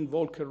making,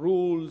 Volcker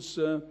rules,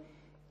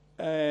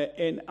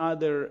 and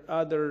other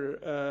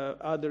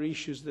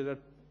issues that are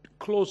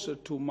closer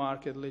to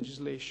market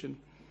legislation,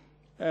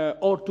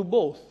 or to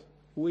both.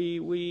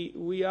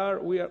 We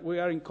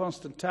are in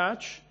constant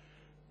touch,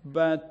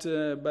 but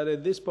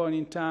at this point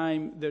in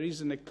time there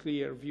isn't a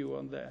clear view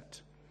on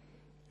that.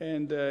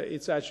 And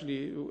it's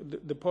actually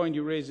the point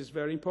you raise is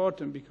very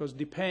important, because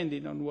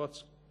depending on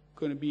what's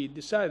going to be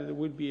decided, there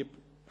will be a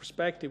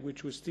perspective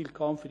which we're still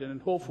confident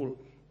and hopeful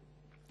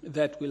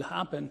that will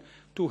happen,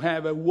 to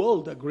have a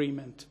world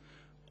agreement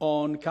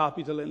on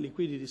capital and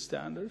liquidity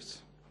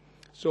standards.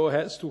 So it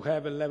has to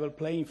have a level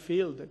playing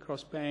field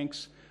across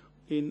banks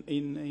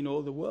in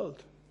all the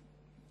world.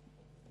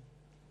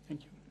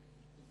 Thank you.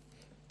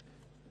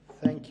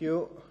 Thank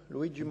you.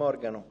 Luigi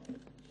Morgano.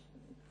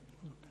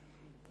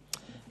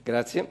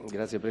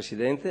 Grazie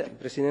Presidente.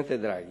 Presidente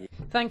Draghi.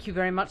 Thank you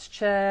very much,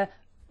 Chair.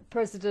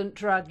 President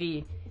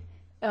Draghi,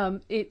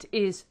 it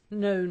is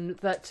known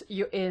that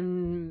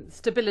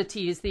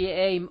stability is the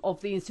aim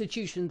of the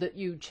institution that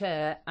you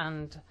chair,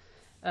 and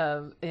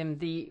in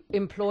the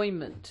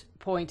employment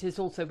point is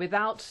also,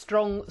 without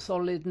strong,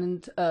 solid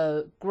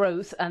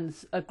growth and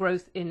a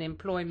growth in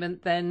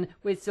employment, then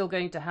we're still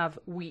going to have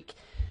weak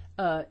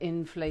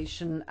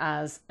inflation,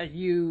 as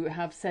you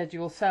have said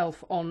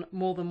yourself on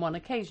more than one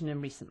occasion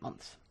in recent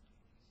months.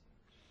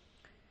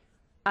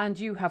 And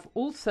you have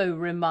also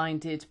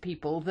reminded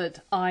people that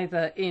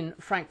either in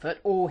Frankfurt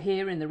or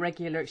here in the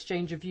regular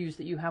exchange of views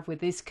that you have with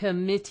this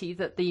committee,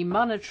 that the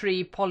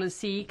monetary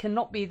policy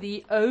cannot be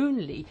the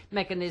only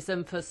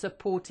mechanism for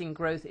supporting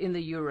growth in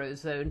the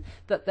Eurozone,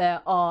 that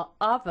there are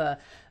other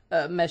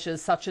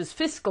measures such as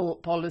fiscal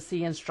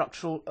policy and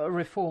structural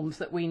reforms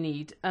that we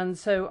need. And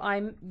so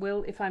I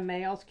will, if I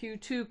may, ask you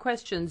two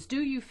questions.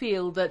 Do you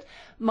feel that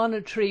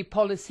monetary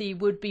policy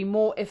would be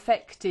more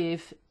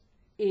effective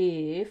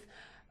if,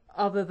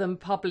 other than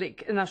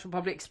national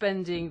public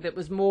spending that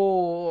was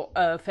more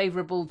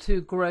favourable to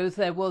growth,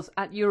 there was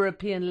at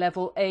European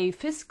level a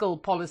fiscal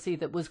policy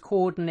that was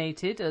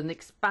coordinated and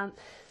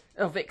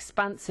of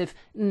expansive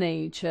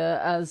nature,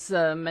 as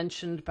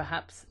mentioned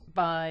perhaps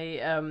by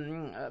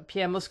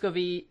Pierre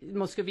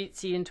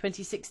Moscovici in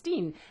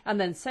 2016? And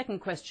then second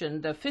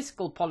question, the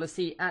fiscal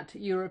policy at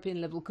European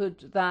level,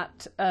 could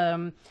that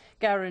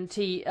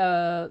guarantee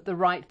the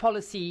right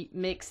policy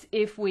mix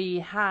if we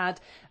had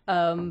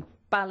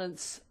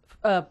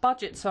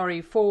budget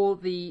for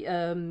the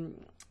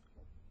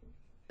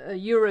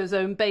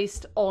Eurozone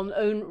based on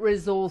own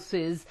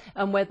resources,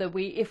 and whether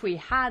if we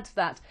had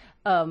that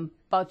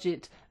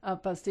budget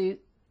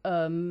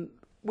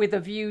with a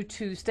view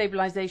to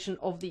stabilisation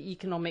of the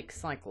economic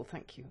cycle?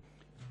 Thank you.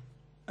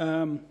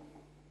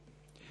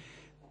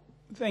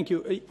 Thank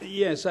you.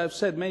 Yes, I've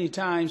said many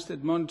times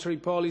that monetary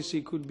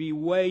policy could be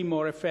way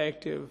more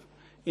effective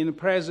in the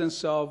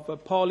presence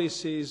of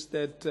policies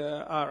that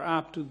are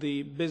up to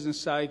the business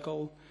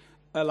cycle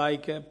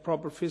like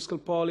proper fiscal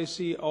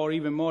policy, or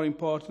even more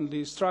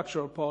importantly,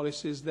 structural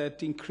policies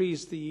that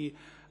increase the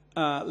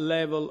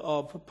level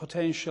of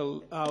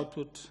potential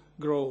output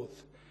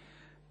growth.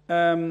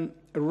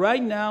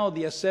 Right now,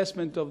 the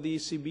assessment of the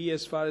ECB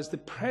as far as the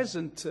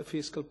present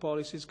fiscal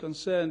policy is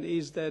concerned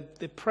is that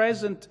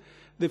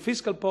the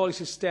fiscal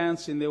policy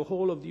stance in the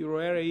whole of the euro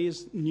area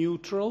is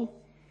neutral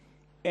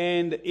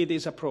and it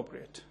is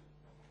appropriate.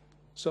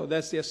 So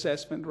that's the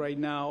assessment right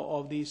now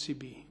of the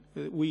ECB.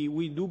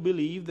 We do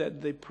believe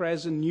that the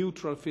present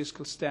neutral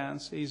fiscal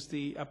stance is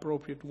the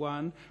appropriate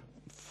one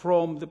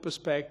from the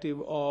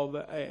perspective of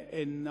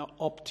an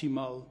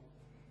optimal,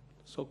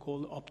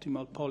 so-called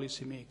optimal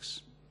policy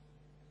mix.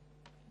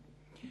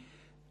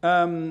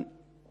 And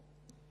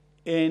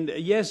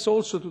yes,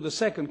 also to the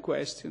second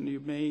question you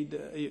made,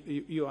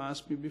 you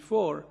asked me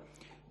before.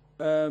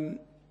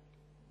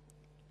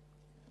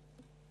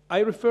 I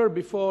referred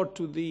before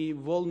to the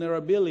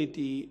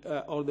vulnerability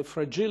or the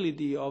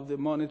fragility of the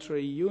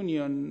monetary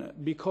union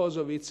because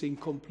of its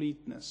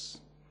incompleteness.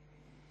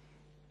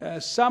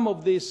 Some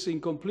of this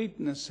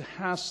incompleteness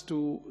has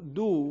to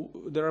do,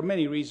 there are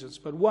many reasons,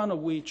 but one of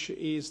which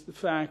is the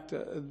fact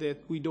that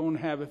we don't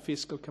have a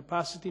fiscal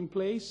capacity in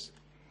place,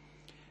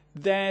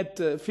 that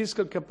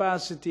fiscal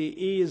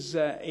capacity is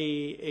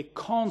a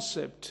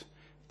concept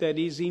that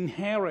is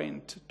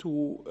inherent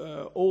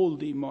to all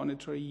the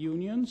monetary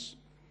unions,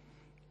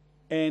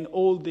 and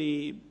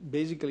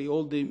basically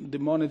all the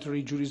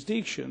monetary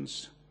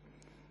jurisdictions.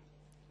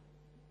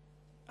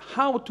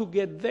 How to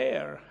get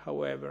there,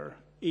 however,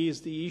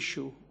 is the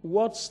issue.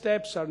 What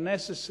steps are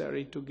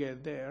necessary to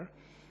get there?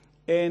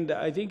 And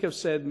I think I've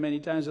said many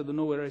times, I don't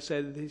know whether I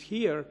said it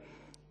here,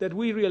 that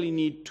we really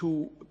need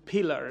two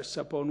pillars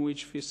upon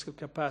which fiscal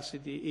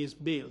capacity is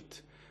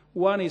built.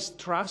 One is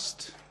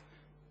trust,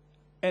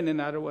 and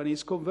another one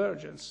is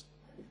convergence.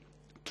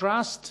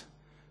 Trust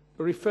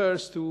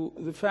refers to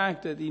the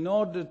fact that in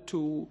order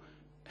to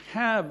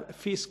have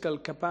fiscal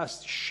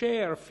capacity,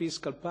 share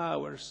fiscal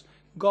powers,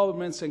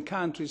 governments and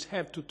countries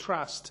have to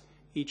trust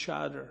each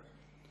other.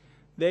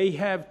 They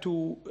have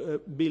to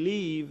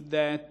believe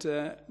that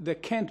there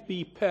can't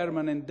be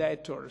permanent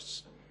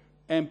debtors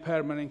and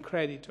permanent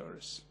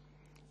creditors.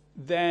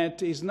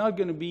 That is not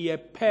going to be a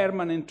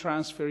permanent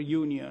transfer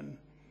union,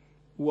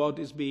 what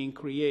is being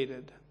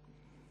created.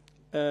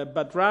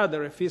 But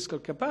rather a fiscal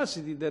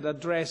capacity that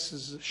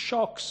addresses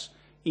shocks,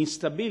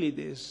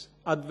 instabilities,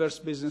 adverse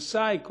business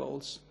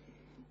cycles,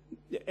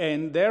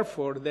 and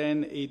therefore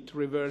then it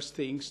reverses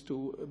things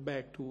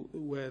back to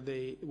where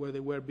they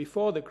were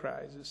before the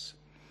crisis.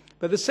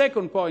 But the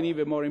second point,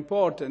 even more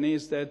important,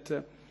 is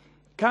that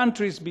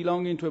countries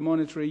belonging to a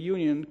monetary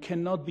union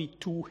cannot be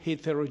too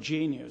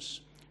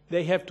heterogeneous.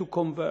 They have to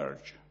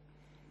converge.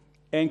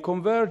 And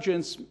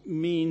convergence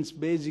means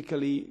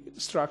basically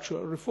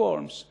structural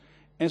reforms.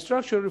 And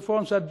structural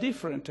reforms are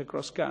different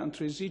across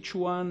countries.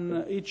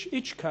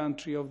 Each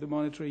country of the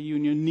monetary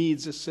union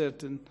needs a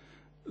certain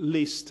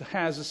list,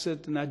 has a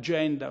certain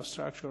agenda of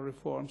structural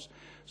reforms.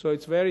 So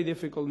it's very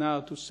difficult now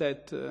to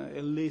set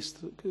a list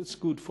that's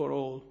good for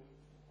all.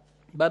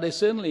 But they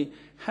certainly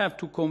have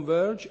to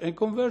converge, and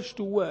converge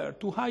to where?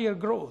 To higher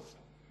growth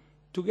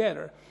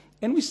together.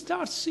 And we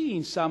start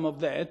seeing some of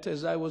that,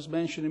 as I was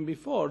mentioning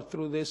before,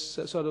 through this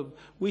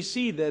we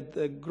see that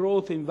the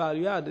growth in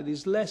value added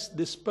is less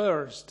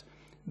dispersed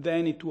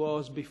than it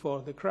was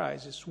before the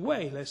crisis,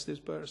 way less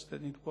dispersed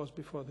than it was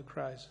before the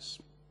crisis.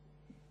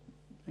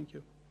 Thank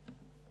you.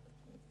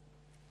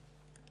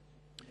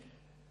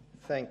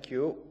 Thank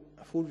you.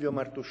 Fulvio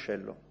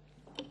Martuscello.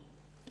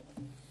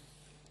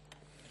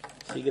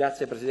 Sì,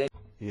 grazie, Presidente.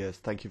 Yes,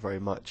 thank you very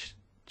much,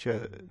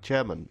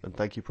 Chairman, and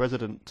thank you,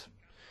 President.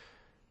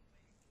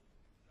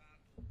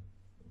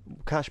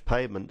 Cash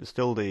payment is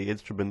still the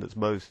instrument that's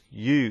most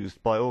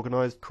used by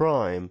organised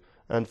crime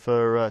and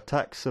for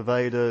tax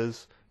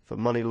evaders, for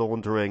money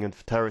laundering and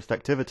for terrorist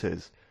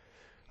activities.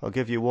 I'll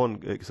give you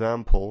one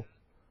example.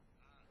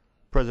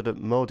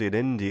 President Modi in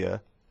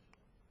India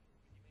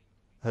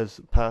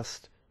has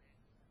passed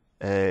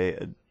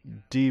a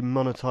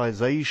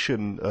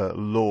demonetization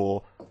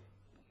law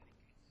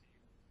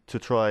to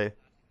try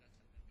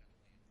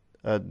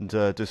and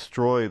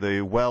destroy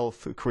the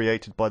wealth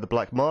created by the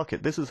black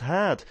market. This has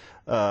had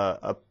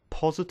a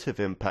positive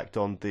impact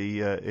on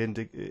the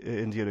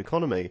Indian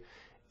economy.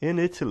 In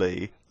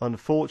Italy,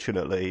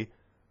 unfortunately,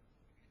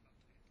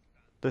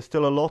 there's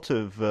still a lot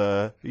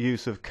of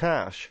use of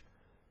cash,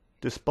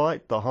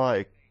 despite the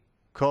high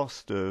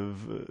cost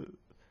of,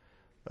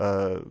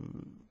 as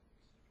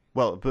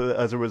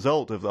a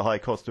result of the high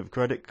cost of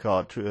credit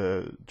card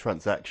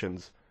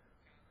transactions.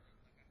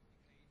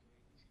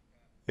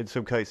 In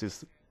some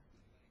cases,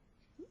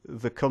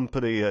 the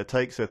company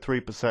takes a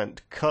 3%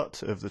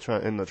 cut of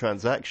in the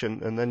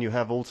transaction, and then you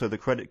have also the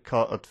credit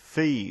card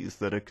fees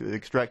that are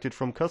extracted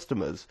from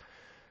customers.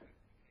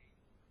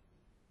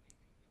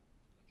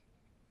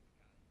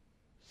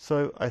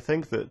 So I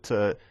think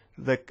that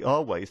there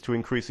are ways to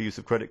increase the use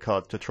of credit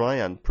cards to try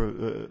and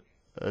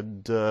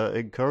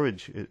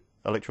encourage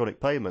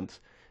electronic payments.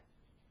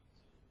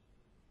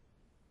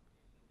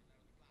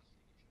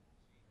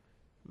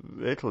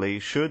 Italy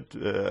should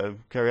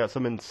carry out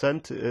some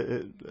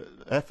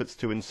efforts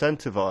to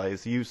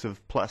incentivize the use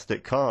of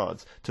plastic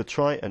cards to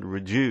try and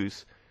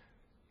reduce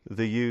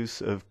the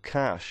use of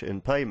cash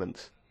in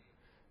payments,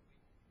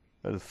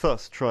 and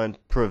thus try and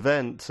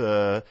prevent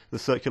the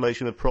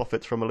circulation of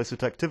profits from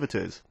illicit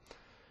activities.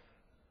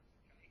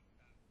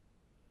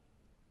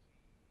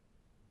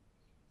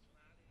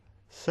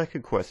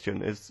 Second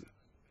question is,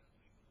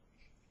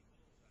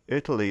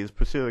 Italy is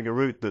pursuing a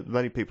route that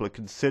many people are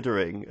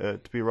considering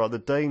to be rather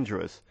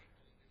dangerous.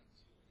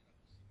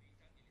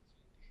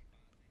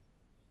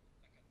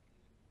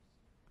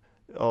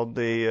 On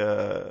the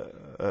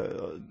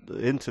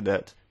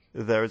internet,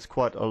 there is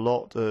quite a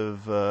lot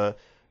of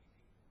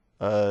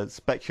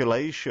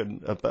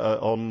speculation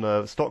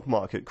on stock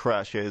market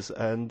crashes,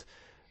 and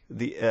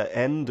the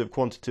end of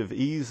quantitative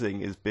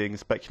easing is being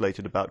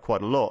speculated about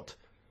quite a lot.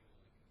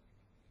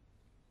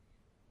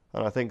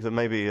 And I think that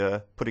maybe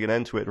putting an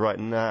end to it right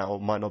now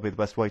might not be the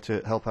best way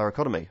to help our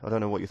economy. I don't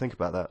know what you think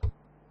about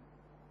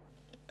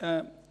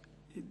that.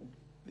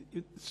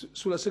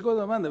 Sulla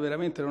seconda domanda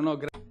veramente non ho.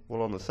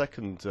 Well, on the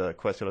second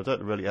question, I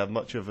don't really have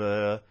much of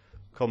a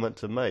comment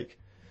to make.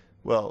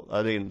 Well,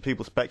 I mean,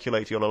 people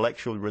speculating on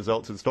election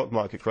results and stock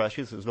market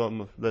crashes. There's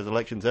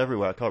elections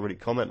everywhere. I can't really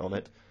comment on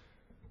it.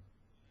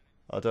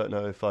 I don't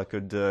know if I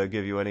could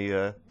give you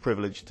any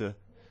privileged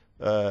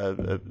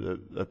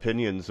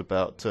opinions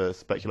about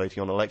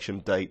speculating on election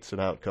dates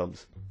and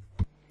outcomes.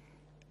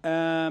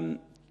 And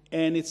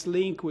its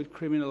link with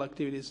criminal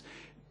activities.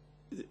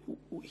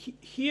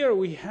 Here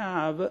we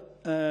have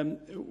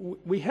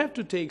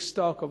to take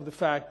stock of the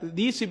fact that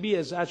the ECB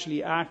has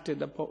actually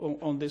acted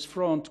on this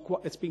front.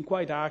 It's been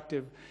quite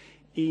active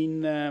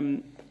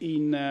in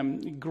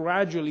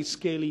gradually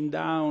scaling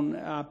down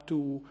up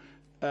to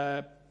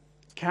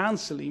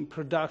cancelling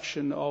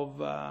production of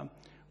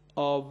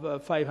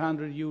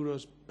 500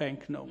 euros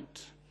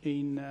banknote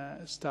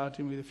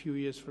starting with a few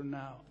years from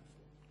now.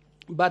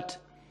 But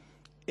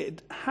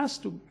it has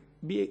to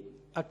be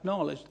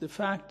acknowledged the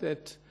fact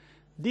that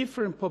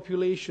different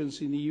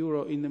populations in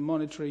the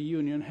monetary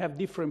union have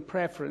different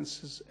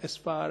preferences as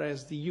far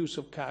as the use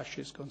of cash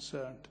is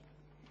concerned.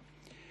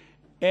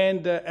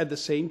 And at the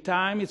same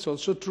time, it's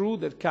also true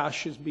that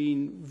cash is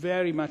being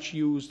very much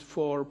used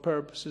for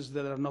purposes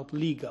that are not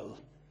legal,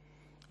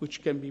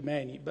 which can be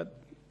many. But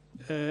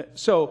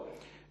so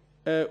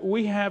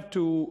we have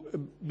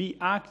to be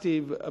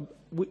active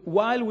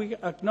while we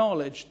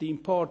acknowledge the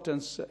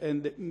importance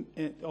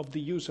of the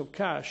use of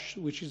cash,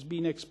 which is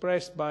being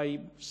expressed by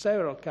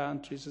several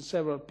countries and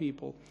several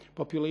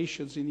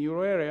populations in the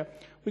euro area.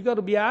 We've got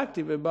to be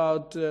active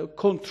about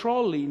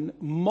controlling,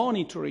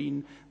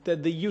 monitoring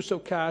that the use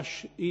of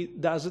cash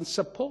doesn't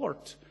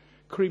support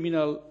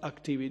criminal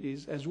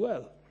activities as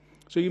well.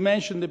 So you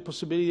mentioned the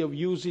possibility of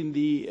using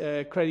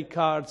the credit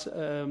cards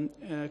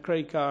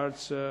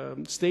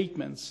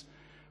statements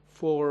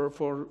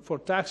for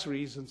tax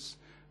reasons.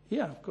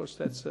 Yeah, of course,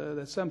 that's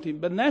something.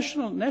 But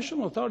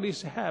national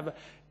authorities have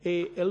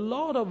a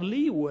lot of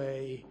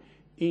leeway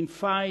in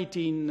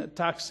fighting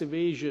tax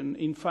evasion,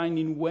 in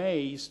finding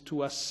ways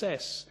to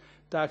assess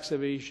tax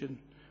evasion,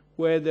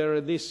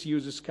 whether this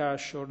uses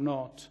cash or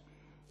not.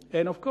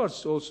 And of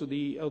course, also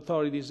the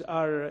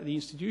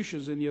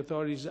institutions and the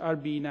authorities are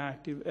being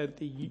active at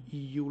the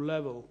EU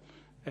level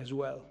as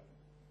well.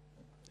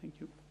 Thank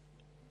you.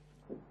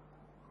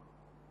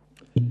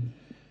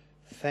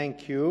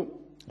 Thank you.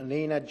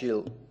 Nina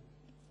Gill.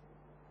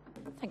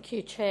 Thank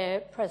you,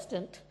 Chair,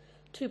 President.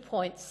 2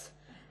 points.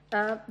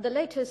 The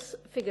latest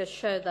figures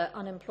show that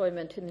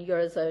unemployment in the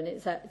Eurozone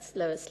is at its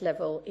lowest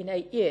level in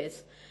 8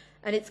 years.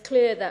 And it's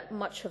clear that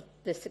much of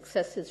this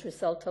success is a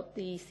result of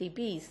the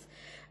ECB's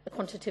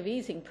quantitative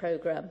easing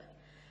programme.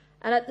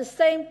 And at the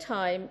same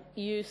time,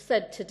 you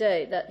said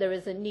today that there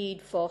is a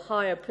need for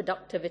higher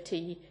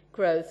productivity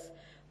growth,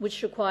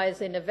 which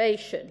requires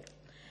innovation.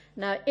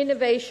 Now,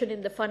 innovation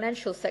in the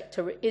financial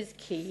sector is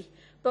key,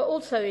 but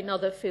also in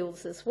other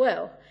fields as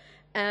well.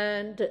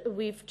 And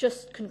we've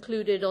just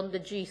concluded on the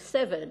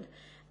G7,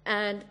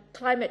 and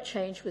climate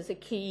change was a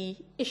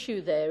key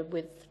issue there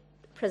with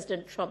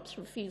President Trump's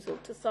refusal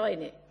to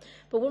sign it.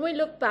 But when we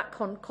look back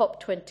on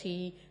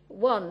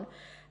COP21,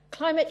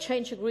 climate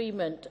change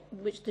agreement,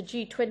 which the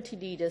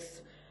G20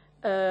 leaders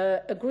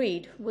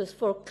agreed, was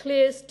for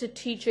clear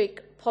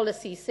strategic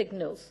policy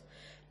signals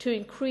to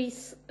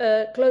increase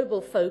global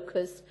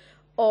focus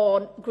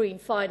on green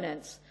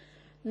finance.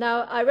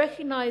 Now, I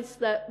recognise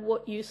that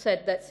what you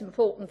said, that's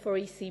important for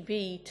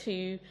ECB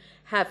to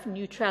have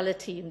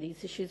neutrality in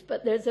these issues,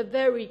 but there's a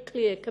very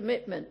clear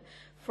commitment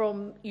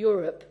from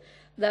Europe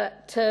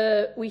that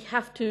we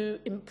have to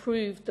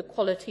improve the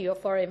quality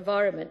of our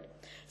environment.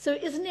 So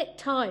isn't it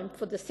time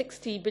for the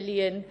 60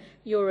 billion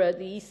euro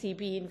the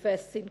ECB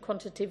invests in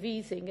quantitative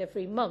easing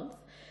every month?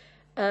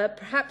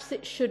 Perhaps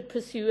it should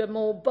pursue a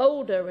more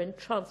bolder and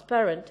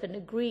transparent and a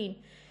green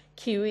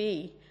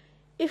QE.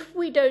 If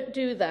we don't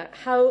do that,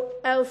 how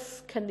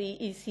else can the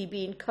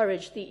ECB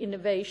encourage the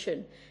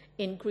innovation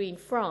in green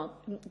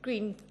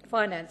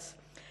finance?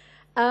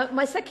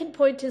 My second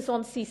point is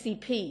on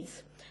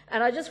CCPs.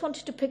 And I just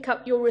wanted to pick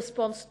up your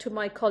response to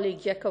my colleague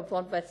Jacob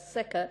von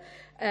Weizsäcker,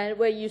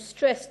 where you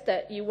stressed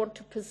that you want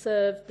to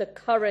preserve the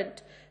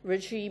current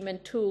regime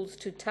and tools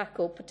to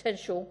tackle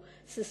potential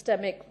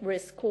systemic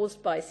risk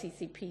caused by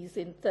CCPs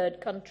in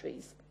third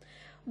countries.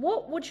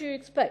 What would you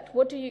expect?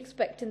 What do you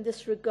expect in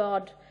this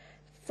regard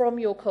from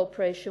your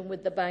cooperation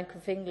with the Bank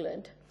of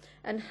England?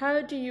 And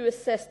how do you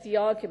assess the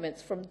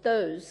arguments from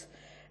those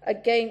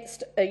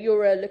against a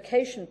euro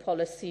allocation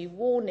policy,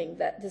 warning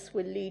that this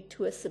will lead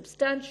to a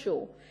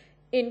substantial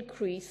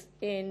increase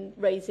in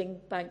raising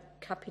bank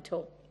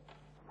capital?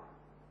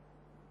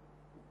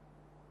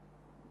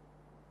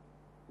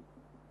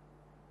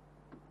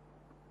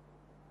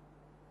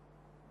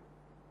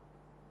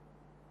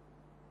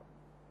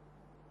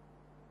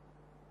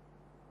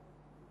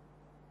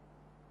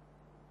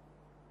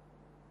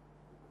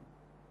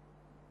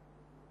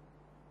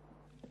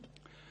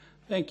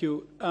 Thank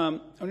you. On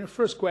your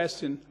first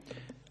question,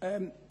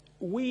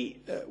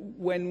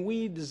 when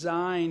we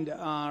designed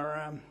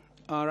our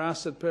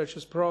asset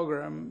purchase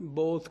program,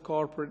 both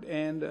corporate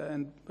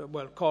and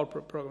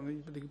corporate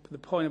program, the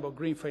point about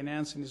green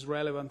financing is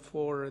relevant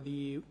for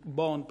the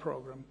bond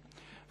program,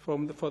 for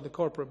the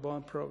corporate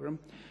bond program.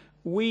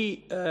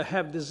 We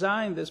have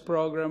designed this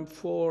program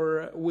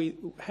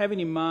having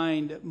in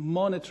mind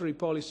monetary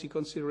policy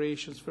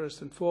considerations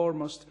first and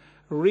foremost,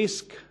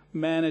 risk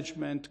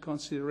management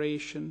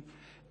consideration,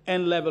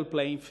 and level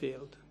playing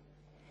field.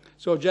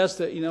 So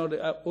just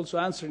also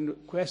answering the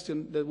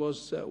question that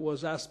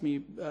was asked me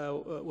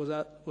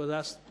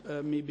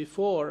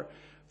before,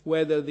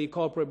 whether the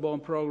corporate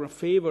bond program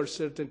favors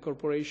certain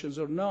corporations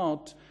or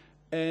not,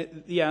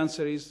 the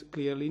answer is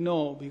clearly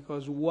no,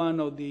 because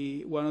one of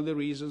the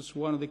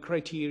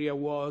criteria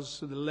was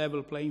the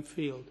level playing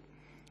field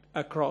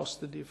across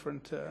the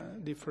different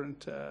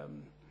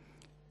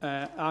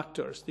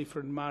actors,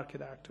 different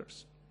market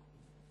actors.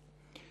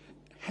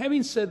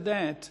 Having said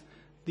that,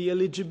 the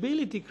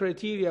eligibility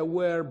criteria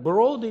were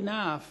broad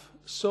enough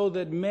so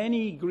that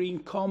many green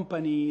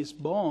companies'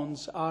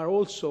 bonds are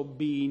also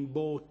being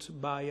bought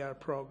by our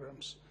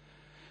programs.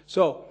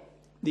 So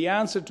the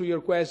answer to your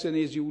question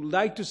is you would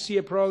like to see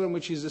a program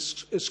which is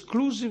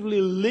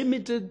exclusively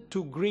limited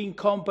to green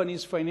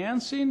companies'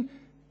 financing.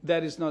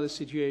 That is not a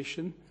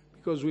situation,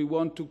 because we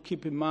want to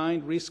keep in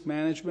mind risk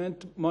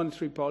management,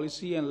 monetary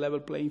policy, and level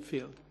playing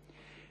field.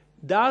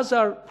 Does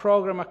our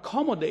program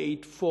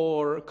accommodate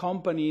for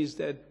companies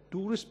that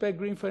do respect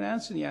green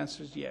financing? The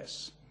answer is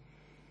yes.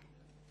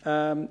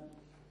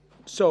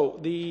 So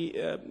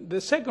the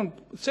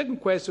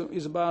second question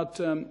is about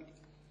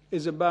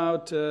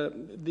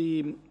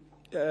the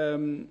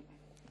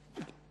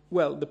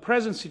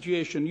present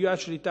situation. You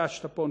actually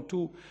touched upon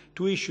two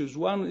issues.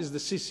 One is the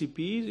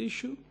CCP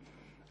issue,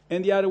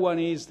 and the other one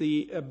is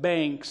the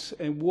banks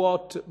and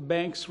what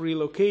banks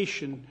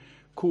relocation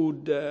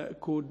could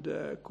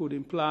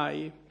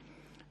imply.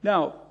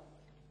 Now,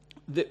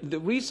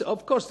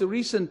 of course, the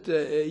recent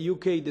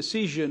UK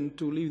decision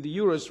to leave the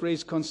euro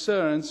raised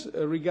concerns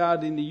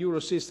regarding the euro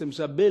system's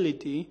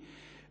ability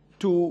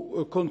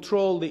to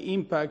control the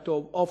impact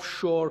of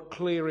offshore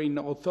clearing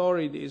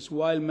authorities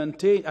while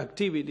maintaining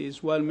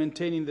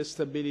the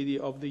stability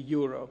of the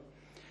euro.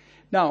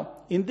 Now,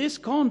 in this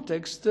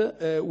context,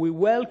 we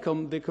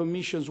welcome the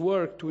Commission's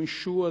work to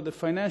ensure the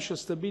financial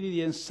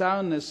stability and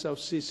soundness of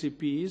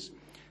CCPs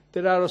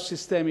that are of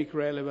systemic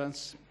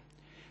relevance.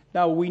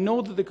 Now, we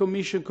know that the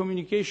Commission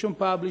communication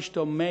published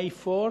on May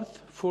 4th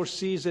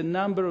foresees a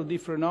number of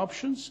different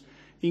options,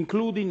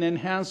 including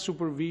enhanced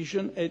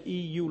supervision at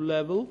EU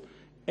level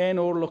and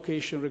or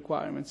location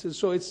requirements. And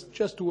so it's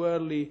just too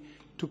early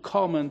to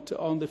comment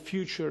on the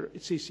future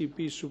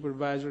CCP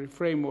supervisory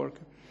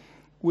framework,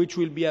 which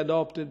will be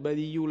adopted by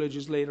the EU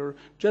legislator.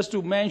 Just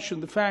to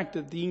mention the fact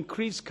that the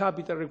increased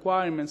capital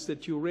requirements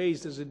that you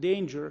raised as a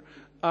danger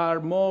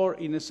are more,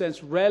 in a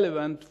sense,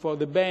 relevant for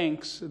the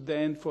banks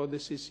than for the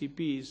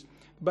CCPs.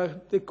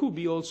 But they could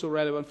be also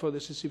relevant for the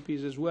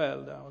CCPs as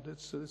well, now.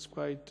 That's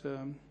quite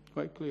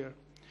clear.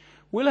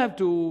 We'll have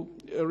to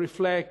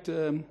reflect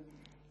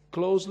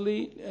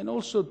closely and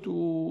also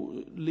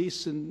to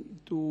listen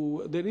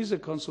to, there is a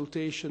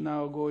consultation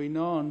now going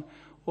on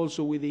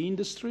also with the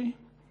industry.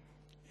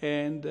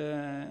 And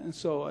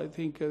so I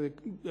think,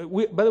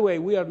 by the way,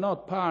 we are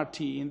not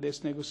party in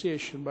this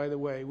negotiation, by the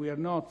way. We are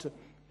not,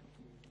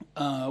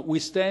 we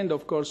stand,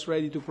 of course,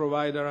 ready to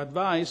provide our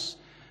advice,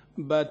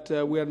 but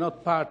we are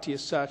not party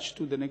as such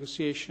to the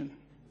negotiation.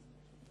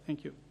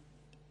 Thank you.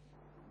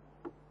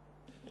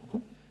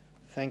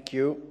 Thank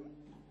you.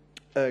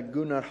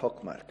 Gunnar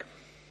Hökmark.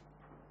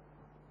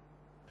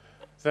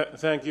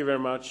 Thank you very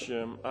much.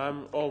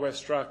 I'm always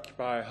struck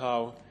by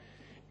how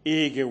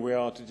eager we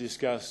are to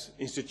discuss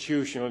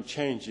institutional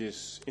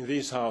changes in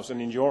this House and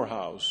in your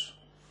House,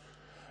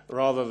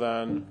 rather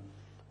than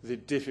the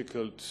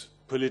difficult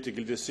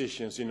political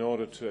decisions in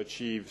order to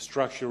achieve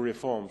structural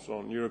reforms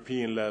on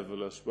European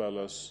level as well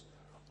as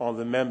on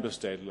the member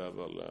state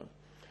level.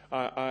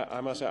 I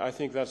must say, I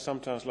think that's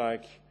sometimes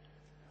like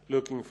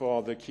looking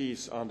for the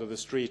keys under the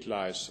street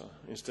lights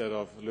instead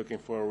of looking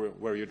for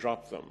where you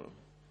drop them.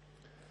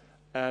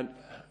 And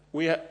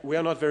we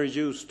are not very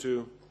used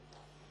to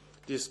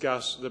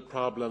discuss the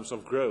problems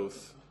of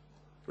growth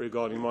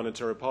regarding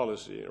monetary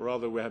policy.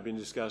 Rather, we have been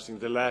discussing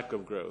the lack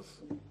of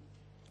growth.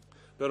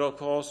 But of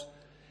course,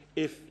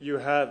 if you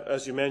have,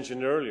 as you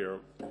mentioned earlier,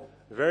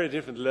 very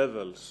different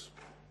levels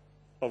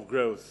of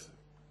growth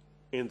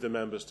in the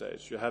member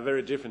states, you have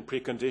very different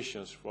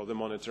preconditions for the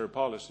monetary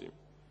policy.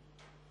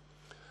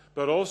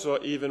 But also,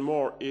 even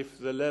more, if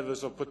the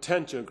levels of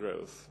potential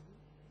growth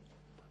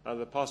and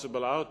the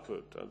possible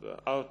output and the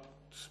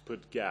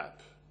output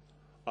gap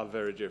are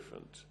very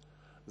different,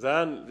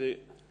 then the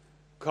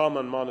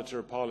common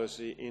monetary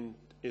policy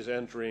is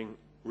entering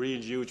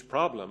real huge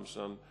problems.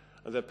 And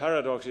the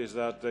paradox is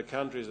that the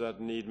countries that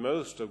need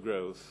most of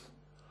growth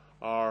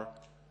are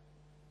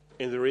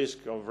in the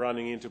risk of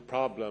running into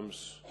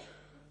problems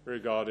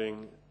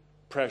regarding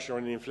pressure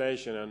on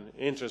inflation and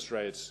interest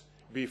rates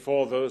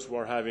before those who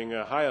are having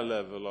a higher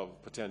level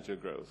of potential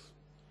growth.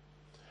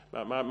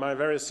 My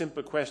very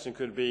simple question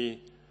could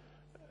be,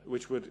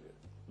 which would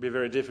be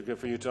very difficult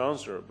for you to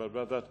answer,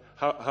 but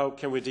how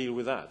can we deal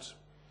with that?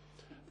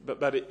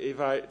 But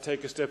if I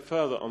take a step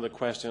further on the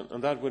question,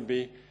 and that would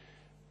be,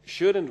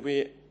 shouldn't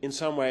we in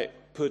some way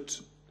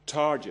put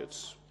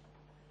targets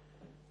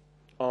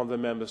on the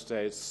member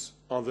states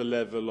on the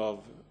level of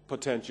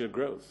potential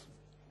growth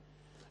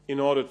in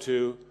order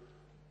to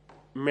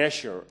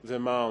measure the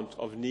amount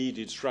of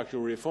needed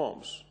structural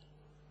reforms?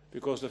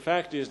 Because the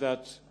fact is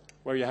that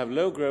where you have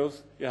low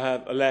growth, you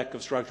have a lack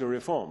of structural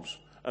reforms,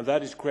 and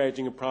that is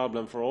creating a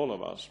problem for all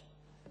of us.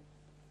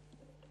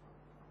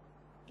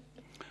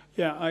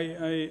 Yeah, I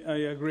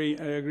agree.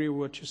 I agree with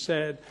what you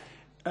said.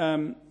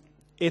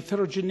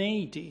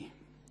 Heterogeneity,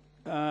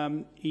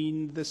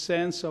 in the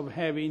sense of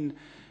having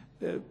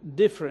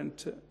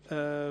different,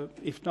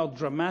 if not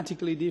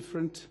dramatically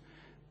different,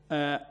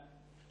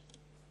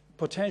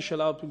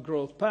 potential output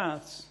growth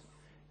paths,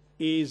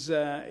 is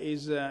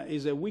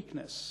a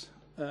weakness,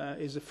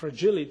 is a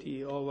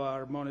fragility of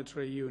our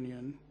monetary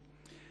union.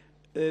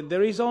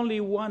 There is only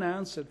one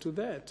answer to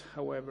that,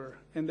 however,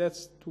 and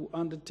that's to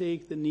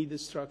undertake the needed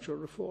structural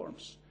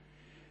reforms.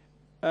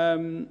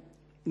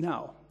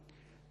 Now,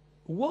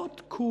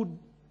 what could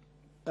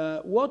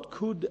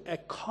a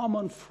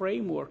common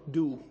framework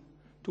do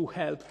to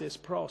help this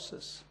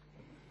process?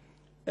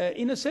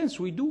 In a sense,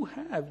 we do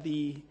have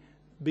the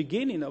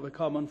beginning of a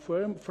common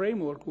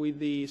framework with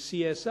the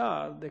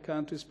CSR, the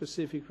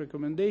country-specific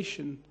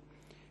recommendation,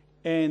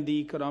 and the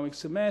economic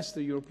semester,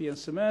 European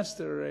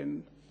semester,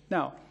 and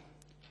now.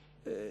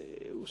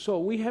 So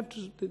we have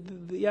to.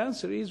 The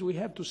answer is we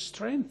have to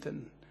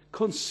strengthen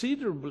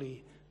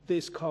considerably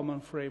this common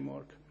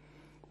framework.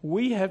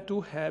 We have to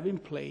have in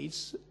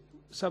place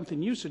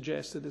something you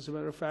suggested, as a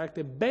matter of fact,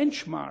 a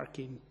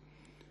benchmarking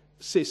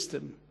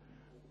system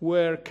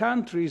where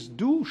countries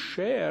do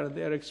share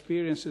their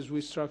experiences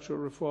with structural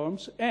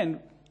reforms and,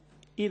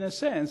 in a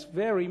sense,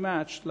 very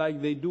much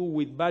like they do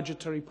with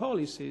budgetary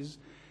policies,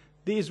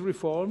 these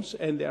reforms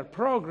and their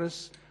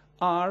progress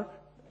are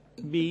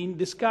being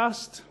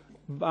discussed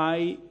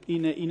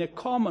in a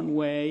common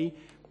way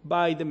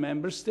by the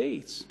member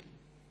states.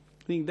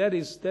 I think that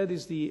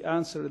is the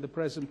answer at the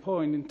present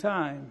point in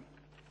time.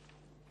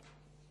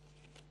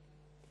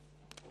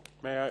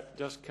 May I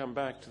just come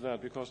back to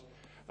that, because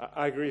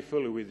I agree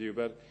fully with you,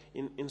 but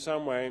in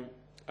some way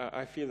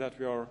I feel that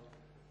we are,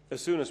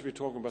 as soon as we're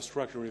talking about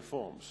structural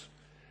reforms,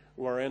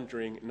 we're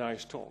entering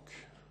nice talk.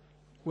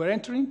 We're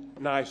entering?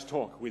 Nice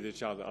talk with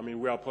each other. I mean,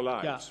 we are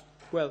polite. Yeah,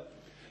 well.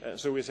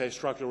 So we say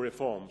structural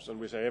reforms, and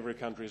we say every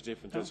country is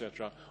different,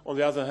 etc. On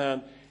the other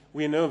hand,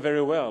 we know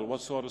very well what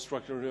sort of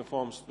structural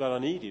reforms that are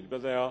needed,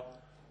 but they are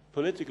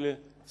politically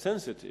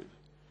sensitive.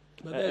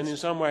 And in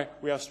some way,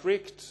 we are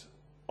strict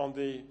on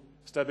the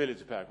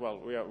stability pact.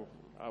 Well,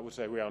 I would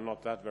say we are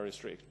not that very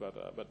strict,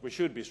 but we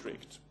should be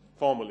strict.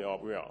 Formally,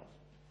 we are.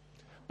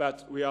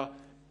 But we are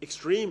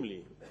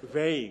extremely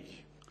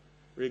vague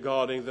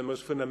regarding the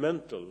most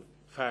fundamental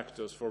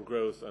factors for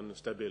growth and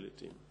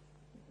stability.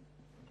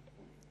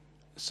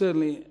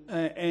 Certainly,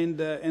 and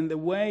the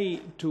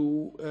way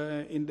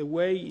to,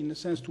 in a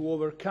sense, to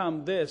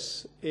overcome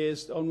this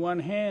is, on one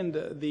hand,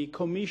 the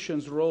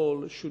Commission's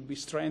role should be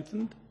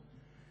strengthened.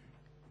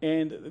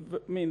 And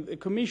I mean, the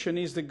Commission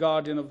is the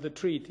guardian of the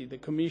treaty. The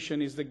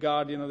Commission is the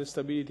guardian of the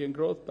Stability and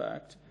Growth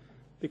Pact.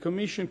 The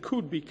Commission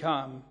could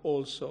become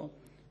also,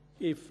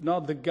 if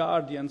not the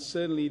guardian,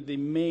 certainly the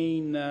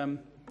main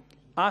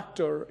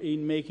actor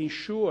in making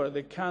sure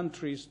the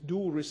countries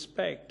do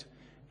respect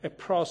a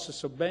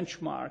process of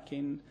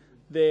benchmarking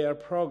their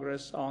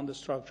progress on the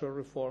structural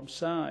reform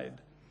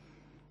side.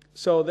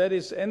 So that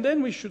is, and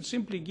then we should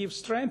simply give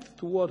strength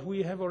to what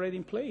we have already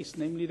in place,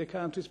 namely the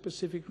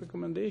country-specific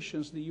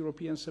recommendations, the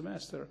European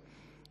semester.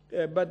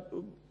 But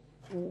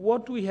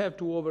what we have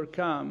to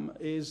overcome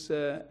is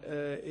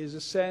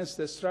a sense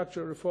that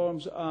structural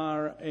reforms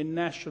are a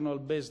national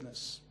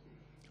business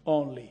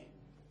only.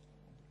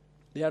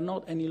 They are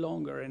not any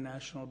longer a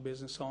national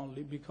business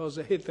only, because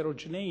the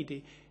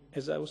heterogeneity,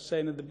 as I was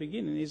saying at the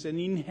beginning, is an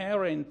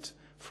inherent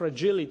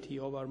fragility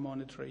of our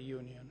monetary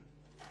union.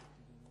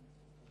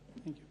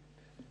 Thank you.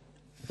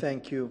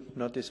 Thank you.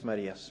 Notis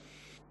Marias.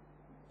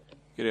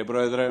 Κύριε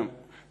Πρόεδρε,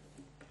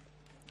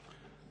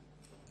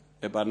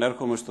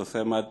 επανέρχομαι στο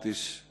θέμα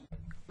της...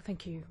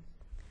 Thank you.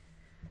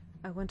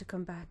 I want to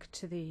come back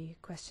to the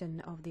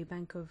question of the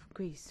Bank of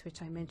Greece,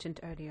 which I mentioned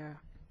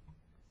earlier.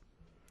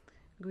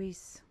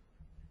 Greece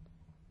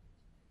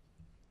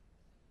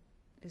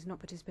is not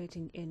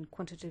participating in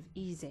quantitative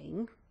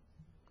easing.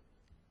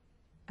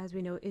 As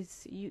we know,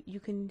 you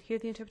can hear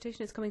the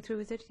interpretation is coming through,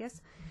 is it?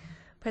 Yes?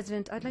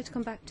 President, I'd like to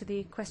come back to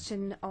the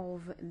question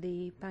of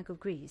the Bank of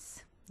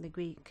Greece, the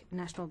Greek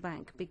National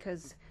Bank,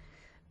 because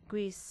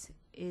Greece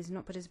is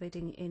not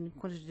participating in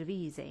quantitative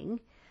easing,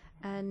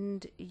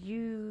 and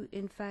you,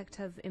 in fact,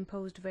 have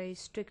imposed very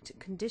strict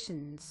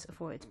conditions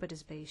for its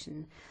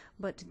participation.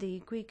 But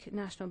the Greek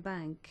National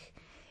Bank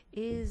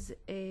is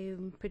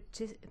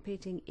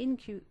participating in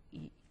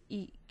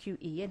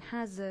QE and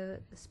has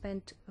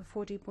spent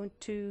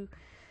 40.2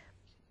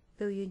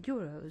 billion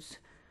euros.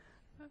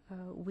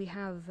 We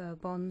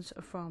have bonds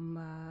from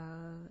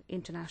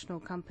international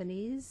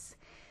companies,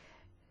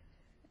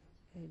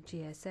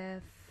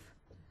 GSF.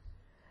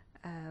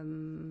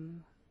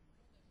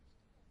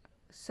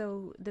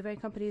 So the very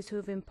companies who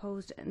have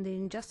imposed the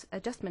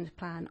adjustment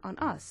plan on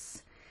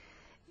us.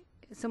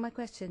 So my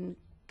question,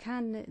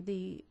 can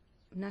the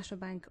National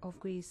Bank of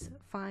Greece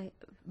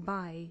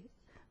buy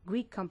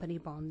Greek company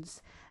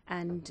bonds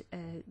and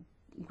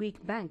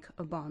Greek bank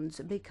bonds,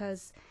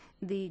 because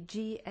the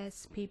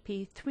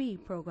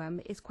GSPP3 program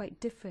is quite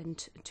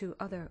different to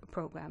other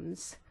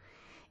programs.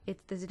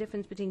 There's a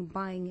difference between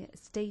buying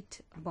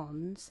state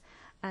bonds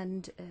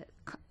and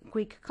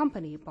Greek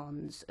company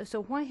bonds.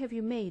 So why have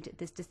you made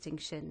this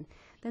distinction?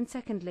 Then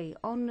secondly,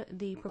 on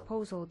the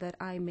proposal that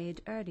I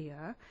made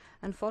earlier,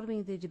 and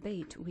following the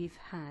debate we've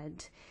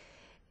had,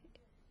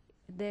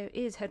 there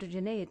is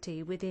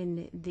heterogeneity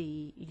within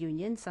the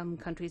Union. Some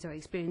countries are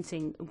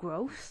experiencing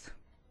growth.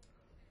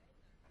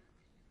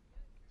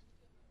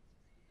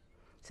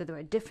 So there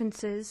are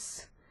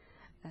differences.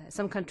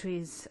 Some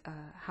countries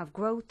have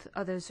growth,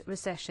 others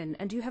recession.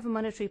 And you have a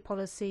monetary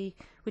policy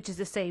which is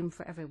the same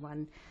for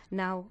everyone.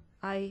 Now,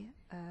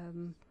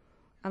 I'm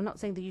not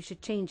saying that you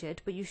should change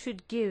it, but you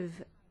should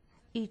give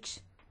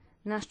each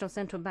national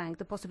central bank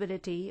the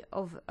possibility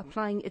of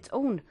applying its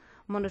own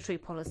monetary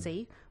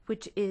policy,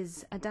 which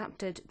is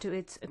adapted to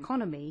its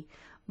economy,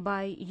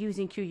 by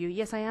using QE.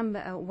 Yes, I am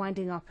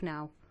winding up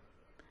now.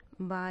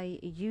 By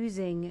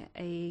using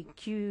a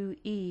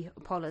QE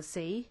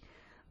policy,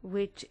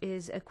 which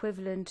is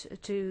equivalent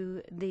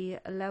to the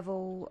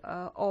level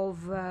of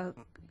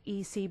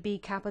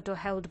ECB capital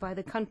held by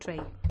the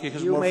country. He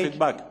has more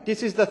feedback.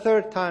 This is the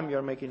third time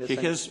you're making the same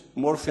question. He has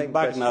more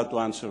feedback now to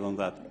answer on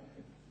that.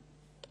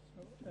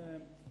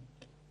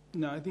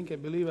 No, I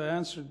believe I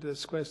answered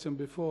this question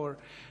before.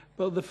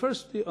 Well,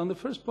 on the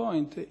first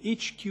point,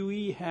 each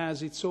QE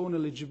has its own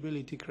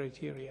eligibility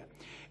criteria.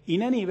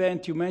 In any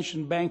event, you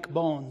mentioned bank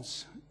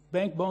bonds.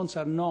 Bank bonds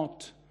are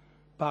not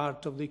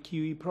part of the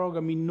QE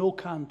program in no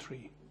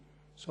country.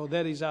 So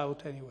that is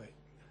out anyway.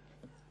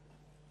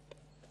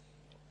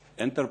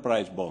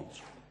 Enterprise bonds.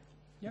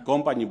 Yeah.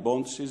 Company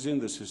bonds is in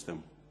the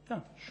system. Yeah,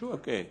 sure.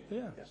 Okay.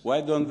 Yeah.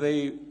 Why don't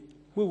they...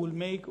 We will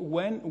make,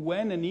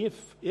 when and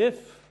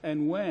if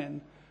and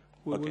when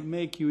we will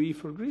make QE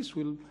for Greece,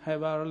 we'll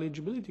have our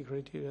eligibility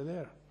criteria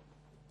there.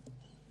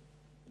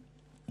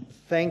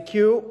 Thank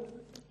you.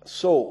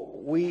 So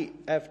we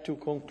have to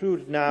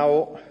conclude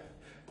now.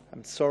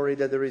 I'm sorry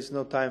that there is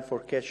no time for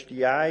Catch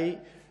the Eye,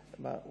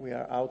 but we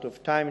are out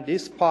of time.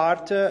 This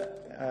part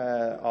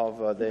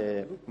of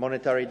the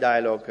monetary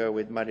dialogue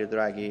with Mario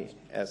Draghi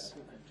as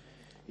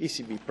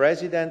ECB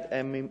President,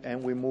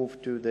 and we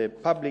move to the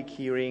public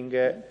hearing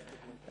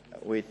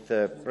with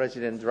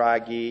President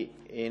Draghi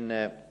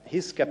in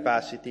his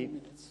capacity.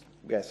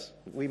 Yes,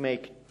 we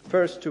make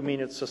first 2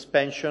 minutes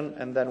suspension,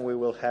 and then we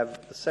will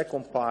have the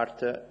second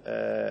part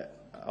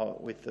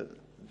with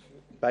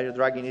Mario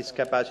Draghi in his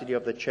capacity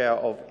of the chair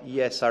of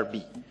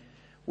ESRB,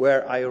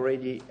 where I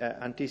already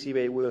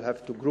anticipate we will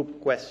have to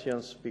group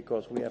questions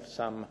because we have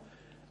some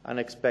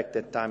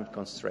unexpected time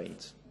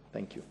constraints.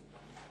 Thank you.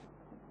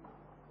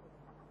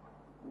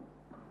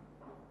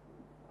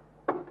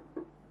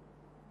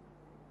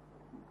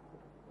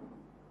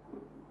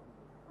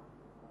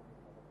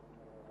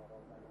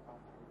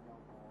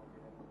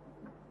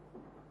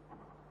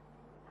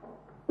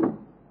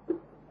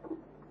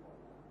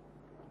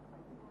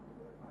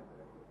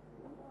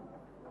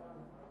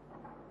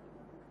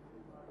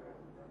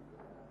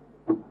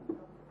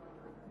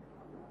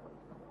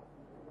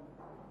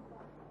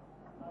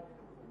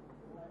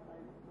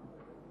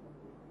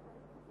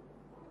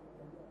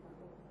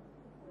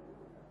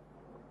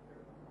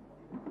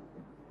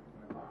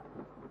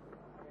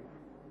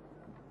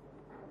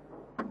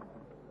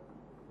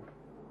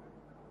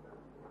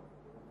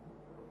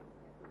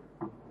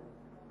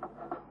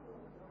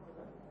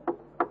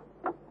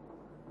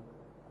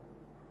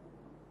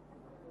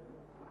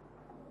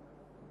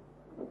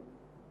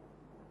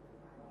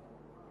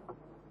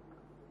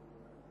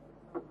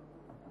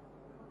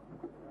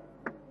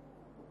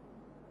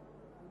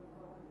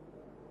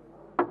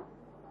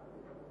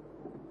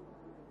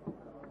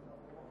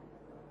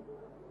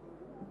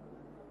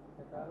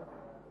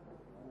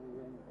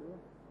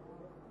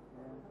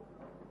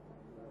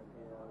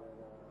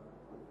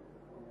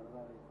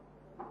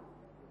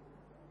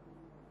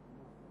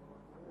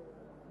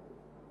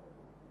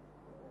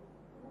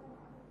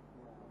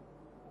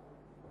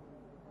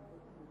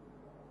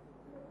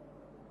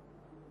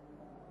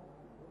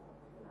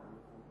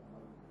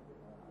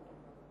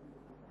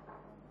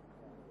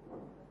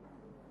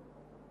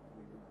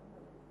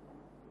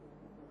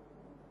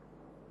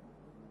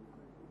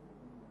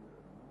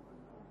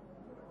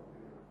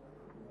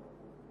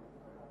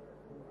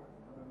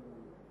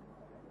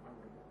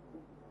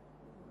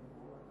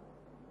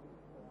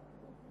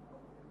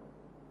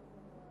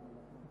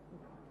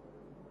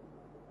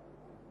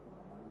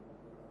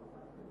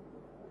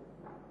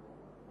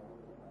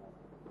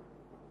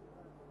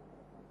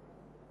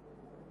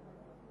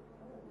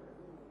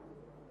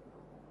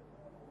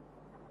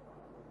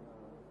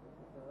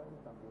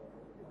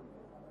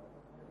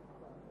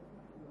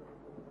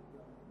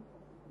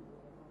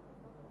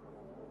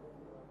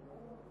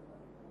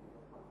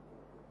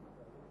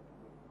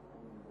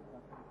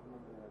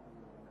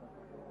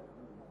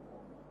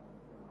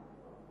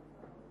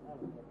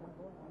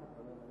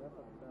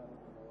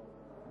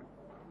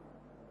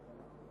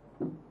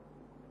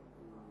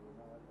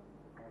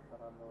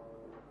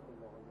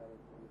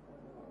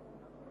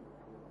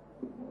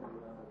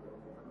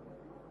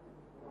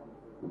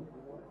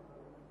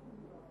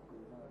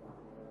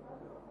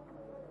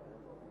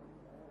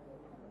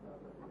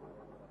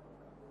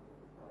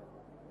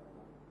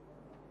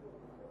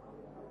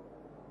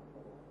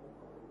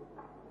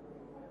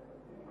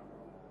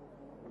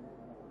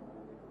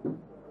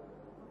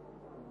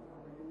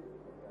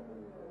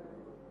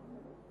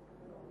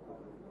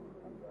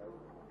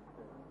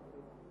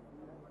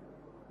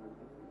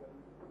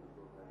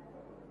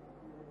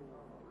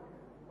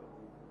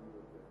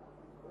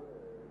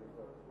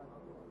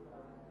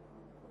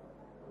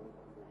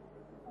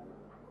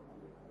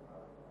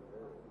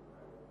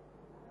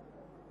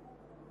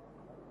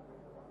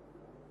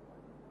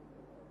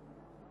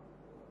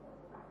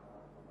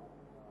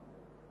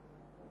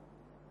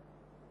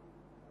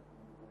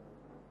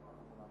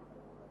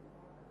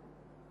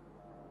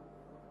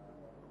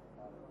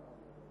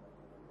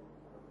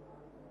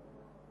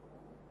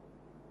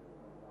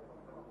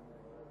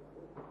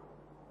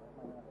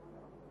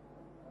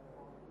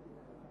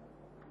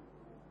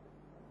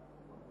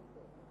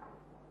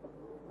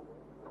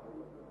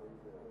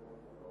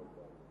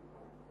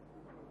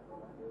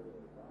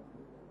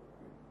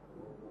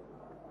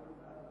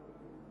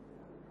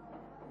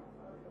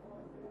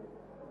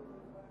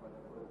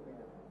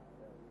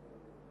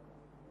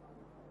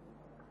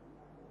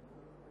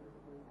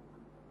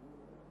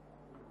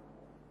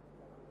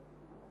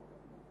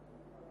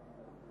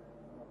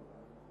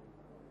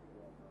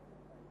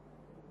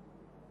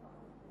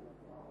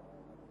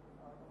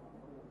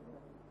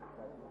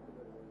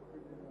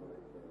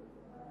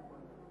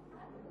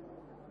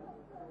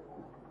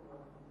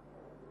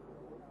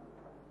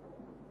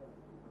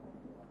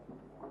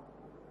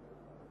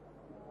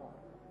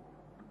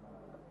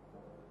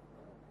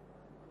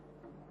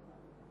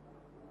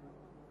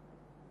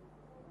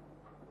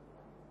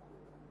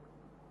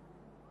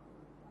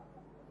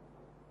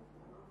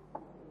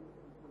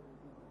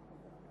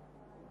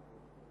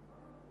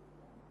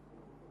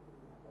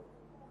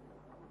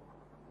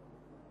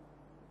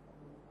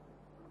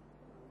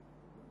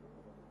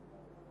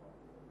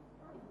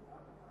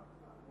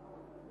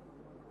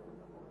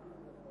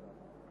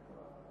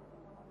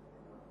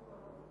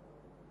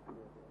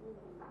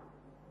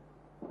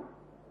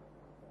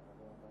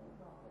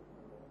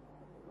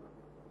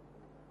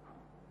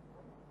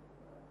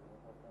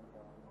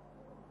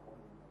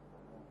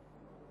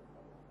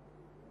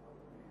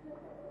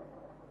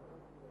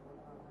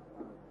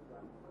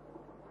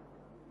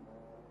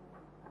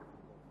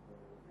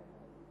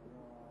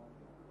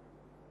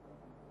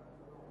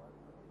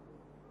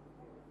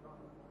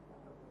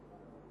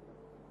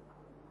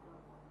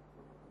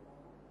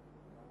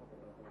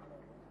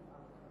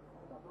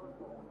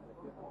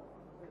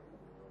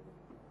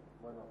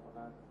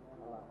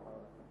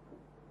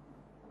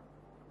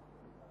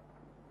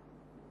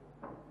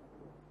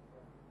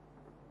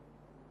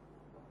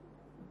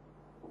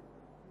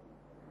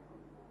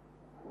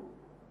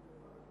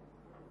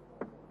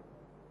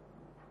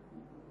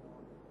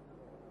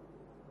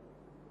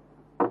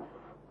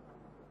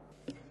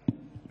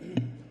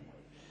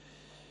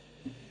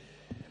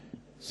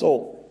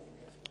 So,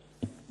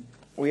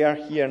 we are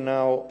here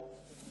now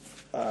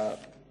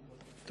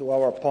to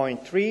our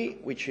point 3,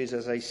 which is,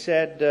 as I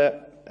said,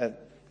 a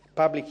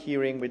public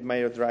hearing with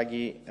Mario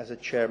Draghi as a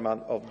chairman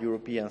of the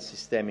European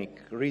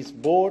Systemic Risk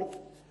Board.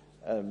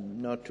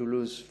 Not to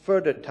lose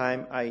further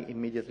time, I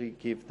immediately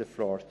give the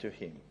floor to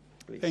him.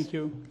 Please. Thank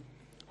you.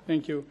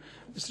 Thank you.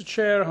 Mr.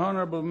 Chair,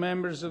 honourable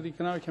members of the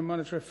Economic and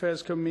Monetary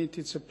Affairs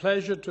Committee, it's a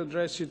pleasure to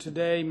address you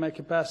today in my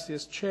capacity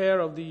as chair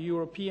of the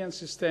European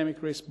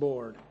Systemic Risk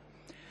Board.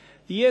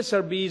 The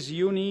ESRB's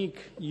unique,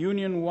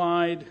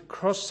 union-wide,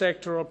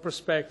 cross-sectoral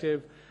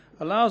perspective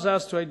allows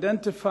us to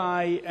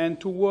identify and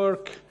to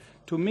work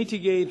to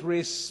mitigate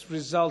risks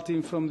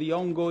resulting from the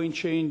ongoing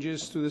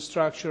changes to the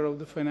structure of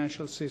the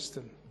financial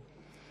system.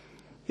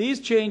 These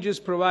changes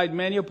provide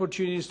many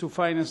opportunities to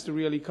finance the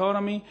real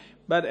economy,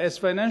 but as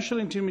financial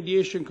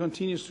intermediation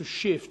continues to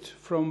shift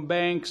from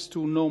banks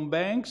to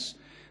non-banks,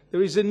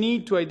 there is a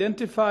need to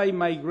identify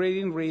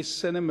migrating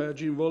risks and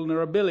emerging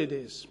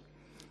vulnerabilities.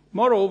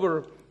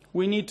 Moreover,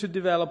 we need to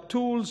develop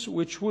tools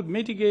which would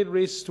mitigate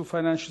risks to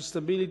financial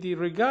stability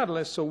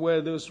regardless of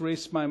where those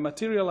risks might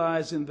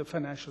materialize in the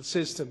financial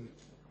system.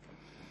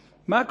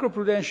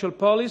 Macroprudential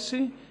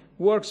policy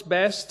works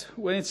best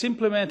when it's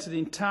implemented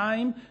in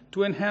time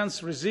to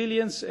enhance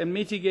resilience and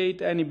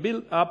mitigate any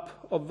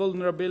build-up of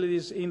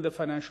vulnerabilities in the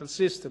financial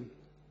system.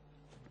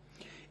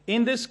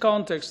 In this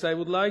context, I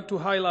would like to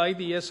highlight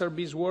the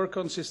ESRB's work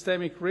on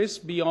systemic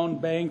risk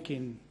beyond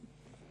banking.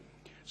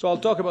 So I'll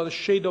talk about the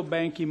shadow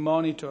banking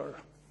monitor.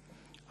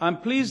 I'm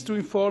pleased to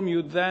inform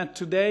you that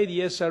today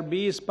the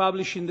ESRB is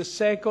publishing the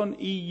second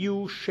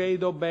EU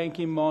shadow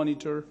banking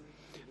monitor.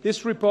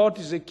 This report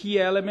is a key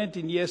element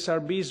in the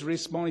ESRB's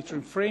risk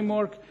monitoring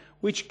framework,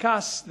 which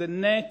casts the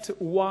net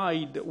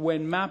wide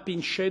when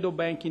mapping shadow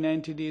banking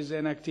entities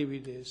and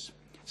activities.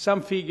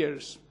 Some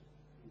figures.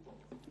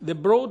 The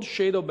broad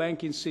shadow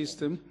banking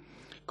system,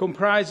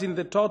 comprising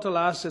the total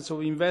assets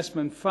of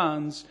investment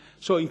funds,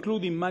 so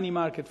including money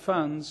market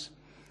funds,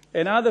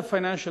 and other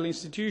financial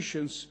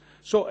institutions,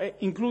 so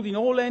including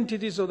all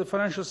entities of the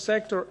financial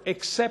sector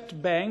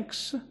except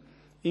banks,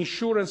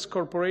 insurance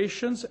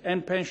corporations,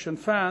 and pension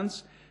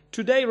funds,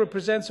 today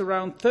represents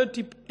around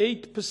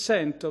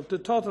 38% of the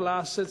total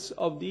assets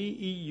of the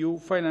EU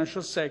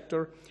financial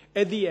sector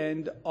at the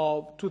end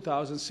of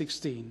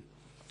 2016.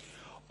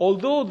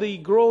 Although the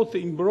growth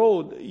in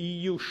broad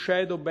EU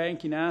shadow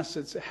banking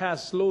assets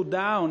has slowed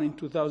down in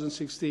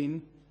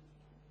 2016,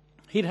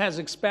 it has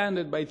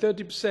expanded by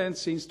 30%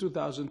 since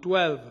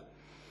 2012.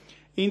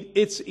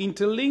 Its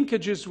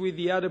interlinkages with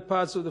the other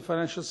parts of the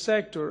financial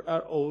sector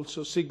are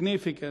also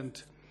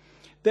significant.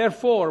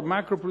 Therefore,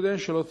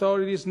 macroprudential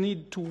authorities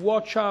need to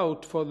watch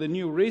out for the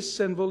new risks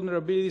and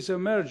vulnerabilities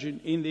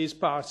emerging in these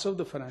parts of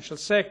the financial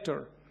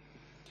sector.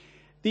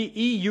 The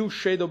EU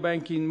Shadow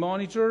Banking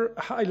Monitor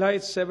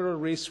highlights several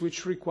risks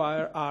which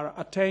require our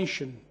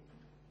attention.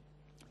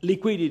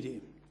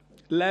 Liquidity,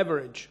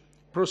 leverage,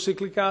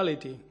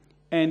 procyclicality,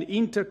 and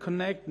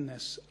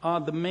interconnectedness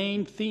are the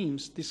main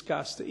themes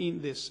discussed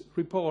in this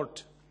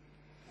report.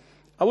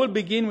 I will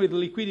begin with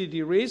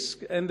liquidity risk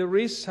and the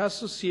risks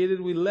associated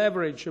with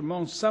leverage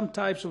among some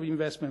types of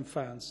investment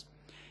funds.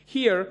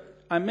 Here,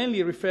 I'm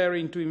mainly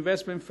referring to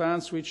investment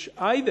funds which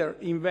either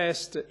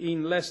invest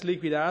in less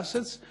liquid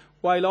assets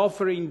while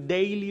offering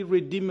daily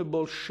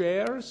redeemable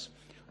shares,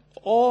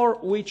 or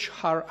which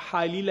are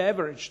highly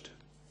leveraged.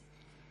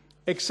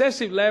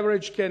 Excessive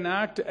leverage can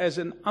act as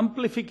an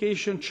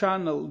amplification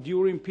channel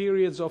during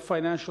periods of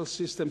financial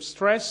system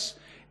stress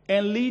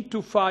and lead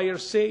to fire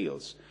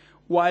sales,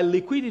 while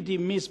liquidity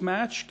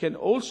mismatch can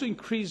also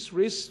increase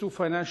risks to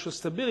financial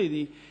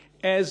stability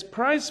as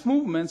price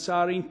movements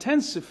are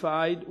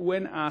intensified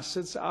when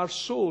assets are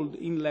sold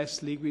in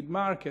less liquid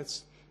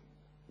markets.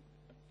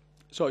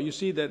 So you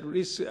see that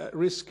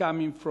risk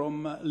coming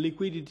from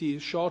liquidity,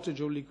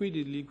 shortage of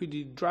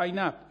liquidity drying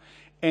up,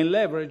 and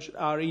leverage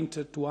are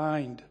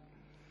intertwined.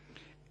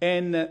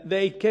 And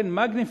they can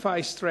magnify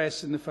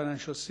stress in the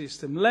financial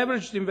system.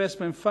 Leveraged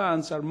investment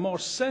funds are more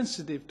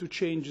sensitive to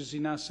changes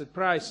in asset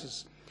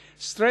prices.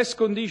 Stress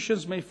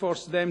conditions may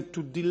force them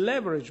to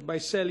deleverage by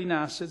selling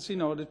assets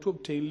in order to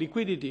obtain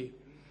liquidity.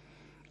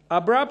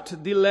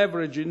 Abrupt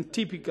deleveraging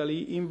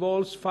typically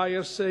involves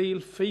fire sale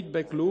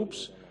feedback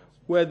loops,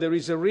 where there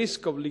is a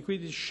risk of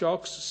liquidity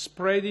shocks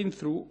spreading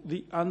through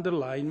the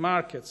underlying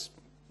markets.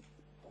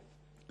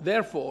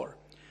 Therefore,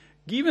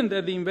 given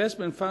that the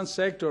investment fund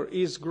sector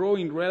is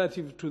growing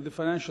relative to the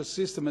financial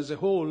system as a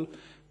whole,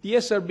 the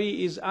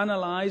SRB is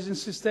analyzing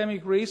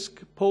systemic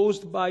risk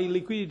posed by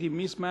liquidity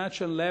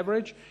mismatch and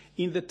leverage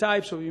in the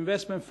types of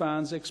investment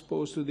funds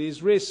exposed to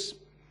these risks.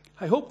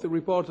 I hope to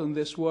report on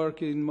this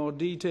work in more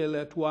detail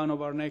at one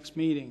of our next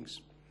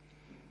meetings.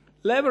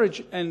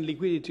 Leverage and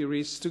liquidity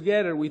risks,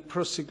 together with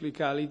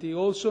procyclicality,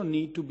 also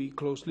need to be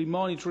closely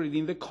monitored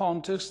in the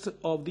context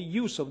of the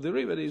use of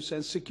derivatives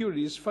and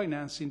securities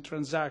financing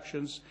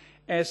transactions,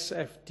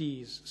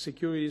 SFTs,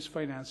 securities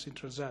financing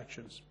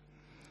transactions.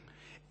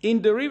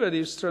 In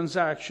derivatives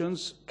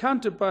transactions,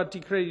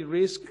 counterparty credit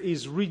risk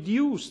is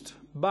reduced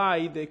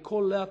by the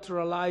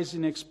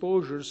collateralizing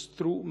exposures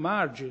through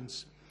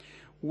margins,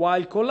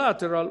 while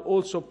collateral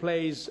also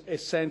plays a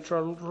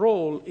central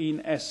role in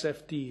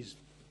SFTs.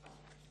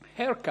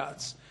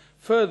 Haircuts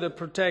further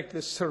protect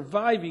the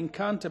surviving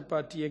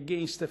counterparty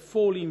against a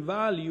fall in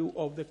value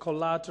of the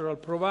collateral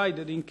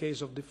provided in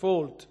case of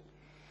default.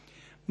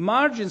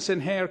 Margins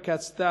and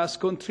haircuts thus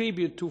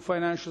contribute to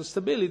financial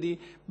stability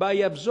by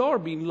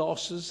absorbing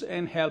losses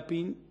and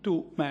helping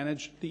to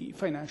manage the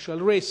financial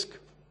risk.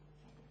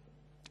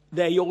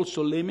 They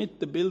also limit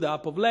the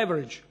build-up of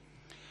leverage.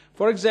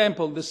 For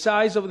example, the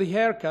size of the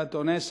haircut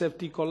on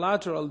SFT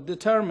collateral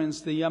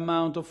determines the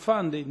amount of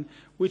funding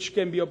which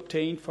can be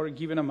obtained for a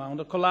given amount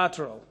of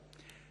collateral.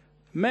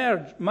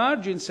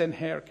 Margins and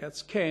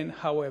haircuts can,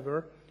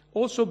 however,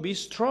 also be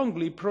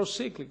strongly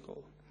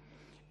procyclical.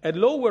 At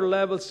lower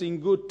levels in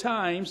good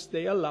times,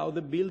 they allow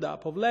the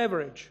build-up of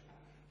leverage.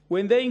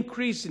 When they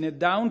increase in a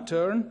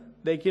downturn,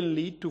 they can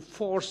lead to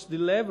forced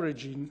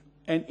deleveraging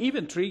and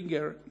even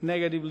trigger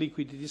negative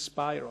liquidity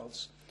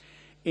spirals.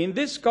 In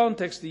this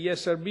context, the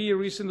SRB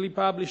recently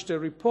published a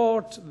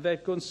report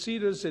that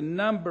considers a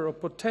number of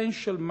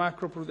potential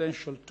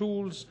macroprudential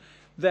tools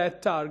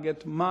that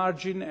target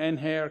margin and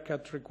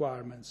haircut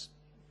requirements.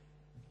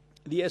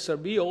 The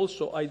SRB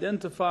also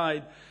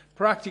identified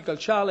practical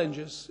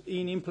challenges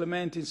in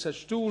implementing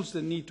such tools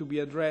that need to be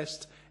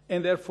addressed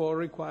and therefore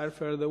require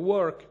further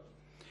work.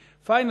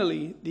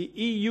 Finally, the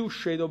EU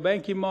Shadow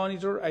Banking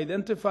Monitor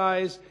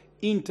identifies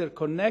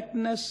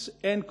interconnectedness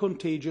and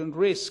contagion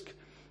risk,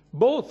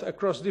 both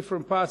across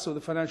different parts of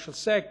the financial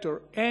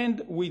sector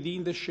and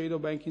within the shadow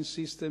banking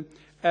system,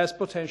 as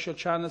potential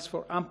channels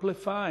for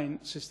amplifying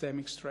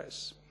systemic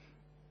stress.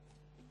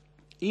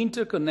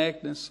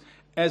 Interconnectedness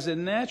as a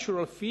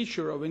natural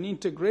feature of an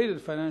integrated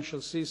financial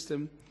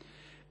system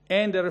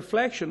and a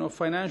reflection of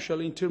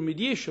financial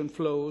intermediation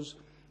flows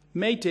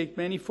may take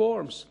many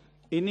forms.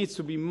 It needs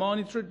to be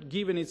monitored,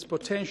 given its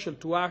potential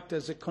to act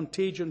as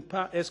contagion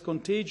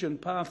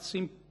paths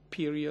in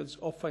periods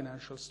of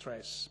financial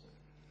stress.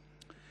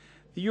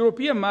 The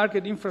European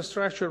Market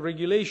Infrastructure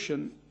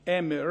Regulation,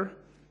 EMIR,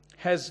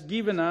 has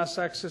given us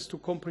access to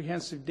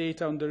comprehensive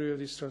data on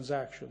derivatives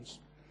transactions.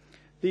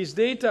 These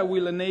data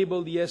will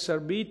enable the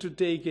SRB to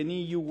take an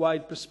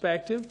EU-wide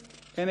perspective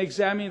and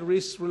examine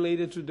risks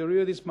related to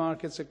derivatives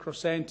markets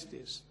across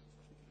entities.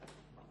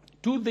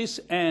 To this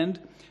end,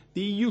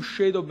 the EU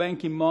Shadow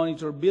Banking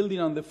Monitor, building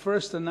on the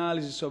first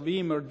analysis of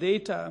EMIR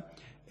data,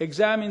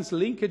 examines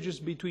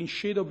linkages between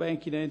shadow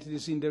banking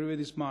entities in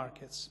derivatives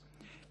markets.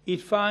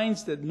 It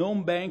finds that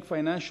non-bank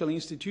financial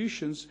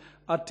institutions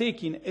are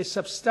taking a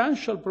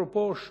substantial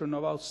proportion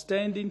of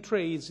outstanding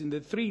trades in the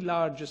three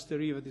largest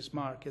derivatives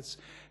markets,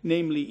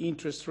 namely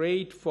interest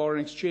rate,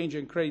 foreign exchange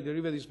and credit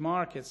derivatives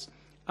markets,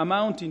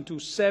 amounting to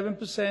 7%,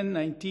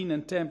 19%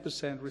 and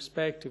 10%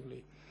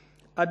 respectively.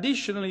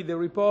 Additionally, the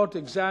report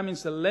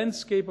examines the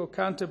landscape of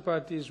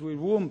counterparties with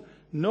whom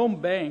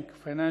non-bank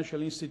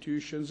financial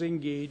institutions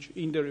engage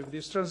in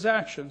derivatives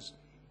transactions.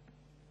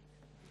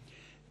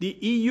 The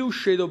EU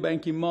Shadow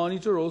Banking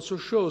Monitor also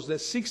shows that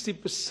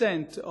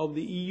 60% of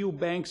the EU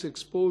banks'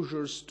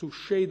 exposures to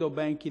shadow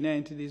banking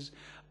entities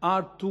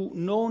are to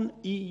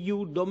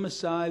non-EU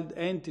domiciled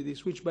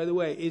entities, which, by the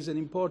way, is an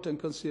important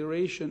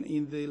consideration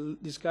in the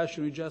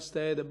discussion we just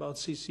had about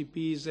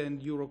CCPs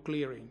and Euro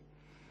clearing.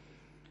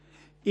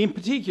 In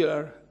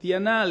particular, the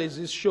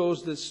analysis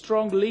shows that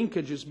strong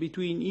linkages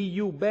between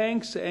EU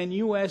banks and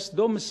US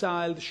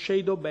domiciled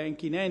shadow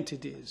banking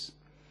entities.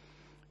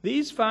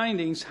 These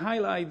findings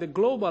highlight the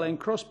global and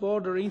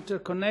cross-border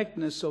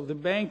interconnectedness of the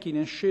banking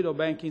and shadow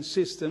banking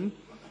system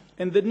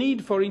and the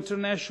need for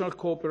international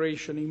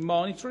cooperation in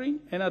monitoring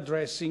and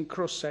addressing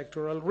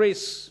cross-sectoral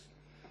risks.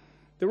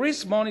 The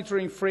risk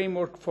monitoring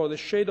framework for the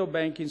shadow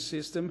banking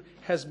system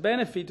has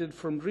benefited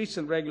from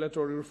recent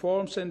regulatory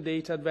reforms and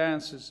data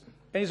advances,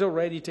 and is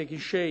already taking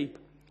shape,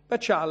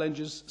 but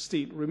challenges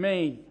still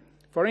remain.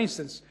 For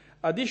instance,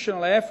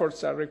 additional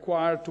efforts are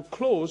required to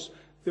close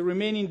the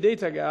remaining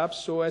data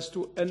gaps so as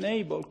to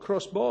enable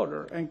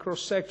cross-border and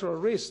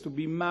cross-sectoral risks to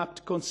be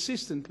mapped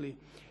consistently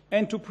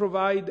and to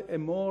provide a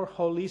more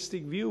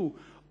holistic view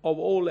of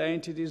all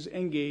entities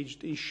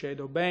engaged in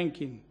shadow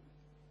banking.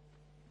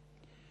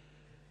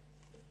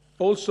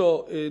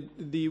 Also, in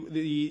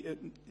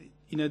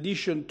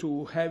addition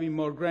to having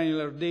more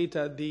granular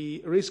data,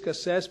 the risk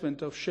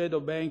assessment of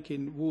shadow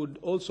banking would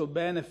also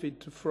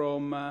benefit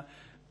from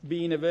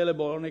being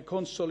available on a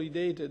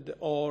consolidated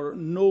or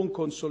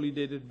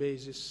non-consolidated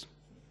basis.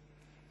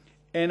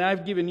 And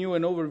I've given you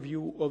an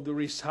overview of the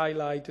risks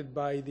highlighted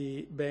by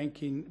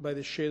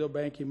the Shadow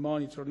Banking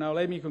Monitor. Now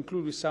let me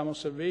conclude with some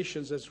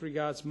observations as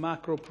regards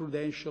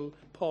macroprudential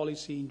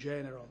policy in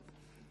general.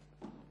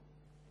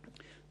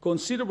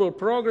 Considerable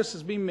progress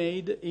has been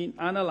made in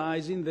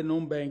analyzing the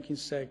non-banking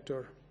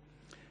sector.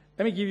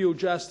 Let me give you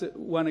just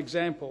one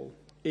example.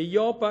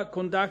 EIOPA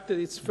conducted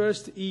its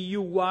first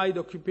EU-wide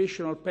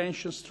occupational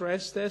pension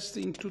stress test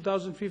in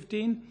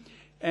 2015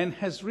 and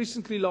has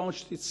recently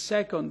launched its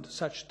second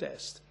such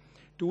test,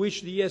 to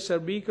which the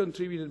ESRB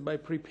contributed by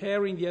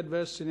preparing the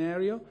adverse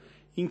scenario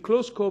in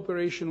close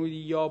cooperation with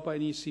EIOPA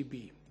and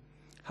ECB.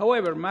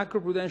 However,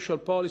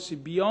 macroprudential policy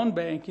beyond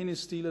banking is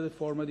still at the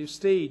formative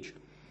stage.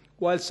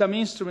 While some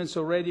instruments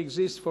already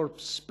exist for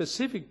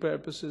specific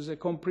purposes, a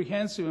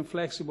comprehensive and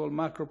flexible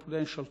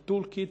macroprudential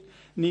toolkit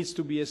needs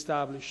to be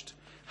established.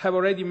 I have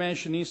already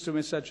mentioned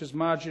instruments such as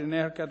margin and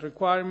haircut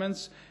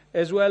requirements,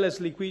 as well as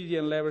liquidity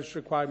and leverage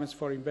requirements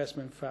for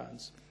investment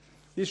funds.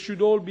 This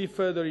should all be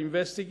further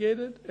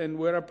investigated, and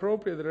where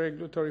appropriate, the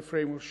regulatory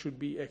framework should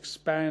be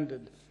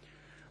expanded.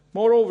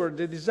 Moreover,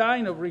 the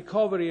design of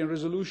recovery and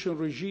resolution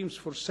regimes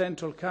for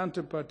central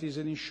counterparties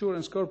and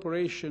insurance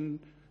corporations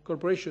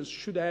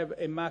should have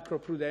a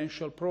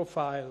macroprudential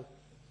profile.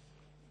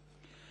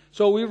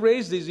 So we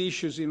raised these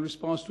issues in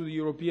response to the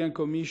European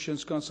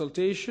Commission's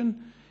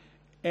consultation,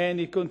 and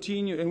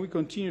we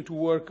continue to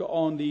work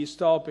on these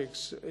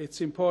topics.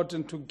 It's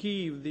important to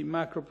give the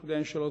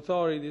macroprudential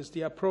authorities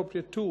the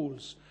appropriate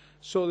tools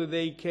so that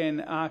they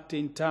can act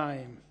in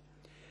time.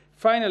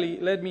 Finally,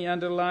 let me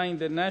underline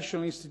the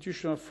national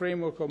institutional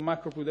framework of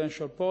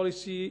macroprudential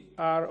policy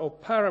are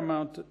of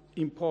paramount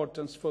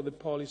importance for the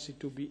policy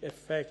to be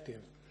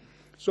effective.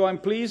 So I'm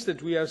pleased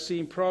that we are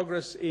seeing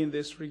progress in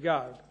this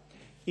regard.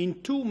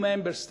 In 2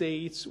 member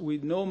states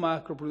with no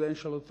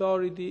macroprudential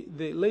authority,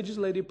 the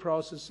legislative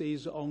process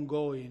is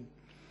ongoing.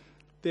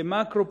 The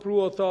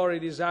macropru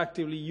authorities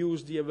actively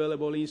used the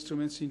available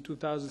instruments in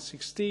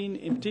 2016,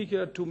 in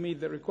particular to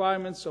meet the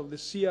requirements of the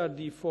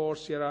CRD4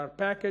 CRR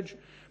package,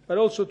 but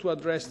also to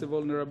address the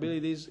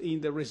vulnerabilities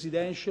in the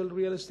residential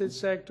real estate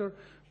sector,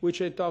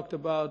 which I talked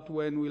about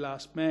when we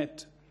last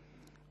met.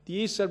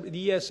 The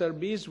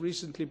ESRB's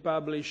recently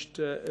published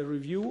a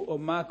review of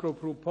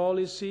macropru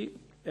policy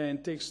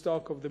and take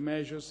stock of the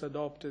measures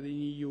adopted in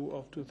EU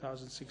of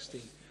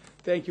 2016.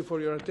 Thank you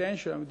for your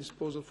attention. I'm at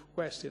disposal for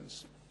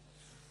questions.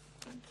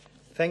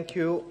 Thank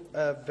you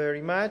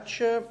very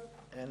much.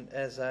 And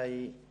as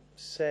I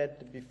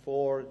said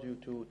before, due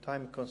to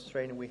time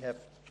constraint, we have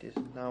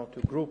now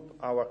to group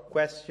our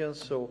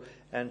questions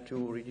and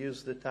to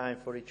reduce the time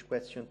for each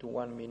question to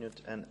 1.5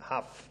 minutes.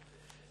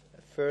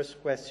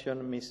 First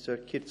question, Mr.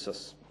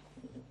 Kitsos.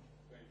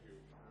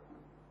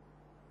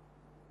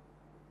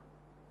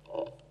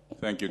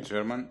 Thank you,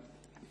 Chairman.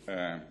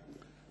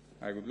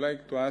 I would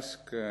like to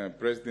ask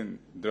President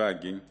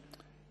Draghi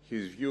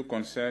his view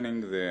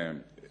concerning the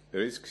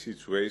risk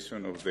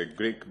situation of the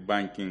Greek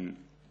banking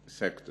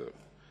sector.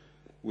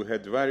 We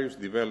had various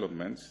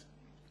developments,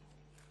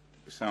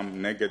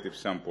 some negative,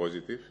 some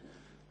positive,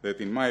 that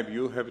in my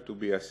view have to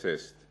be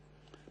assessed.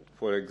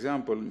 For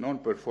example,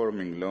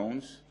 non-performing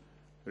loans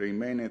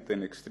remain at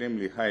an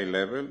extremely high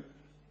level,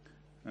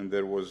 and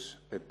there was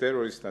a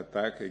terrorist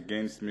attack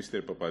against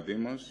Mr.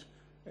 Papadimos,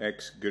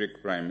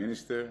 ex-Greek Prime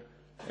Minister,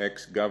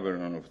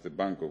 ex-Governor of the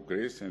Bank of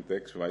Greece, and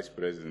ex-Vice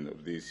President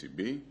of the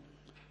ECB,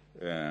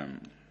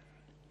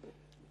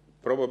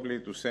 probably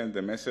to send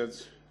a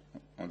message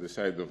on the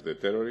side of the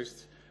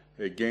terrorists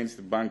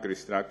against bank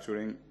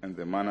restructuring and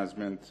the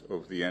management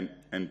of the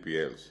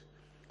NPLs.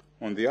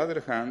 On the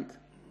other hand,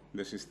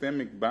 the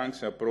systemic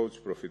banks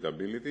approach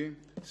profitability.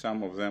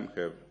 Some of them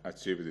have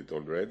achieved it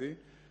already,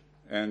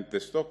 and the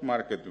stock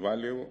market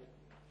value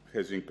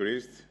has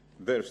increased.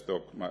 Their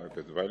stock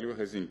market value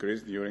has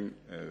increased during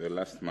the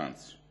last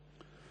months.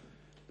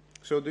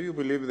 So do you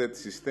believe that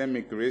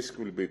systemic risk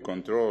will be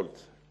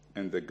controlled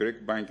and the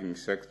Greek banking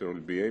sector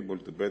will be able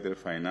to better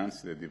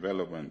finance the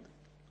development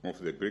of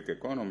the Greek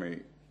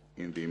economy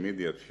in the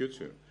immediate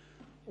future?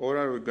 Or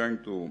are we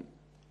going to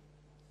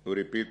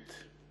repeat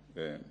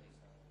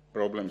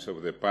problems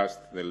of the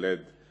past that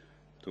led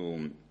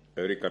to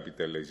a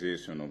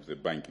recapitalization of the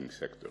banking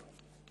sector?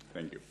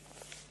 Thank you.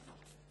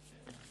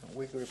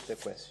 We group the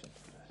question.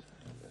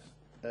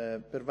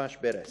 Pervash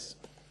Beres.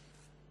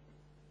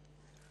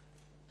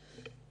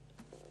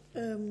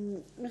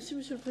 Merci,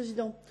 Monsieur le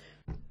Président.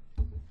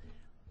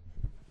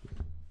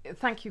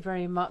 Thank you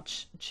very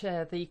much,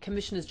 Chair. The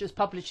Commission has just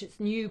published its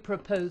new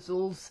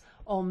proposals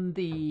on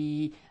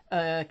the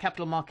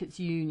Capital Markets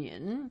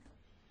Union,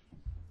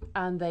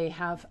 and they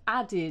have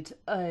added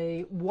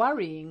a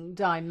worrying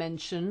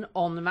dimension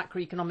on the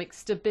macroeconomic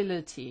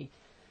stability.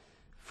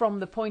 From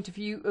the point of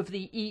view of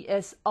the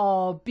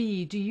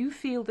ESRB, do you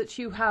feel that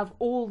you have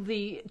all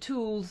the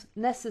tools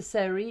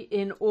necessary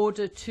in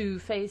order to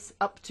face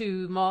up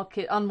to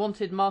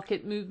unwanted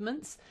market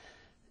movements?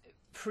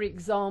 For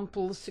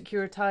example,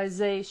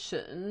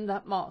 securitization,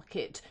 that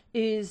market,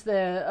 is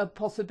there a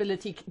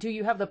possibility, do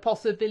you have the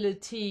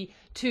possibility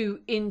to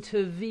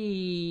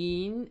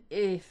intervene,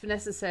 if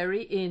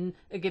necessary, in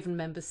a given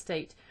member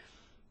state?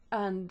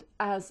 And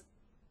as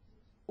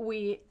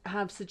we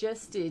have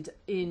suggested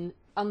in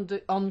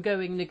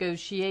ongoing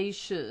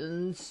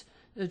negotiations,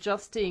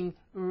 adjusting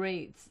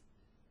rates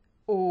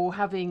or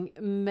having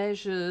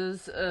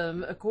measures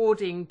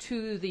according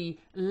to the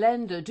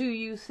lender, do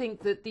you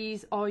think that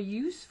these are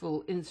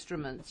useful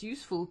instruments,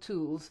 useful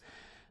tools,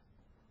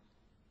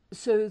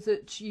 so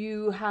that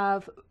you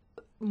have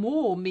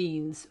more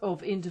means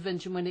of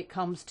intervention when it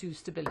comes to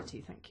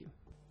stability? Thank you.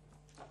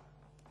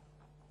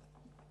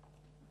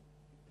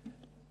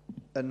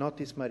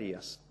 Notis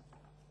Marias.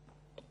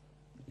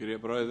 Κύριε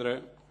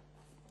Πρόεδρε,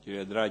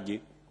 κύριε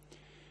Draghi.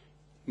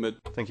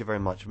 Thank you very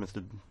much,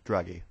 Mr.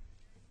 Draghi.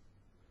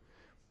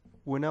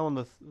 We're now on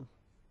the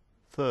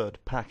third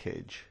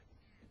package,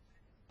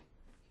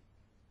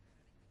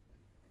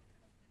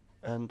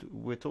 and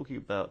we're talking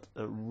about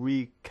a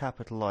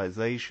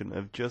recapitalization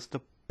of just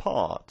a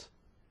part.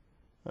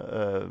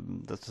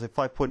 That's to say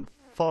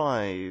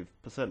 5.5%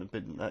 have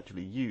been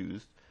actually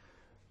used,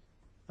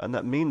 and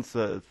that means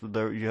that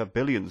you have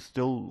billions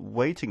still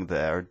waiting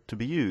there to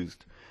be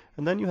used.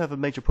 And then you have a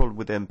major problem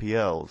with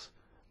NPLs.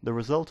 The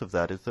result of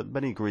that is that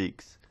many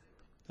Greeks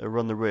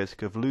run the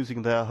risk of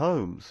losing their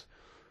homes.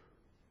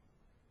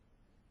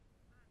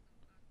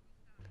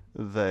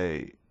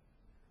 They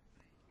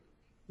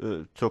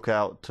took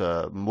out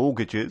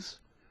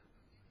mortgages.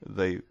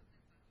 They,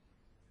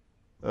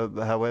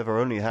 however,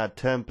 only had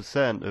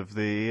 10% of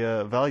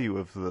the value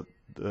of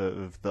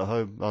the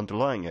home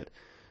underlying it.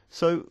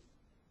 So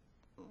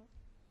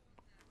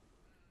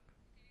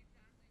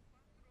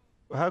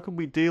how can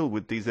we deal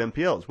with these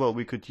NPLs? Well,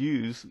 we could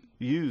use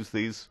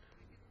these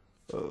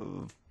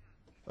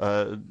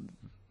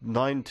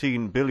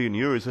 19 billion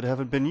euros that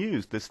haven't been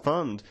used. This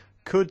fund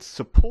could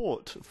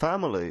support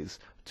families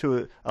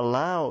to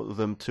allow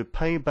them to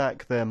pay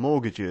back their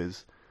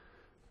mortgages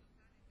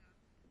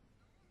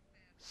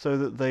so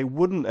that they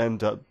wouldn't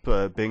end up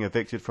being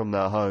evicted from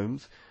their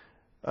homes,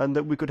 and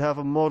that we could have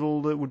a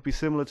model that would be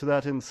similar to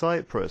that in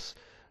Cyprus,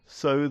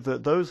 so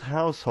that those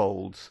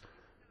households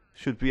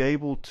should be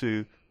able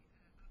to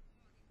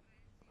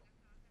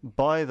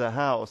buy the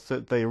house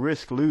that they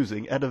risk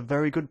losing at a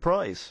very good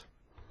price.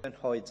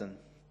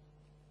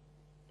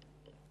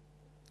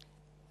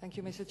 Thank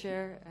you, Mr.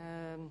 Chair.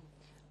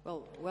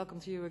 Well, welcome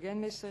to you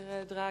again,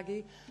 Mr.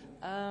 Draghi.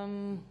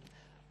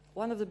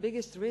 one of the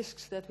biggest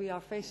risks that we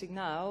are facing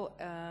now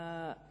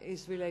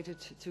is related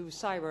to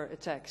cyber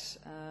attacks.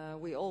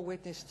 We all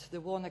witnessed the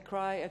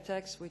WannaCry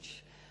attacks,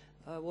 which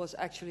was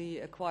actually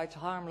a quite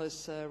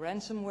harmless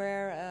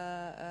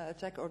ransomware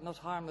attack, or not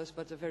harmless,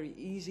 but a very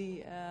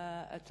easy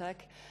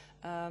attack.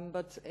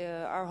 But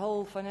our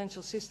whole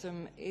financial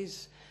system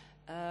is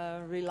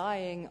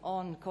relying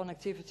on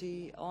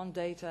connectivity, on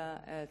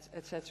data,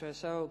 etc.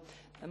 So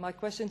my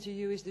question to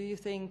you is, do you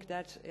think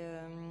that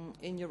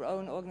in your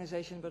own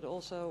organization, but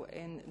also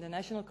in the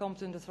national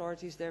competent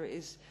authorities, there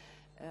is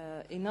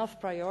enough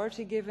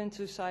priority given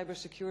to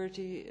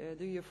cybersecurity?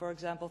 Do you, for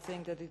example,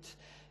 think that it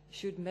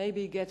should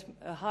maybe get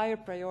a higher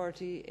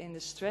priority in the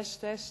stress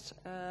test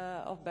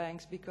of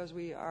banks, because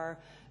we are,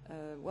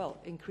 well,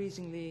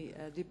 increasingly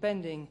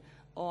depending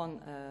on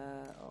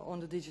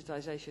the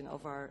digitization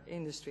of our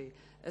industry?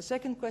 A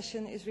second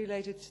question is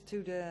related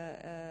to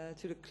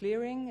the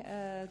clearing,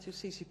 to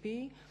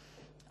CCP.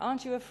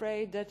 Aren't you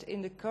afraid that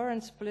in the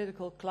current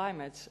political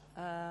climate,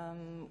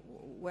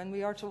 when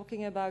we are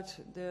talking about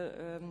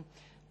the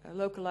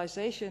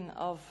localization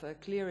of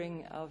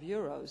clearing of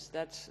euros,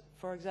 that,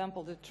 for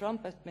example, the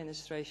Trump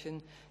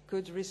administration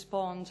could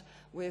respond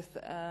with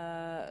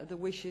the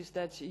wishes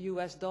that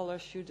US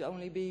dollars should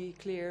only be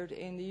cleared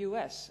in the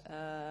US,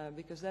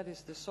 because that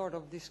is the sort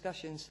of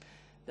discussions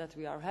that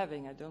we are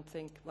having. I don't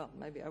think, well,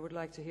 maybe I would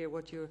like to hear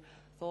what your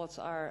thoughts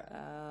are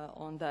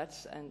on that.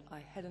 And I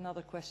had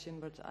another question,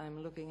 but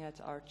I'm looking at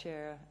our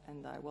chair,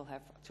 and I will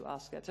have to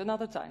ask at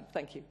another time.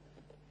 Thank you.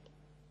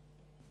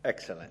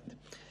 Excellent.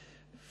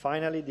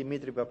 Finally,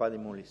 Dimitri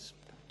Papadimoulis.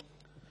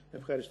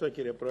 Ευχαριστώ,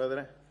 κύριε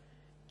Πρόεδρε.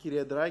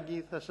 Κύριε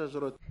Draghi, θα σας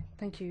ρωτήσω.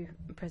 Thank you,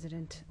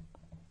 President.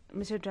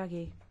 Mr.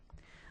 Draghi,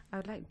 I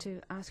would like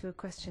to ask you a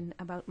question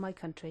about my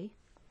country.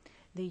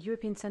 The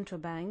European Central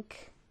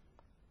Bank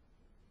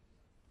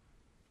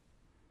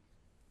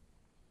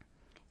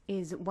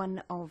is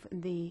one of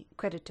the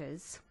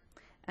creditors,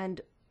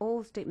 and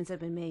all statements that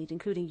have been made,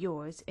 including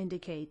yours,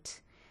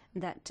 indicate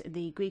that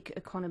the Greek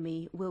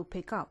economy will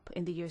pick up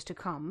in the years to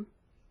come,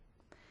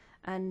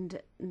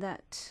 and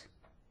that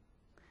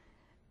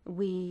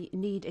we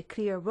need a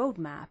clear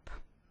roadmap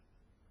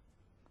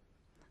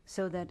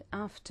so that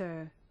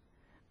after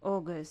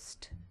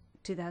August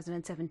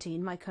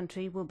 2017, my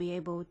country will be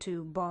able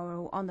to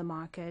borrow on the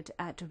market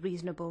at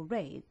reasonable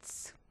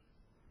rates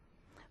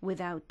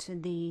without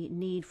the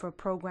need for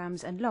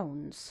programs and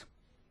loans.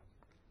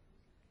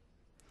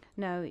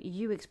 Now,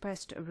 you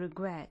expressed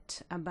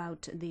regret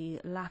about the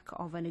lack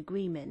of an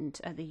agreement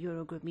at the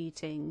Eurogroup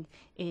meeting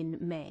in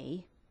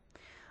May.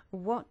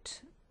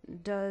 What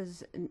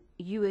does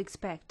you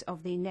expect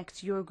of the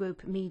next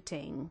Eurogroup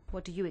meeting?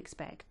 What do you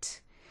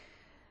expect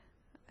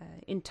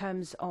in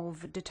terms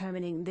of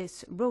determining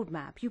this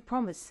roadmap? You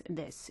promised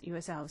this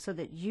yourself so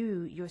that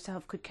you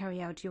yourself could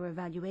carry out your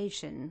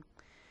evaluation,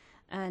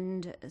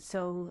 and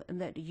so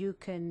that you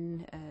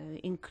can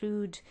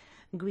include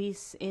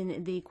Greece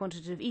in the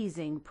quantitative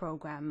easing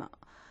program.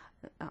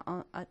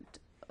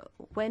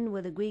 When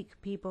will the Greek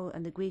people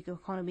and the Greek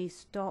economy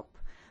stop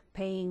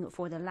paying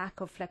for the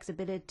lack of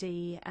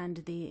flexibility and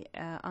the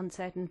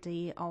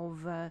uncertainty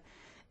of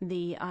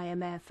the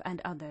IMF and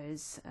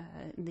others?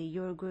 The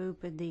Eurogroup,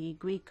 the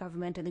Greek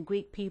government and the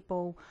Greek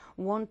people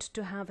want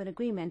to have an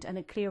agreement and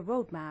a clear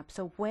roadmap.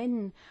 So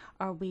when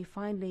are we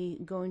finally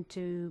going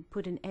to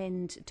put an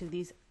end to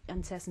these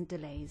incessant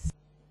delays?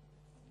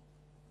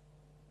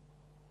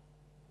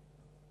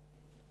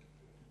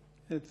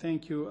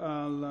 Thank you.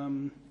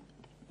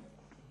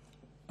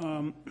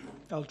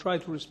 I'll try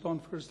to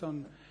respond first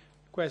on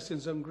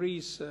questions on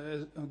Greece,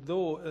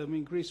 though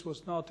Greece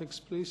was not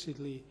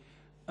explicitly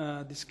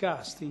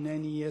discussed in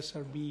any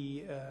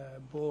SRB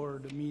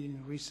board meeting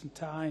in recent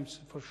times,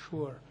 for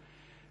sure.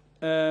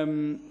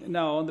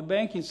 Now, on the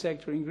banking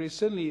sector in Greece,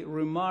 certainly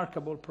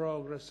remarkable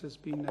progress has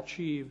been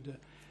achieved.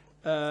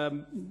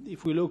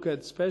 If we look at,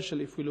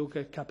 especially if we look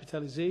at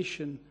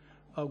capitalization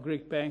of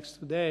Greek banks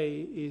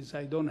today,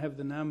 I don't have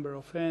the number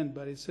offhand,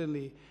 but it's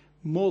certainly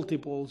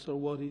multiples of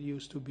what it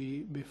used to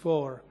be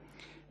before.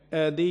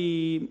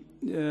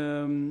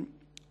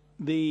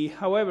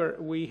 However,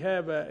 we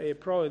have a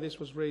problem. This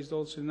was raised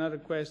also in another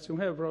question.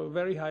 We have a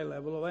very high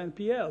level of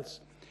NPLs,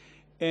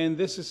 and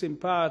this is in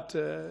part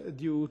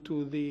due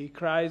to the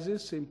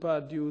crisis, in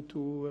part due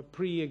to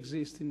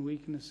pre-existing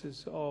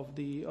weaknesses of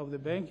the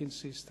banking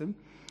system.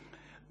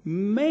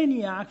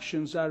 Many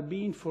actions are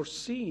being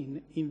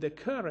foreseen in the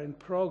current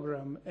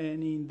program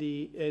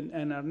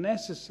and are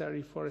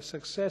necessary for a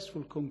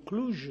successful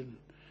conclusion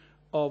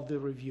of the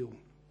review.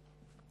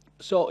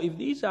 So if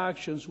these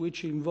actions,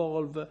 which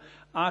involve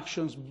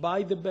actions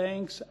by the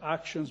banks,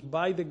 actions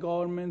by the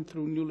government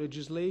through new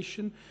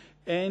legislation,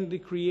 and the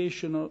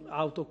creation of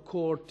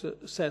out-of-court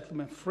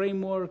settlement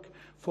framework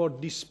for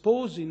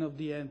disposing of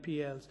the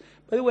NPLs.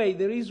 By the way,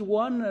 there is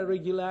one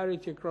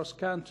regularity across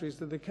countries,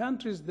 that the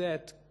countries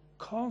that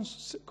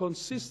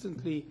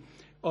consistently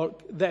or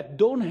that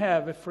don't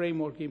have a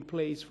framework in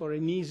place for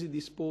an easy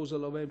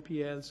disposal of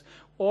NPLs,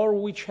 or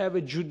which have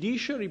a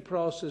judiciary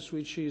process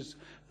which is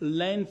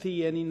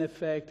lengthy and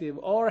ineffective,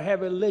 or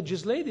have a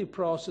legislative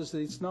process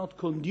that is not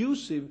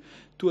conducive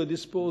to a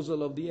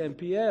disposal of the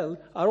NPL,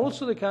 are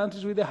also the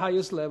countries with the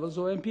highest levels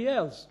of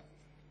NPLs.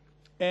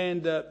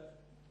 And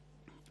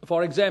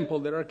for example,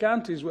 there are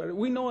countries where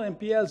we know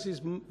NPLs is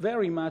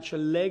very much a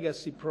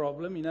legacy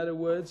problem. In other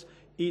words,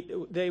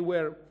 they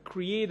were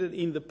created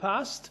in the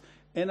past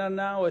and are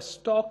now a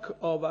stock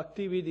of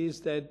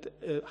activities that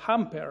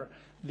hamper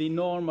the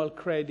normal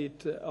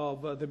credit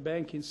of the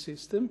banking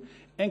system.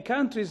 And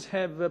countries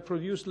have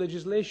produced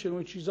legislation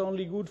which is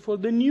only good for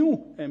the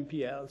new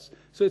NPLs.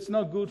 So it's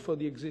not good for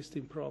the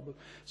existing problem.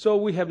 So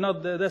we have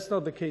not, that's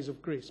not the case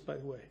of Greece, by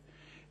the way.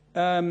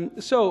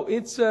 So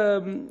it's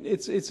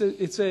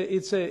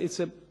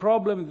a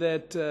problem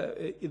that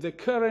the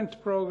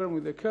current program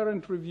with the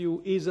current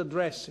review is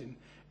addressing.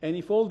 And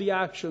if all the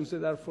actions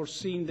that are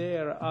foreseen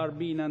there are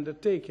being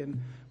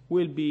undertaken,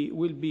 will be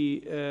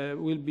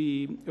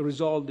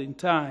resolved in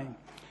time.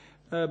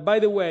 By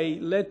the way,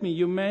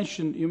 you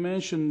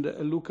mentioned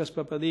Lucas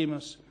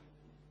Papademos.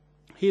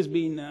 He's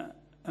been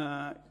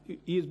a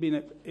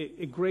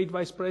great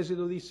vice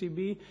president of the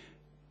ECB,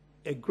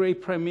 a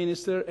great prime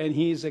minister, and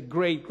he is a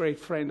great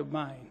friend of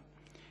mine.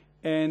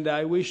 And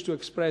I wish to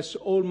express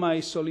all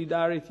my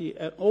solidarity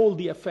and all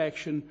the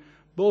affection,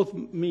 both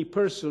me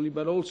personally,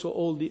 but also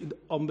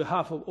on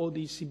behalf of all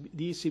the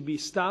ECB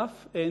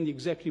staff and the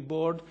executive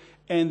board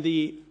and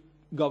the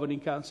governing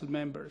council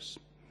members.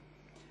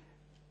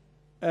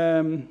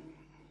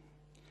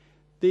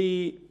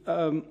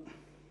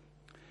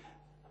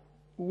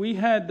 We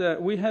had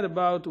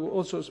about,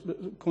 also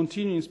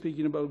continuing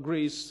speaking about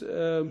Greece,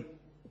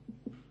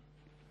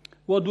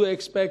 what do I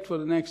expect for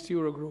the next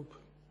Eurogroup?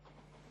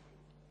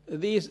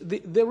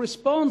 The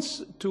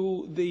response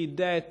to the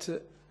debt,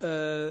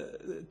 the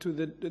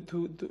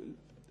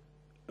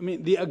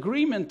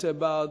agreement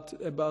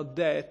about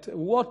debt,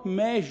 what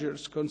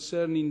measures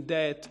concerning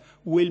debt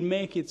will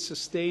make it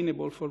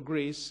sustainable for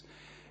Greece,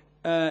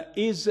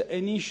 is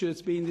an issue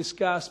that's being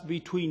discussed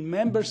between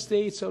member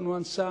states on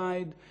one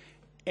side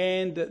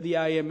and the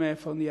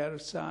IMF on the other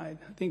side.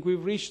 I think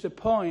we've reached a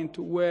point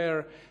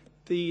where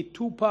the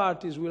two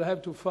parties will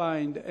have to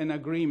find an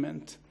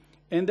agreement,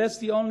 and that's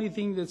the only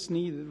thing that's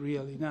needed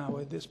really now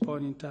at this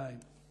point in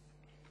time.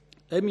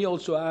 Let me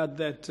also add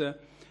that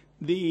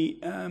the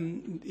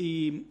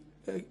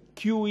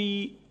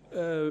QE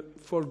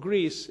for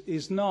Greece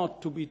is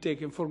not to be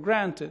taken for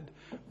granted.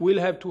 We'll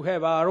have to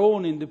have our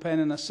own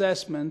independent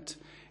assessment,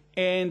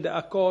 and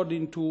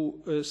according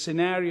to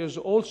scenarios,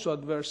 also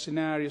adverse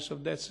scenarios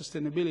of debt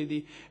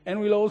sustainability,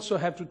 and we'll also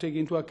have to take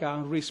into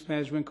account risk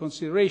management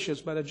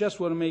considerations. But I just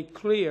want to make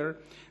clear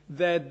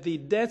that the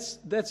debt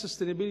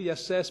sustainability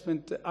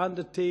assessment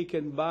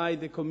undertaken by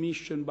the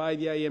Commission, by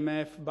the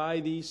IMF, by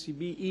the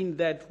ECB in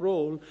that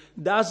role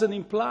doesn't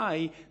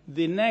imply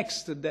the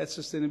next debt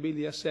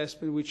sustainability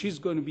assessment, which is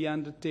going to be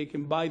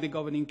undertaken by the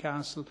Governing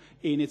Council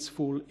in its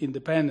full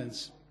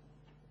independence.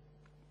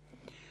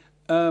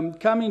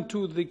 Coming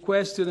to the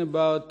question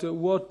about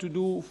what to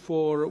do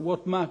for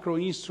what macro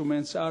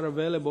instruments are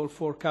available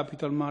for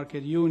capital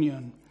market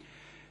union.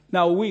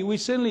 Now, we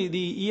certainly,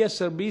 the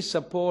ESRB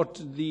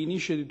support the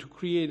initiative to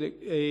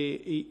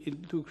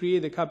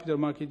create a capital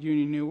market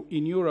union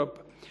in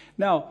Europe.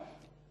 Now,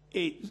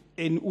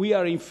 and we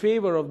are in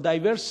favor of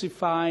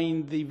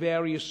diversifying the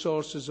various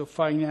sources of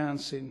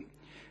financing.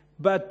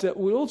 But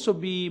we'll also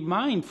be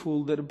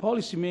mindful that the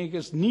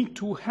policymakers need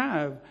to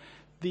have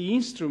the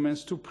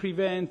instruments to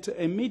prevent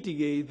and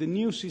mitigate the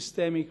new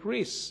systemic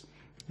risks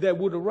that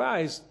would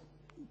arise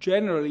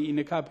generally in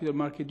a capital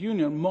market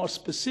union, more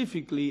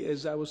specifically,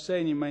 as I was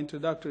saying in my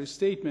introductory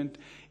statement,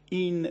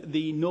 in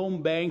the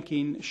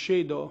non-banking the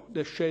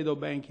shadow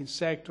banking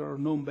sector or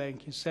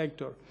non-banking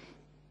sector.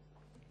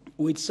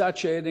 With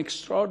such an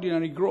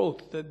extraordinary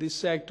growth that this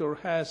sector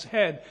has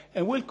had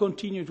and will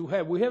continue to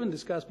have. We haven't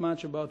discussed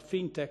much about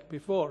fintech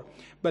before,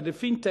 but the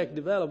fintech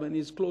development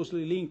is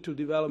closely linked to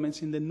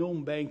developments in the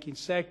non-banking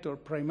sector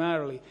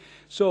primarily.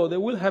 So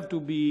there will have to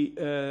be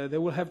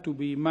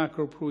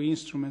macro-pro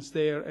instruments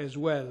there as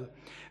well.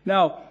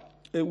 Now,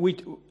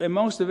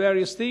 amongst the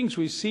various things,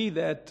 we see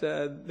that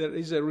there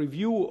is a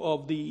review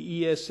of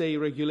the ESA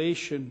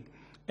regulation,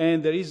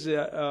 and there is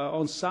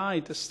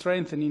on-site a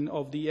strengthening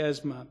of the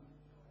ESMA.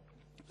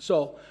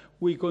 So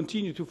we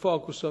continue to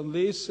focus on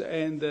this,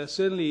 and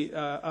certainly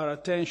our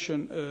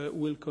attention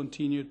will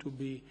continue to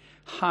be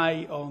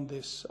high on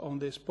this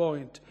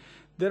point.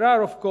 There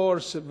are, of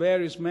course,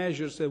 various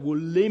measures that will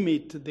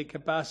limit the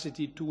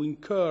capacity to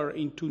incur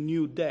into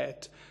new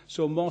debt,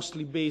 so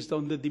mostly based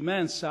on the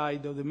demand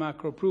side of the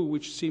macro-pro,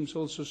 which seems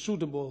also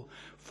suitable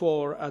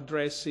for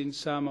addressing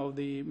some of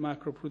the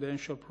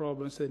macroprudential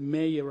problems that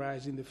may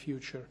arise in the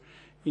future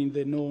in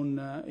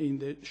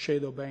the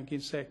shadow banking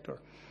sector.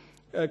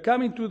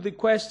 Coming to the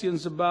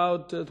questions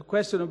about the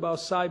question about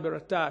cyber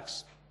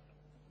attacks,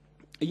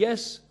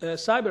 yes,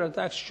 cyber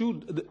attacks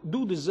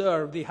do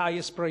deserve the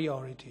highest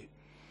priority,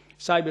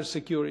 cyber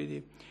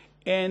security,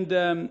 And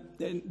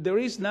there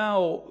is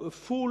now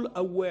full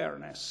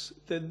awareness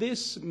that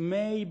this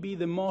may be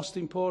the most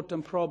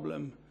important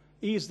problem,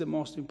 is the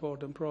most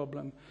important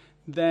problem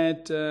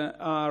that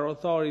our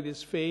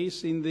authorities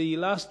face. In the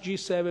last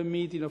G7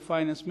 meeting of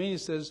finance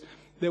ministers,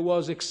 there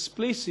was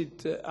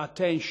explicit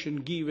attention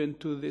given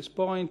to this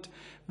point.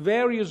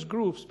 Various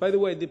groups, by the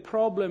way, the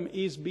problem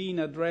is being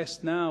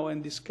addressed now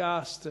and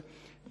discussed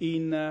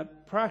in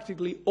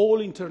practically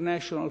all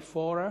international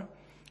fora.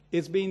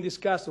 It's being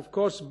discussed, of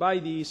course, by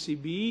the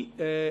ECB.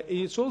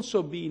 It's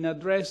also being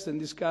addressed and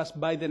discussed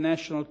by the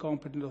national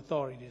competent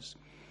authorities.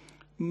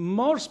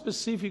 More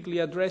specifically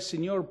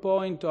addressing your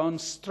point on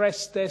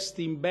stress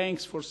testing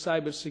banks for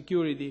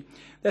cybersecurity,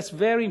 that's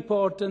very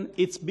important.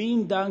 It's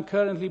being done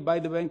currently by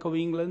the Bank of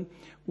England.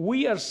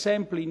 We are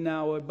sampling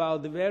now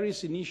about the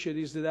various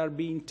initiatives that are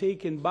being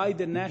taken by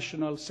the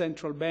national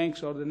central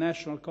banks or the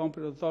national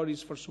competent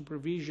authorities for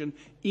supervision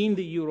in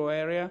the euro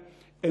area,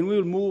 and we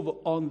will move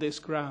on this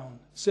ground.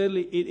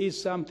 Certainly, it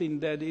is something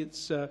that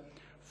it's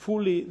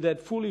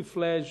fully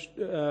fledged,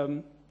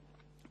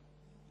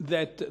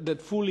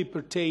 that fully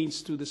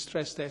pertains to the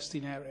stress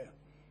testing area.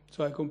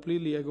 So I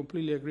completely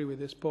agree with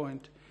this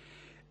point.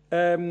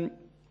 On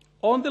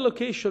the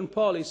location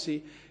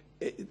policy,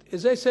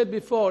 as I said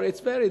before,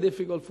 it's very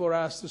difficult for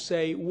us to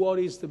say what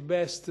is the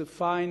best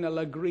final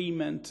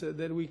agreement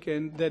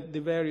that the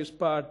various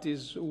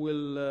parties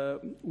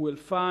will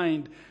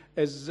find.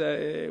 As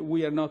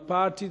we are not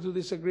party to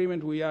this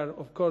agreement, we are,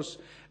 of course,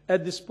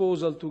 at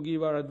disposal to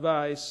give our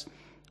advice.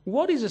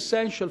 What is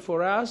essential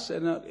for us,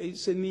 and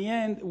it's in the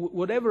end,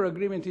 whatever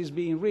agreement is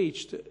being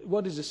reached,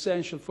 what is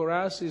essential for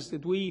us is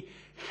that we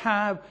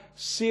have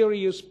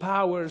serious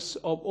powers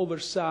of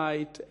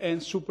oversight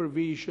and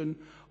supervision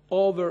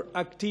over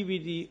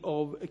activity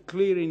of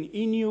clearing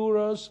in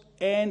euros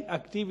and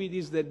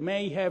activities that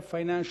may have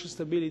financial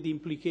stability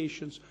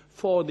implications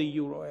for the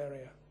euro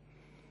area.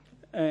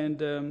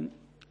 And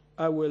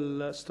I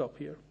will stop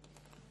here.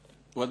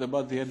 What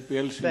about the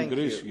NPLs in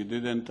Greece? You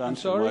didn't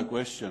answer my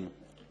question.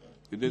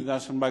 You didn't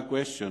answer my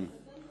question.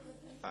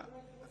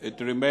 It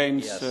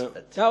remains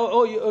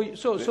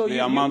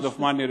the amount of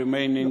money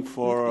remaining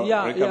for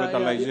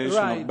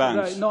recapitalization of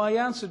banks. Right. No, I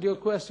answered your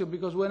question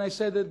because when I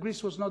said that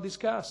Greece was not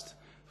discussed,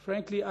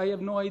 frankly, I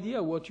have no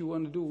idea what you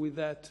want to do with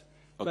that.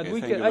 Okay,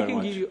 but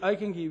I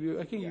can give you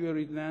a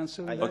written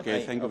answer.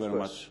 Okay, thank you very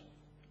much.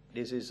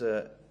 This is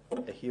a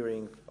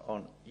hearing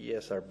on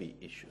ESRB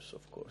issues,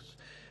 of course.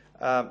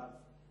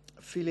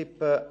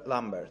 Philip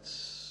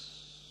Lamberts.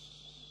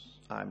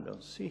 I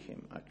don't see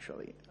him,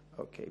 actually.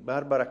 Okay,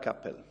 Barbara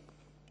Kappel.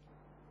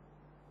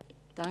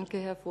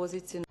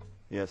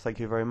 Yes, thank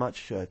you very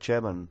much,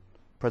 Chairman.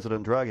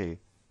 President Draghi.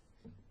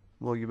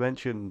 Well, you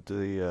mentioned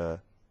the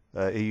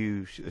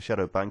EU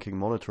shadow banking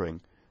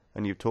monitoring,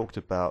 and you've talked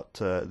about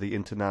the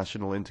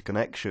international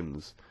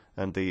interconnections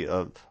and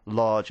the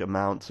large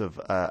amounts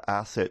of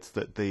assets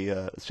that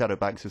the shadow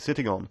banks are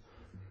sitting on.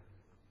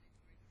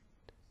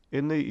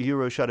 In the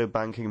Euro Shadow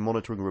Banking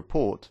Monitoring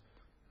Report,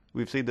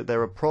 we've seen that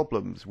there are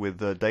problems with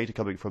data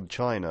coming from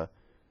China.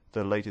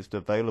 The latest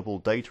available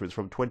data is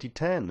from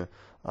 2010.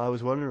 I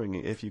was wondering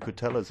if you could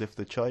tell us if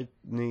the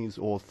Chinese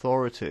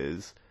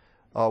authorities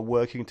are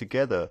working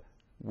together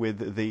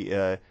with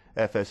the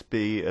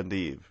FSB and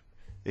the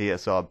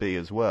ESRB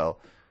as well.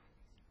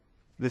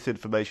 This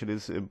information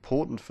is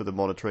important for the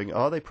monitoring.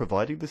 Are they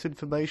providing this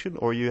information,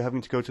 or are you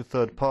having to go to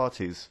third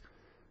parties?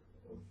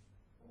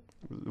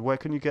 Where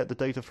can you get the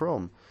data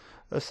from?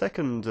 A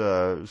second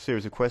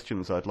series of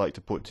questions I'd like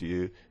to put to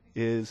you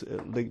is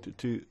linked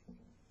to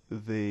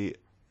the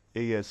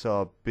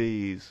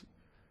ESRB's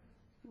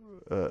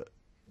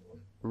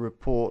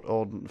report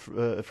on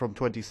from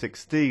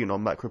 2016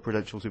 on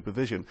macroprudential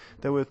supervision.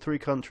 There were 3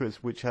 countries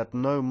which had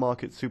no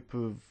market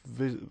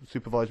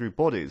supervisory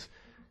bodies.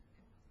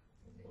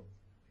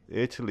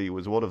 Italy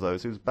was one of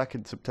those. It was back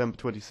in September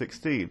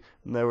 2016,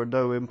 and there were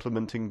no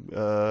implementing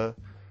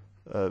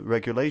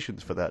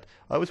regulations for that.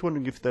 I was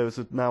wondering if there was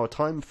now a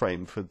time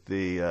frame for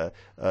the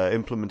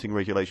implementing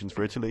regulations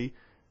for Italy,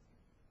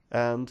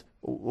 and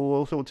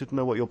also wanted to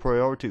know what your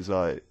priorities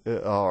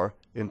are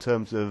in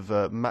terms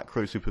of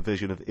macro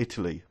supervision of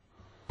Italy.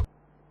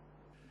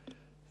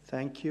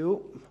 Thank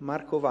you.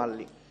 Marco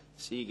Valli.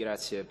 Sì,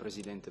 grazie,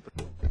 Presidente.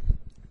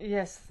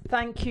 Yes,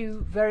 thank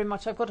you very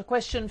much. I've got a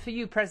question for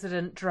you,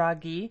 President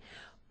Draghi,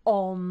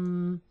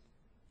 on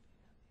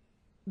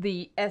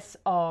the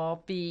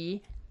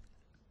SRB,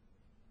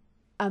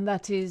 and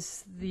that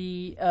is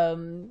the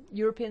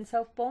European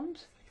safe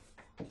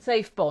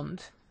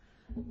bond,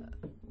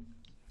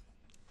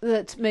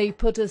 that may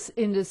put us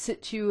in a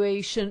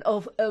situation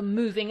of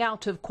moving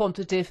out of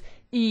quantitative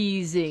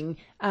easing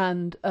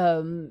and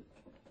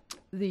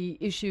the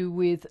issue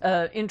with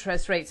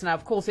interest rates. Now,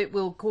 of course, it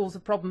will cause a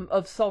problem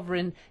of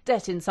sovereign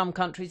debt in some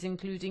countries,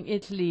 including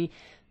Italy.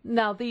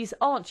 Now, these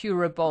aren't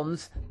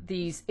Eurobonds,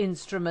 these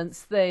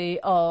instruments. They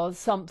are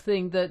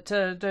something that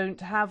don't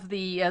have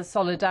the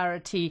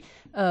solidarity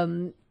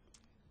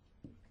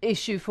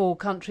issue for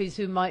countries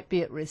who might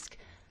be at risk.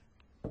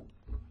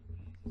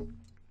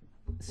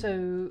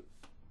 So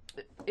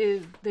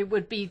there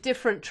would be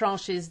different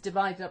tranches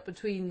divided up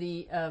between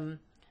the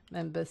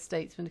member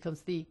states when it comes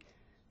to the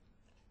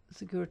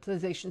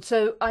securitization.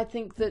 So I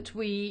think that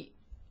we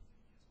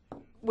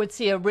would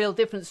see a real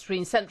difference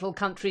between central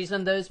countries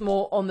and those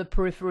more on the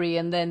periphery,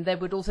 and then there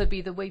would also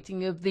be the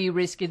weighting of the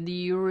risk in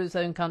the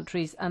Eurozone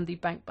countries and the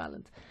bank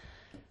balance.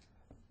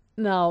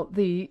 Now,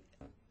 these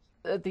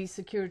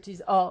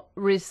securities are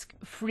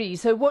risk-free.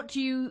 So what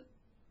do you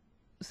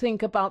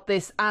think about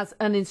this as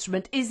an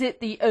instrument? Is it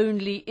the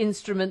only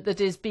instrument that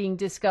is being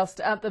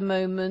discussed at the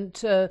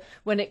moment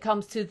when it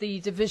comes to the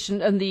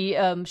division and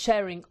the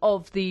sharing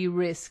of the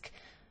risk?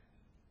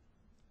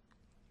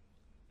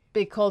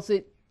 Because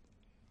it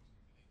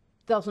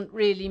doesn't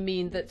really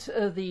mean that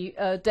the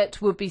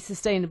debt would be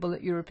sustainable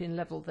at European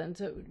level then.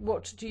 So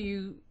what do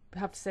you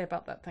have to say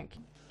about that? Thank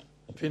you.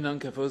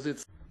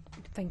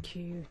 Thank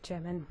you,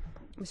 Chairman.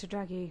 Mr.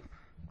 Draghi,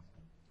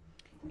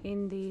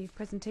 in the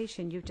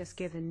presentation you've just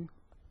given,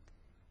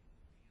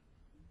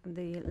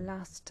 the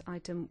last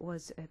item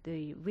was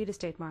the real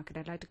estate market.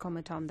 I'd like to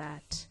comment on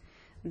that.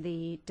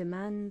 The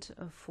demand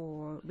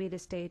for real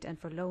estate and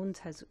for loans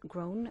has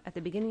grown. At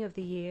the beginning of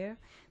the year,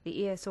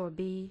 the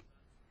ESRB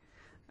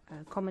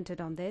commented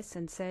on this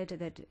and said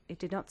that it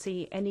did not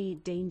see any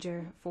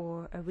danger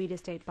for a real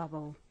estate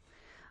bubble.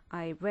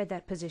 I read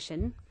that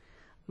position,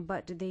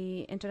 but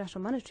the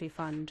International Monetary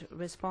Fund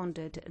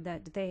responded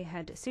that they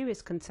had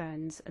serious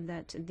concerns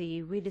that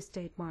the real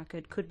estate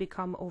market could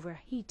become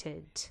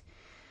overheated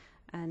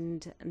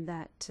and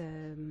that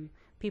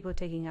people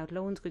taking out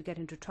loans could get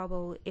into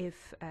trouble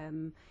if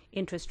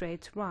interest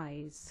rates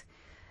rise.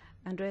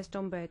 Andreas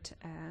Dombert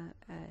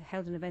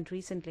held an event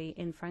recently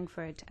in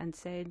Frankfurt and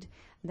said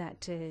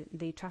that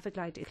the traffic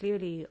light is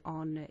clearly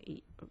on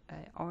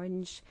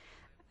orange,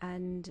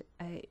 and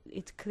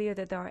it's clear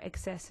that there are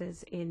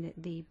excesses in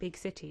the big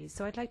cities.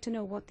 So I'd like to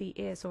know what the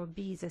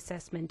ESRB's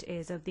assessment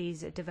is of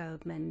these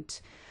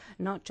developments,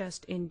 not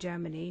just in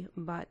Germany,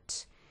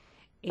 but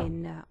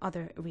in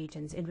other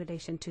regions in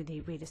relation to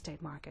the real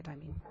estate market, I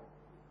mean.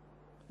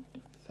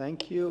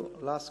 Thank you.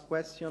 Last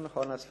question,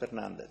 Jonas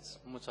Fernandez.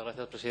 Muchas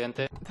gracias,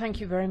 presidente. Thank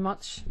you very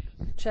much,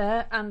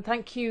 Chair, and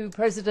thank you,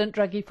 President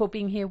Draghi, for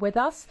being here with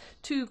us.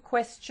 2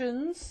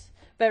 questions,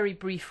 very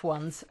brief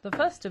ones. The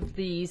first of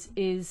these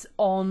is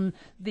on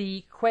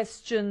the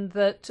question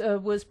that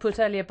was put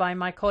earlier by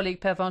my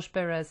colleague Pervenche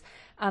Perez,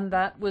 and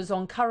that was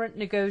on current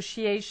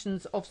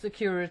negotiations of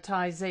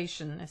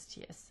securitization,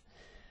 STS.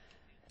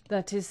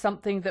 That is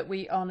something that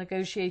we are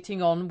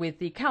negotiating on with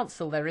the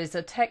Council. There is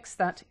a text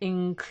that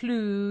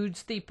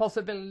includes the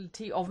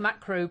possibility of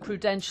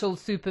macro-prudential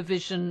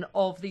supervision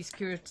of the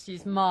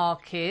securities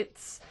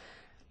markets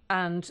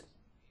and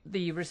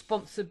the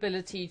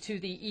responsibility to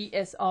the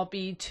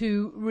ESRB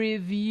to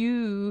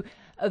review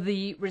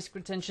the risk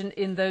retention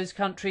in those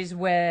countries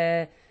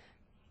where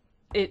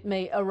it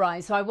may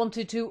arise. So I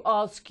wanted to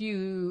ask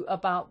you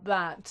about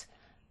that,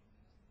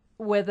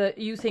 whether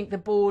you think the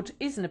board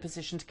is in a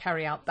position to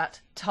carry out that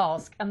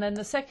task. And then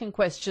the second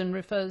question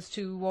refers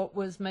to what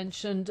was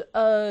mentioned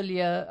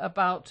earlier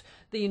about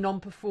the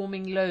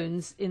non-performing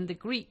loans in the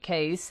Greek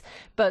case.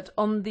 But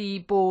on the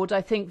board,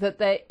 I think that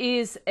there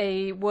is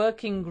a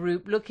working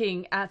group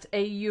looking at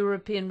a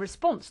European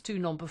response to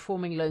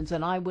non-performing loans.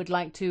 And I would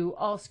like to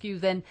ask you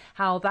then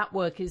how that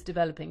work is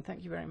developing.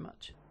 Thank you very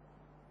much.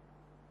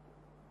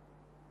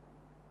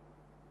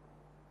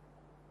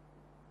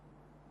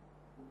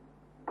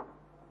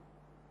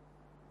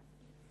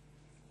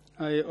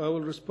 I will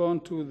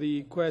respond to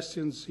the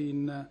questions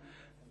in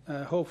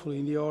hopefully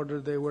in the order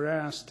they were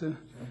asked.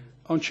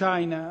 On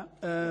China,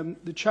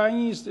 the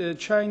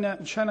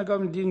China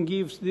government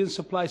didn't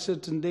supply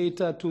certain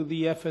data to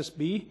the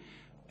FSB,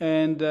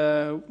 and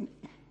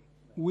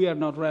we are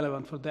not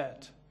relevant for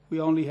that. We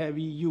only have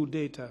EU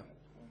data.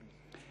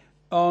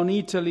 On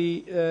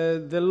Italy,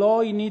 the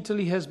law in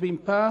Italy has been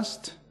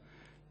passed,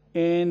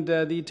 and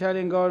the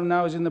Italian government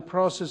now is in the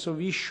process of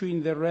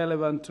issuing the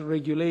relevant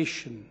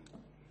regulation.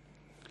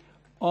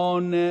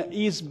 On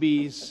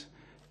ISBs,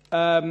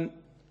 the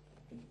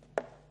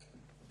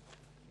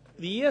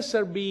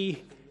ESRB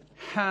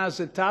has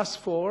a task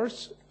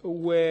force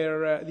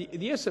where the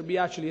ESRB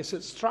actually has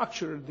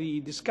structured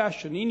the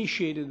discussion,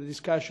 initiated the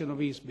discussion of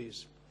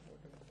ISBs.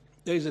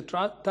 There is a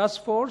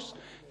task force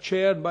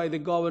chaired by the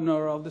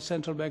Governor of the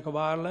Central Bank of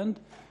Ireland,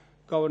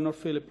 Governor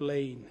Philip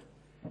Lane.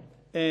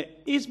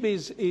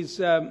 ISBs is,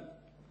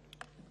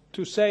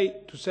 to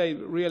say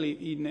really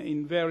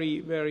in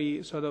very,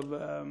 very sort of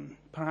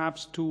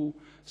perhaps too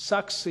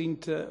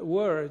succinct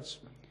words,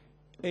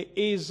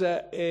 is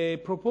a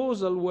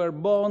proposal where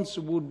bonds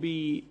would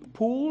be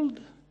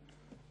pooled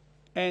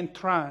and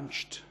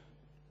tranched,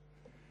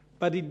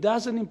 but it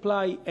doesn't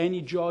imply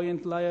any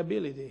joint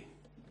liability.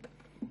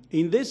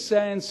 In this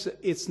sense,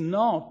 it's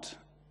not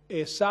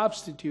a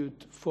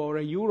substitute for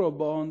a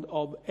Eurobond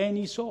of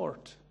any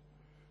sort.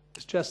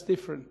 It's just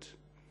different.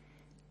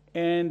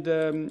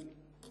 And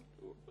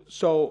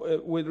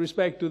so with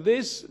respect to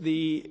this,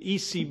 the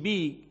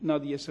ECB,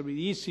 not the ESRB,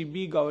 the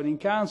ECB Governing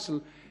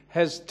Council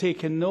has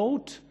taken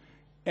note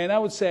And I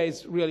would say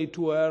it's really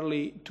too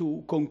early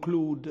to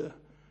conclude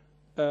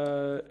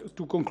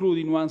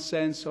in one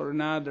sense or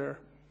another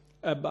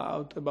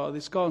about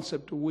this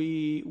concept.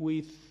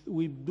 We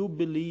do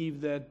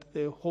believe that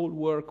the whole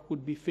work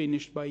would be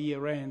finished by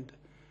year end,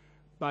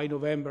 by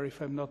November,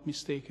 if I'm not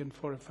mistaken,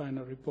 for a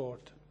final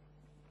report.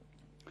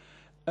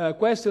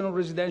 Question on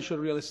residential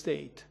real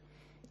estate.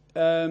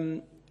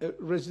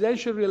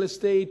 Residential real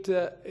estate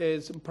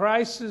house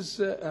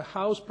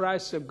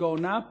prices have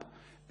gone up,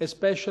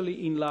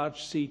 especially in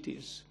large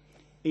cities.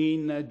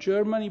 In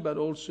Germany, but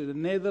also in the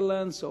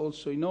Netherlands,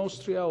 also in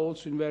Austria,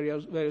 also in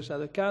various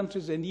other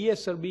countries. And the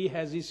ESRB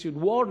has issued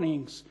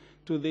warnings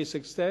to this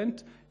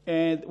extent,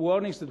 and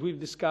warnings that we've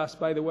discussed,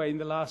 by the way, in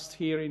the last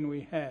hearing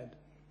we had.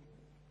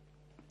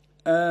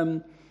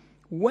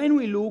 When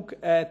we look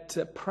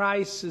at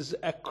prices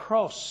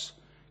across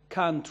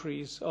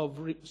countries,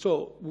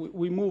 so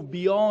we move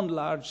beyond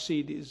large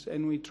cities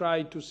and we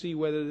try to see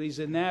whether there is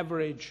an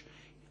average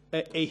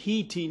a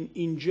heating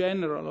in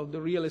general of the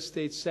real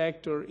estate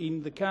sector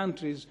in the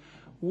countries,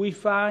 we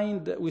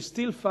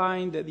still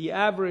find that the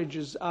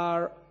averages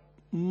are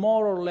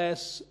more or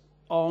less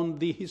on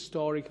the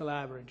historical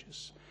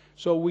averages.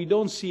 So we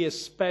don't see a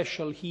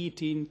special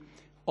heating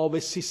of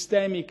a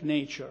systemic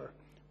nature.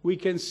 We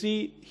can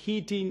see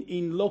heating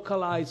in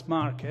localized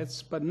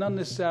markets, but not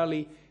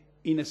necessarily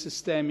in a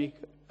systemic,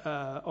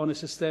 on a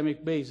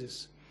systemic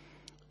basis.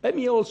 Let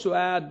me also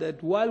add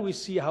that while we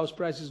see house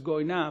prices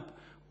going up,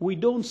 we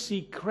don't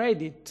see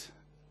credit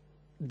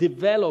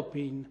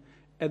developing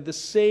at the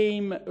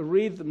same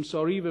rhythms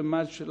or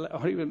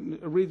even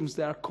rhythms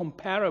that are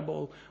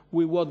comparable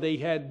with what they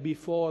had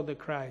before the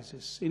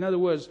crisis. In other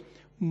words,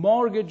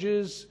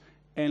 mortgages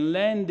and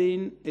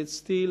lending, it's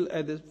still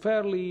at a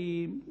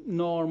fairly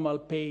normal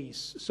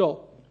pace.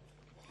 So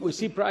we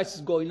see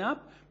prices going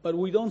up, but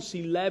we don't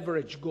see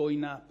leverage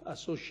going up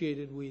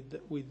associated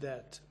with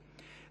that.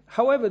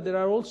 However, there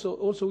are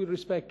also with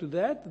respect to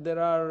that, there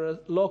are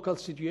local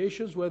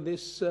situations where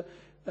this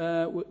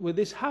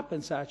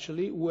happens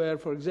actually, where,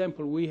 for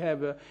example, we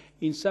have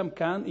in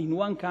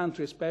one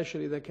country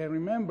especially that I can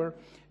remember,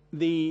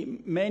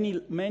 the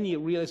many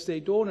real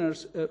estate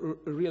owners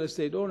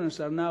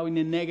are now in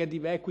a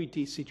negative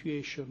equity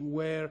situation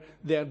where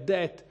their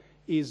debt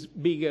is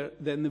bigger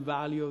than the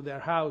value of their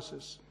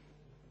houses.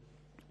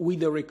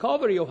 With the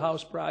recovery of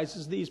house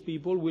prices, these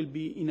people will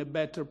be in a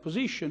better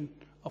position,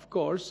 of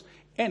course,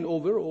 and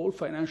overall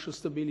financial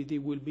stability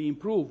will be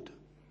improved.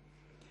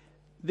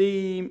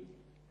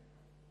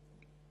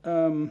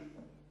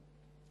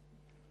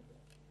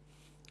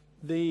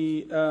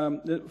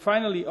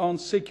 Finally, on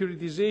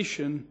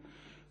securitization,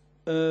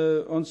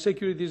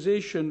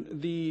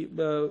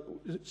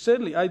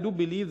 certainly I do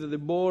believe that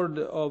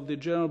the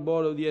General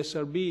Board of the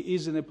SRB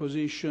is in a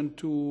position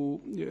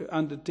to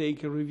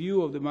undertake a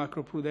review of the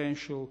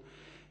macroprudential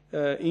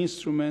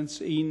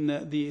instruments in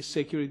the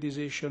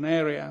securitization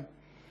area.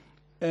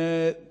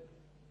 By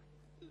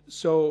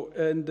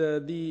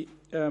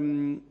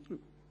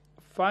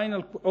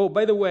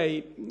the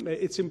way,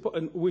 it's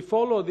important. We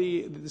follow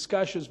the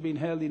discussions being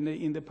held in the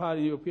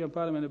European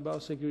Parliament about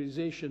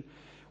securitization,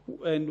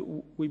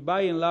 and we,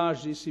 by and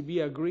large, the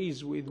ECB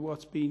agrees with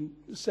what's been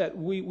said.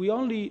 We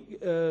only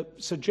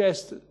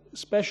suggest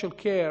special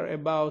care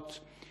about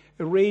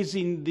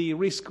raising the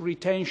risk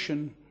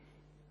retention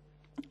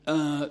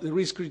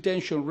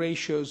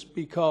ratios,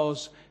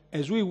 because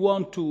as we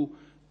want to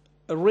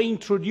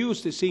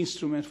reintroduce this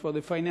instrument for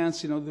the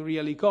financing of the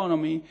real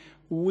economy,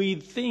 we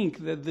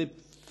think that the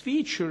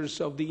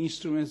features of the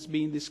instruments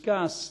being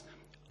discussed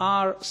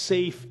are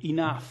safe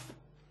enough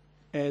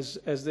as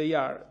they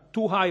are.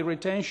 Too high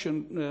risk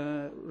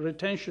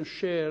retention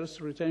shares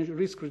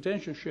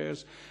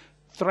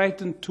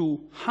threaten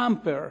to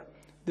hamper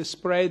the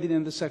spreading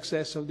and the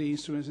success of the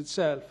instruments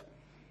itself.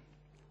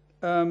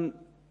 On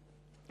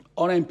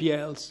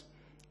NPLs,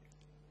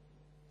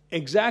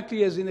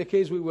 exactly as in the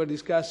case we were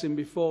discussing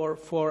before,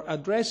 for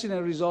addressing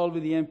and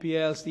resolving the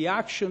NPLs, the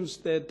actions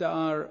that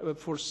are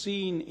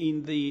foreseen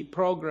in the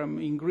program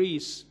in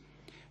Greece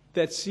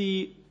that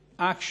see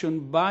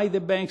action by the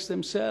banks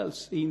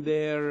themselves in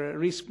their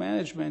risk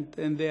management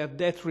and their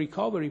debt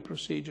recovery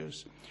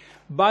procedures,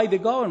 by the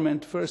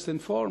government first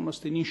and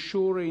foremost in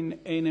ensuring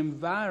an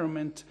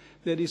environment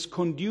that is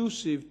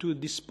conducive to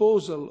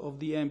disposal of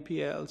the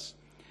NPLs,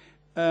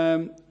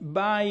 by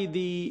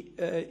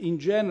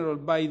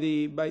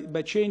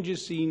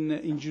changes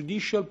in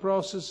judicial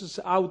processes,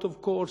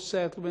 out-of-court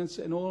settlements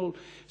and all.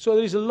 So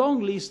there is a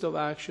long list of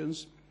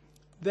actions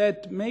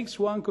that makes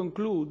one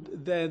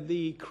conclude that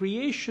the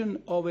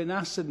creation of an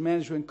asset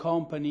management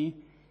company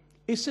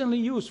is certainly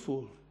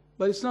useful,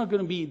 but it's not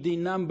going to be the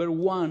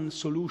 #1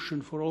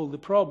 solution for all the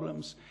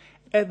problems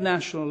at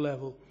national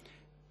level.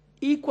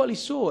 Equally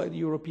so at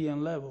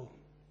European level.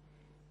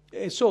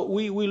 So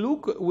we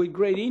look with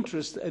great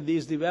interest at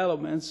these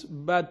developments,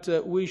 but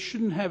we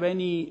shouldn't have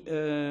any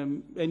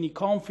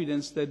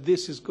confidence that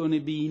this is going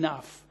to be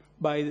enough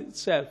by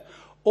itself.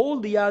 All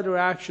the other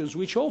actions,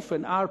 which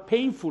often are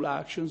painful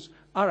actions,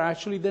 are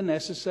actually the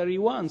necessary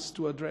ones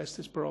to address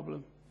this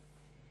problem.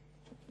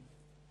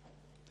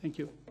 Thank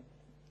you.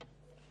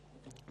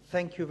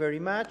 Thank you very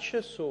much.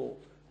 So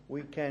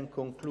we can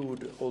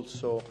conclude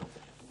also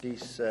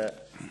this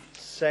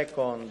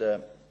second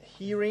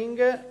hearing.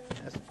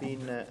 Has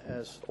been,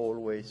 as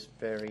always,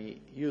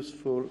 very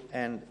useful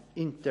and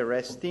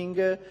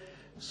interesting.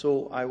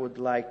 So I would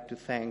like to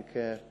thank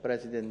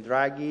President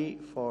Draghi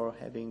for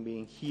having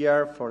been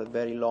here for a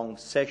very long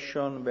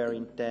session, very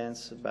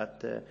intense,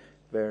 but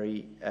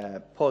very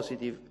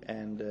positive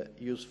and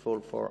useful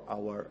for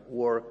our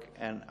work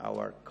and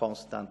our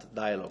constant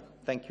dialogue.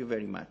 Thank you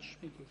very much.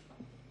 Thank you.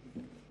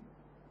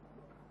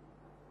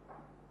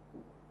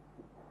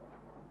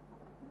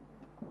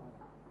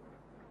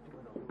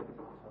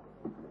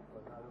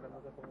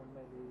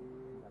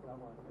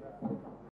 Gracias.